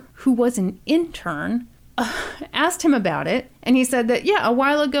counselor, who was an intern, asked him about it, and he said that, a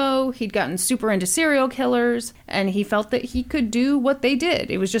while ago he'd gotten super into serial killers, and he felt that he could do what they did.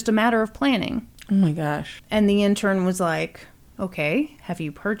 It was just a matter of planning. Oh my gosh. And the intern was like, okay, have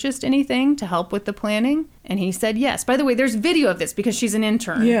you purchased anything to help with the planning? And he said yes. By the way, there's video of this because she's an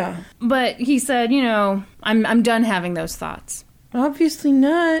intern. Yeah. But he said, I'm done having those thoughts. Obviously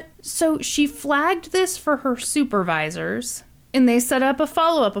not. So she flagged this for her supervisors, and they set up a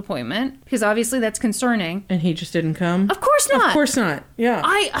follow-up appointment, because obviously that's concerning. And he just didn't come? Of course not. Of course not. Yeah.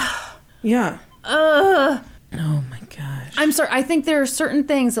 Yeah. Oh my gosh. I'm sorry. I think there are certain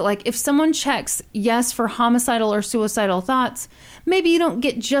things that, like, if someone checks yes for homicidal or suicidal thoughts, maybe you don't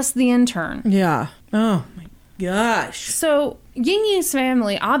get just the intern. Yeah. Oh my gosh. So Yingying's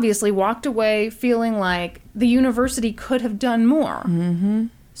family obviously walked away feeling like the university could have done more. Mm-hmm.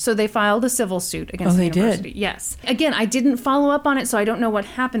 So they filed a civil suit against the university. Did? Yes. Again, I didn't follow up on it, so I don't know what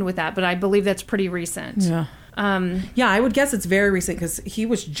happened with that, but I believe that's pretty recent. Yeah. I would guess it's very recent because he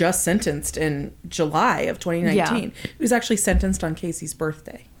was just sentenced in July of 2019. Yeah. He was actually sentenced on Casey's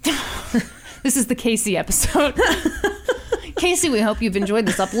birthday. This is the Casey episode. Casey, we hope you've enjoyed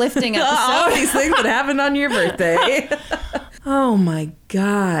this uplifting episode. All these things that happened on your birthday. Oh my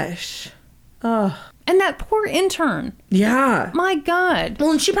gosh. Oh. And that poor intern. Yeah. My God.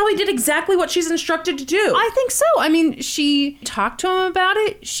 Well, and she probably did exactly what she's instructed to do. I think so. I mean, she talked to him about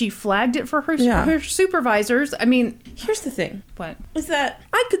it. She flagged it for her supervisors. I mean, here's the thing. What? Is that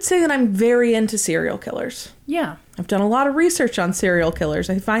I could say that I'm very into serial killers. Yeah. I've done a lot of research on serial killers.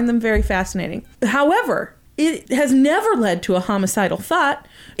 I find them very fascinating. However, it has never led to a homicidal thought.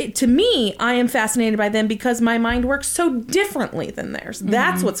 To me, I am fascinated by them because my mind works so differently than theirs.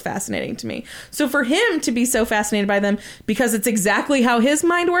 That's what's fascinating to me. So for him to be so fascinated by them because it's exactly how his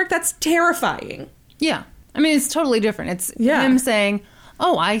mind worked, that's terrifying. Yeah. I mean, it's totally different. It's him saying,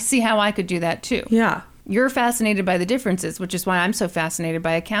 oh, I see how I could do that too. Yeah. You're fascinated by the differences, which is why I'm so fascinated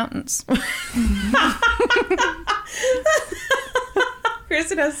by accountants.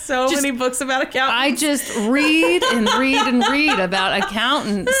 Kristen has so many books about accountants. I just read and read and read about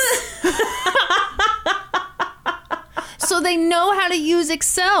accountants. So they know how to use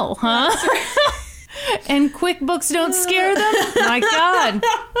Excel, huh? Right. And QuickBooks don't scare them? My God.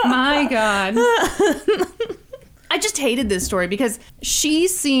 My God. I just hated this story because she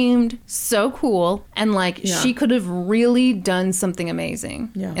seemed so cool and like she could have really done something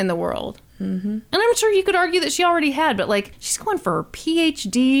amazing in the world. Mm-hmm. And I'm sure you could argue that she already had, but like she's going for her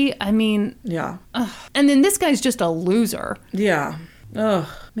PhD. I mean, and then this guy's just a loser. Yeah.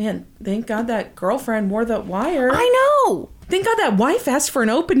 Oh man, thank God that girlfriend wore the wire. I know. Thank God that wife asked for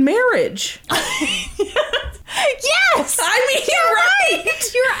an open marriage. Yes! I mean, you're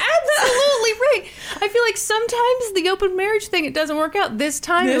right! You're absolutely right. I feel like sometimes the open marriage thing, it doesn't work out. This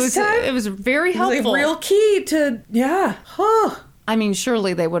time, it was very helpful. It was a real key to, I mean,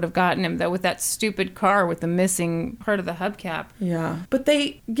 surely they would have gotten him, though, with that stupid car with the missing part of the hubcap. Yeah. But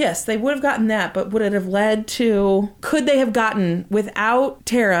they would have gotten that, but would it have led to, could they have gotten, without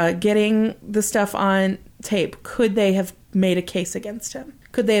Tara getting the stuff on tape, could they have made a case against him?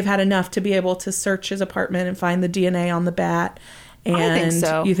 Could they have had enough to be able to search his apartment and find the DNA on the bat? And I think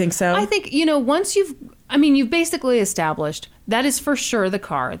so. You think so? I think, once you've basically established that is for sure the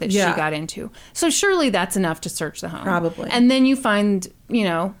car that she got into. So surely that's enough to search the home. Probably. And then you find,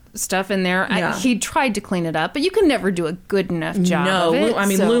 stuff in there. Yeah. He tried to clean it up, but you can never do a good enough job of it.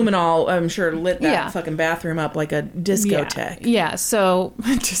 Luminol, I'm sure, lit that fucking bathroom up like a discotheque. Yeah, so...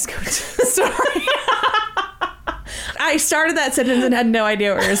 discotheque. Sorry. I started that sentence and had no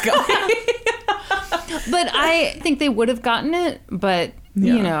idea where it was going. But I think they would have gotten it, but,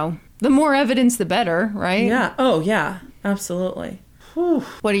 the more evidence, the better, right? Yeah. Oh, yeah. Absolutely. Whew.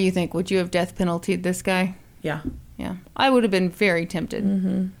 What do you think? Would you have death penalty'd this guy? Yeah. Yeah. I would have been very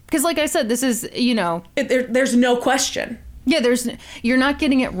tempted. Because like I said, this is, there's no question. Yeah, you're not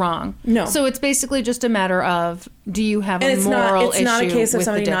getting it wrong. No. So it's basically just a matter of, do you have a moral issue? It's not a case of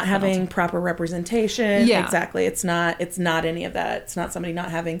somebody not penalty? having proper representation. Yeah. Exactly. It's not any of that. It's not somebody not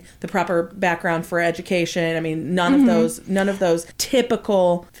having the proper background for education. I mean, none of those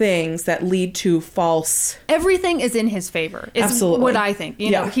typical things that lead to false. Everything is in his favor. Is Absolutely. What I think.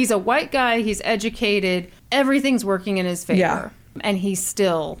 He's a white guy, he's educated, everything's working in his favor. Yeah. And he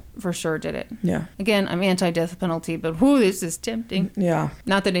still, for sure, did it. Yeah. Again, I'm anti-death penalty, but this is tempting. Yeah.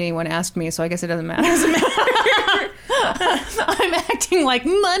 Not that anyone asked me, so I guess it doesn't matter. I'm acting like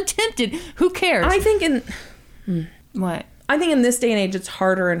I'm tempted. Who cares? I think What? I think in this day and age, it's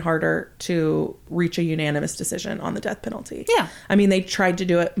harder and harder to reach a unanimous decision on the death penalty. Yeah. I mean, they tried to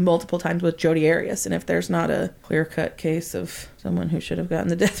do it multiple times with Jodi Arias, and if there's not a clear-cut case of someone who should have gotten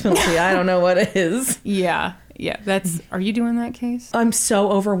the death penalty, I don't know what it is. Yeah. Yeah, are you doing that case? I'm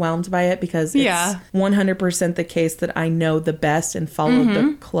so overwhelmed by it because it's 100% the case that I know the best and followed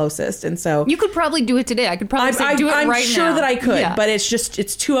the closest. And so you could probably do it today. I could probably do it right now. I'm sure that I could, but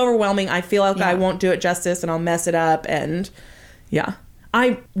it's too overwhelming. I feel like I won't do it justice and I'll mess it up. And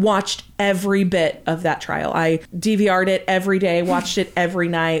I watched every bit of that trial. I DVR'd it every day, watched it every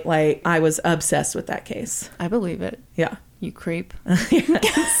night. Like, I was obsessed with that case. I believe it. Yeah. You creep.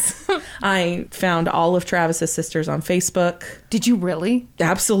 Yes. I found all of Travis's sisters on Facebook. Did you really?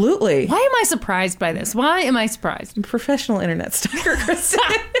 Absolutely. Why am I surprised by this? Why am I surprised? I'm a professional internet stalker, Kristen.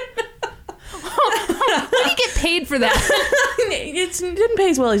 What do you get paid for that? It didn't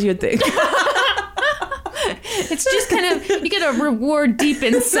pay as well as you'd think. It's just kind of, you get a reward deep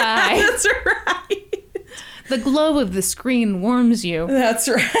inside. That's right. The glow of the screen warms you. That's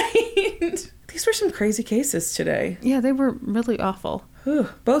right. These were some crazy cases today. Yeah, they were really awful. Whew.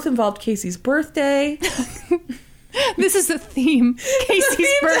 Both involved Casey's birthday. This is the theme.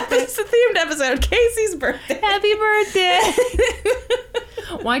 Casey's birthday. It's the themed episode. Casey's birthday. Happy birthday.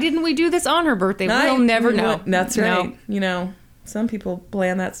 Why didn't we do this on her birthday? We'll never know. That's right. No. You know, some people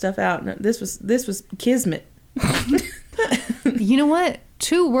plan that stuff out. This was kismet. You know what?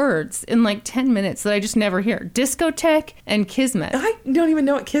 2 words in like 10 minutes that I just never hear. Discotheque and kismet. I don't even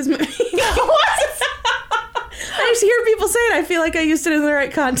know what kismet means. What? I just hear people say it. I feel like I used it in the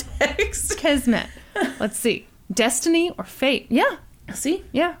right context. Kismet. Let's see. Destiny or fate. Yeah. See?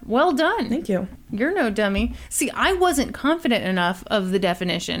 Yeah. Well done. Thank you. You're no dummy. See, I wasn't confident enough of the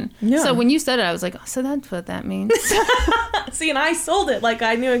definition. Yeah. So when you said it, I was like, oh, so that's what that means. See, and I sold it like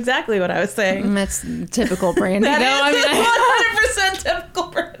I knew exactly what I was saying. That's typical Brandy. That is 100% typical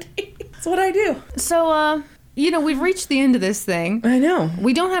Brandy. That's what I do. So, we've reached the end of this thing. I know.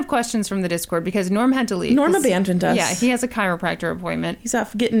 We don't have questions from the Discord because Norm had to leave. Norm abandoned us. Yeah, he has a chiropractor appointment. He's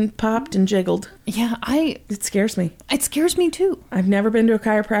off getting popped and jiggled. Yeah, It scares me. It scares me too. I've never been to a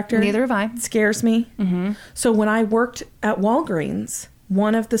chiropractor. Neither have I. It scares me. Mm-hmm. So when I worked at Walgreens,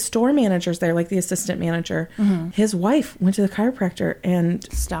 one of the store managers there, like the assistant manager, his wife went to the chiropractor and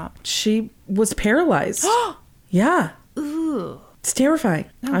she was paralyzed. Yeah. Ooh. It's terrifying.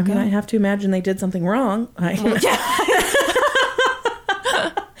 Okay. I mean, I have to imagine they did something wrong.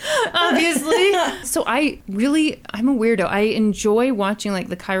 Obviously. So I'm a weirdo. I enjoy watching like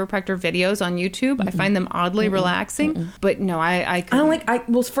the chiropractor videos on YouTube. I find them oddly relaxing. But no, I couldn't.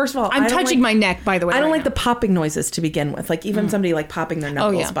 Well, first of all, I'm touching my neck, by the way. I don't like the popping noises to begin with. Like even somebody like popping their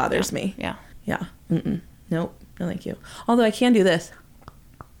knuckles bothers me. Yeah. Yeah. Mm-mm. Nope. No, thank you. Although I can do this.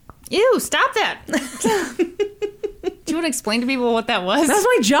 Ew, stop that. Do you want to explain to people what that was? That was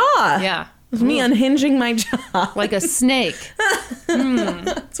my jaw. Yeah. It was me unhinging my jaw. Like a snake.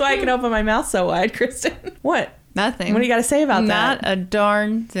 That's why I can open my mouth so wide, Kristen. What? Nothing. What do you got to say about that? Not a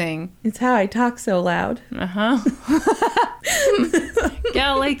darn thing. It's how I talk so loud. Uh-huh.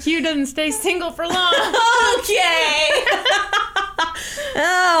 Gal like you doesn't stay single for long. Okay.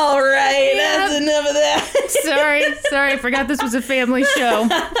 All right. Yep. That's enough of that. Sorry. I forgot this was a family show.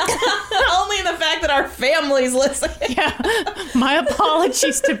 Only the fact that our family's listening. Yeah. My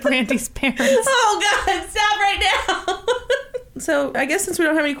apologies to Brandy's parents. Oh, God. Stop right now. So I guess since we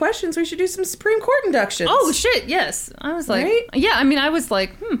don't have any questions, we should do some Supreme Court inductions. Oh, shit. Yes. I was like, right? Yeah, I mean, I was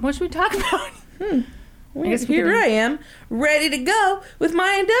like, what should we talk about? Well, I am, ready to go with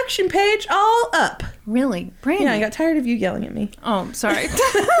my induction page all up. Really? Brandy? Yeah, I got tired of you yelling at me. Oh, sorry.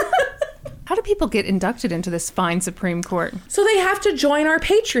 How do people get inducted into this fine Supreme Court? So they have to join our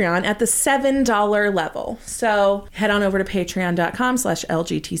Patreon at the $7 level. So head on over to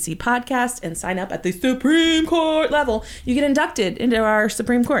patreon.com/LGTC podcast and sign up at the Supreme Court level. You get inducted into our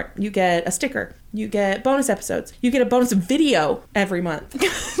Supreme Court. You get a sticker. You get bonus episodes. You get a bonus video every month.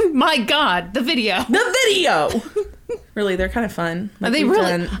 My God, the video. The video! Really, they're kind of fun. Like they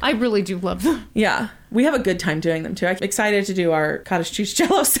really, I really do love them. Yeah. We have a good time doing them, too. I'm excited to do our cottage cheese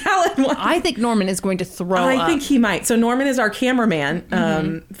jello salad one. I think Norman is going to throw up. I think he might. So Norman is our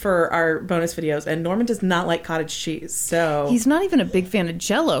cameraman for our bonus videos, and Norman does not like cottage cheese. So he's not even a big fan of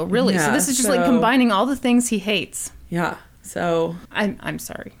jello, really. Yeah, so this is just like combining all the things he hates. Yeah. So I'm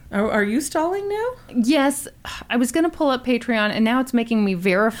sorry. Are you stalling now? Yes. I was going to pull up Patreon, and now it's making me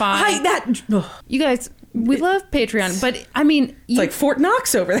verify. You guys... We love Patreon, but I mean... It's like Fort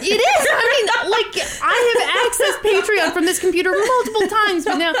Knox over there. It is! I mean, like, I have accessed Patreon from this computer multiple times,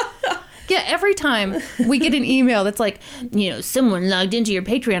 but now... Yeah, every time we get an email that's like, someone logged into your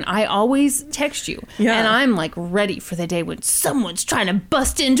Patreon, I always text you. Yeah. And I'm like ready for the day when someone's trying to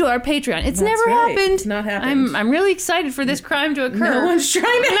bust into our Patreon. It's never happened. It's not happened. I'm really excited for this crime to occur. No one's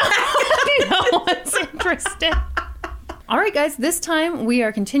trying to No one's interested. All right, guys, this time we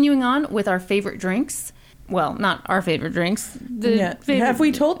are continuing on with our favorite drinks. Well, not our favorite drinks. Have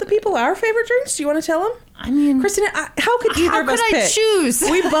we told the people our favorite drinks? Do you want to tell them? I mean, Christina, how could either of us pick? How could I choose?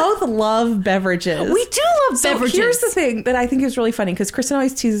 We both love beverages. We do love beverages. Here's the thing that I think is really funny, because Kristen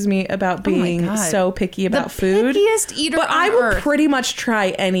always teases me about being so picky about food. The pickiest eater on But I will earth. pretty much try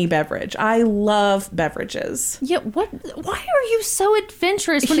any beverage. I love beverages. Yeah, why are you so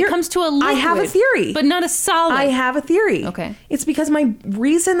adventurous when it comes to a liquid? I have a theory. But not a solid. I have a theory. Okay. It's because my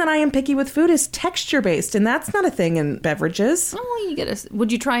reason that I am picky with food is texture-based, and that's not a thing in beverages. Oh,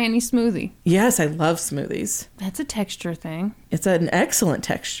 would you try any smoothie? Yes, I love smoothies. That's a texture thing. It's an excellent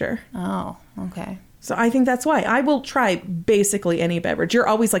texture. Oh, okay. So I think that's why I will try basically any beverage. You're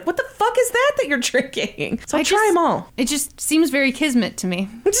always like, what the fuck is that you're drinking? So I'll try them all. It just seems very kismet to me.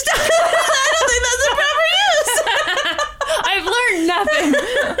 I don't think that's the proper use. I've learned nothing.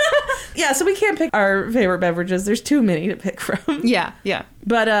 Yeah, so we can't pick our favorite beverages. There's too many to pick from. Yeah.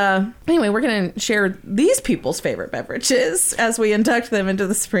 But anyway, we're going to share these people's favorite beverages as we induct them into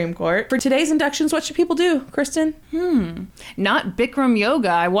the Supreme Court. For today's inductions, what should people do, Kristen? Not Bikram yoga.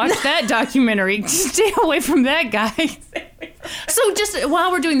 I watched that documentary. Stay away from that guy. So just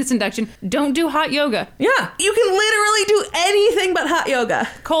while we're doing this induction, don't do hot yoga. Yeah, you can literally do anything but hot yoga.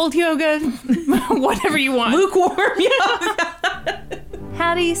 Cold yoga, whatever you want. Lukewarm yoga.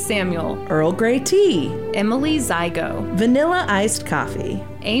 Hattie Samuel, Earl Grey tea, Emily Zygo, vanilla iced coffee,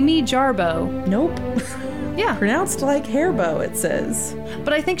 Amy Jarbo. Nope. Yeah. Pronounced like hair bow, it says.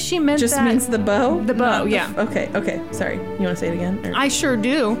 But I think she meant just that. means the bow? The bow, yeah. Okay. Sorry. You want to say it again? Or? I sure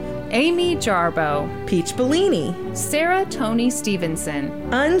do. Amy Jarbo. Peach Bellini. Sarah Tony Stevenson.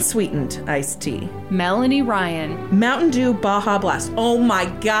 Unsweetened iced tea. Melanie Ryan. Mountain Dew Baja Blast. Oh my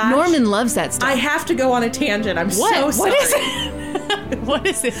gosh. Norman loves that stuff. I have to go on a tangent. I'm so sorry. What is it? What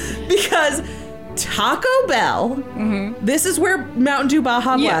is it? Because Taco Bell, this is where Mountain Dew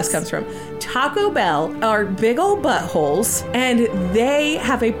Baja Blast comes from. Taco Bell are big old buttholes, and they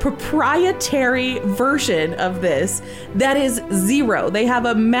have a proprietary version of this that is zero. They have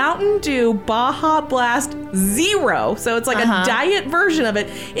a Mountain Dew Baja Blast Zero, so it's like a diet version of it.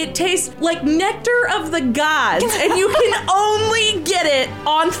 It tastes like nectar of the gods, and you can only get it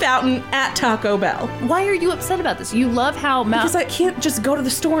on fountain at Taco Bell. Why are you upset about this? You love how because I can't just go to the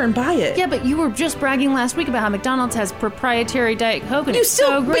store and buy it. Yeah, but you were just bragging last week about how McDonald's has proprietary Diet Coke, and it's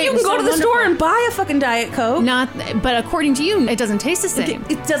so great. But you can go to the store and buy a fucking Diet Coke. But according to you, it doesn't taste the same.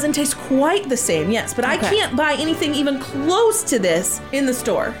 It doesn't taste quite the same, yes. But I can't buy anything even close to this in the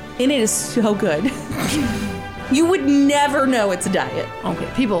store. And it is so good. You would never know it's a diet. Okay,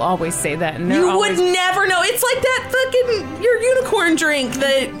 people always say that. And you would never know. It's like that fucking your unicorn drink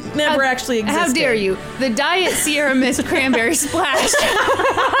that never actually existed. How dare you? The Diet Sierra Mist Cranberry Splash.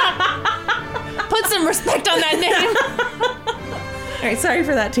 Put some respect on that name. All right, sorry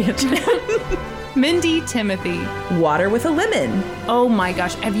for that tangent. Mindy Timothy. Water with a lemon. Oh my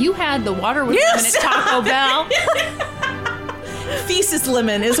gosh. Have you had the water with lemon at Taco Bell? Feces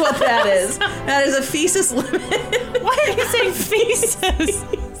lemon is what that is. That is a feces lemon. Why are you saying feces?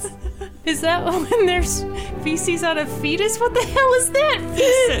 Is that when there's feces on a fetus? What the hell is that?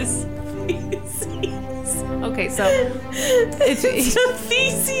 Feces. Feces. Okay, so it's a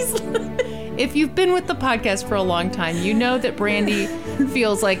feces lemon. If you've been with the podcast for a long time, you know that Brandy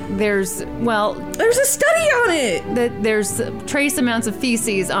feels like there's a study on it. That there's trace amounts of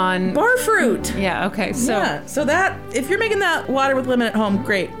feces on bar fruit. Yeah, okay. So that if you're making that water with lemon at home,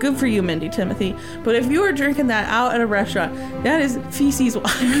 great. Good for you, Mindy Timothy. But if you are drinking that out at a restaurant, that is feces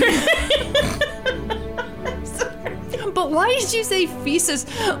water. But why did you say feces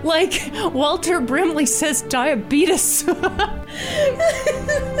like Walter Brimley says diabetes?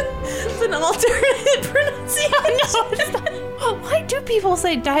 It's an alternate pronunciation. No, why do people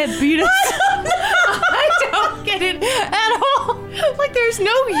say diabetes? I don't get it at all. Like there's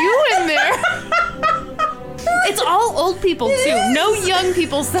no you in there. It's all old people too. No young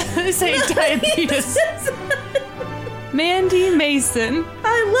people say diabetes. Mandy Mason.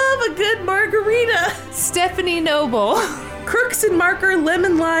 I love a good margarita. Stephanie Noble. Crooks and Marker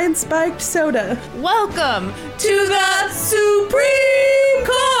Lemon Lime Spiked Soda. Welcome to the Supreme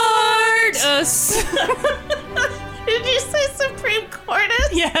Court. Did you say Supreme Court?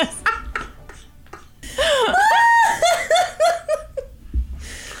 Yes.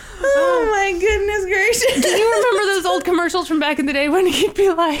 Oh my goodness gracious. Do you remember those old commercials from back in the day when he'd be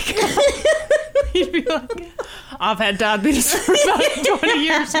like, I've had diabetes for about 20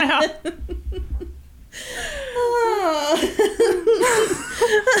 years now.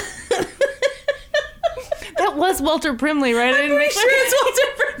 That was Walter Primley, right? I'm pretty sure it's Walter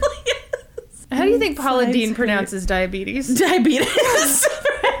Primley. Yes. How do you think Paula Dean pronounces diabetes? Diabetes.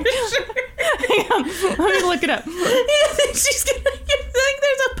 Hang on, let me look it up. You think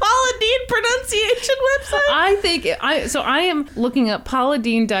there's a Paula Dean pronunciation website? I am looking up Paula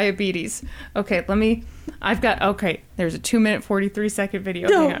Dean diabetes. Okay, there's a 2-minute 43-second video.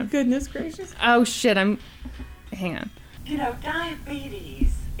 Oh, hang on. Goodness gracious. Oh shit, hang on. You know,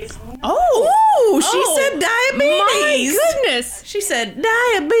 diabetes is... She said diabetes. My goodness. She said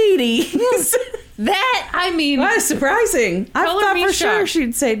diabetes. That is surprising. I thought for sure shocked.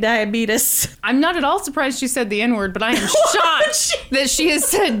 she'd say diabetes. I'm not at all surprised she said the N-word, but I am shocked that she has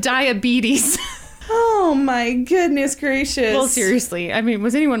said diabetes. Oh my goodness gracious. Well, seriously, I mean,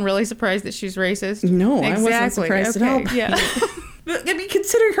 was anyone really surprised that she's racist? No, I wasn't surprised at all. Yeah. I mean,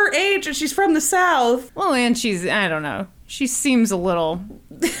 considering her age and she's from the South. Well, and I don't know. She seems a little...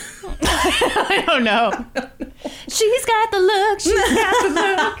 I don't know. She's got the look. She's got the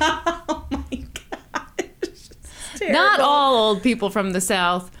look. Oh my gosh. Not all old people from the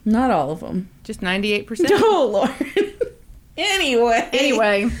South. Not all of them. Just 98%. Oh, Lord.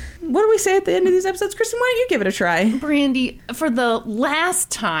 Anyway. What do we say at the end of these episodes? Kristen, why don't you give it a try? Brandy, for the last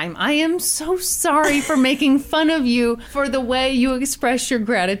time, I am so sorry for making fun of you for the way you express your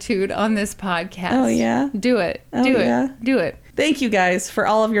gratitude on this podcast. Oh, yeah? Do it. Do it. Thank you guys for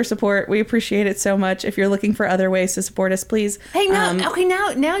all of your support. We appreciate it so much. If you're looking for other ways to support us, please. Hey, now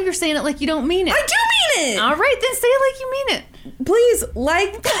you're saying it like you don't mean it. I do mean it! All right, then say it like you mean it. Please,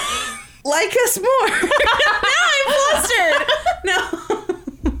 like us more. Now I'm flustered. No.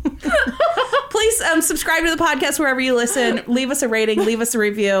 Please subscribe to the podcast wherever you listen. Leave us a rating. Leave us a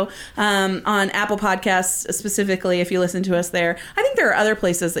review on Apple Podcasts specifically if you listen to us there. I think there are other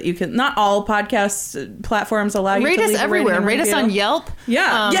places that you can. Not all podcast platforms allow you to leave a rating. Rate us everywhere. Rate us on Yelp.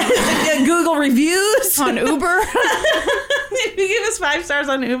 Yeah. Google reviews. On Uber. If you give us 5 stars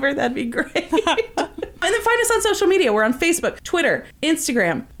on Uber, that'd be great. And then find us on social media. We're on Facebook, Twitter,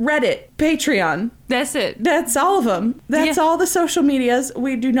 Instagram, Reddit, Patreon. That's it. That's all of them. That's all the social medias.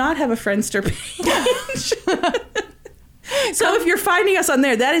 We do not have a Friendster page. So if you're finding us on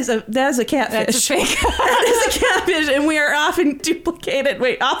there, that is a catfish. That's a fake. That is a catfish, and we are often duplicated.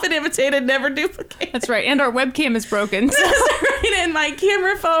 Often imitated, never duplicated. That's right. And our webcam is broken. That's right. And my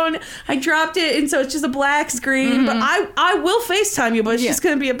camera phone, I dropped it, and so it's just a black screen. Mm-hmm. But I will FaceTime you, but it's just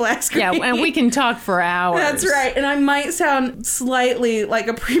going to be a black screen. Yeah, and we can talk for hours. That's right. And I might sound slightly like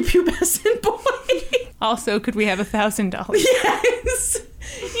a prepubescent boy. Also, could we have $1,000? Yes.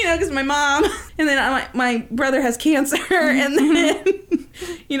 Because my mom, and then my brother has cancer, and then,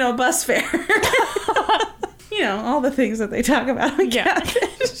 bus fare. All the things that they talk about on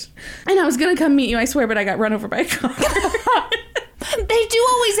Catfish. And I was going to come meet you, I swear, but I got run over by a car. They do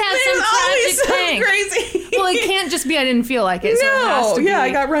always have some tragic thing. Crazy. Well, it can't just be I didn't feel like it. So it has to be.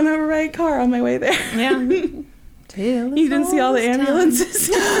 I got run over by a car on my way there. Yeah. You didn't see all the ambulances.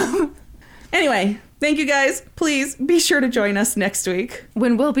 Anyway. Thank you guys. Please be sure to join us next week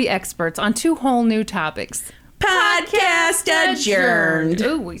when we'll be experts on 2 whole new topics. Podcast adjourned.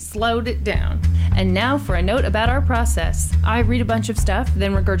 Ooh, we slowed it down. And now for a note about our process. I read a bunch of stuff,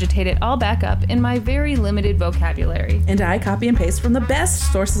 then regurgitate it all back up in my very limited vocabulary. And I copy and paste from the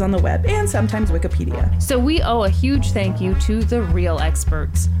best sources on the web and sometimes Wikipedia. So we owe a huge thank you to the real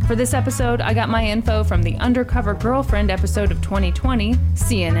experts. For this episode, I got my info from the Undercover Girlfriend episode of 2020,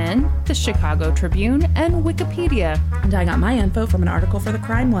 CNN, the Chicago Tribune, and Wikipedia. And I got my info from an article for the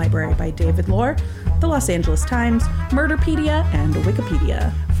Crime Library by David Lohr, the Los Angeles Times, Murderpedia, and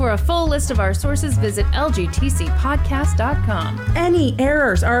Wikipedia. For a full list of our sources, visit lgtcpodcast.com. Any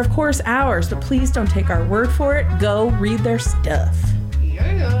errors are, of course, ours, but please don't take our word for it. Go read their stuff.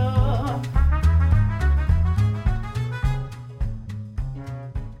 Yeah.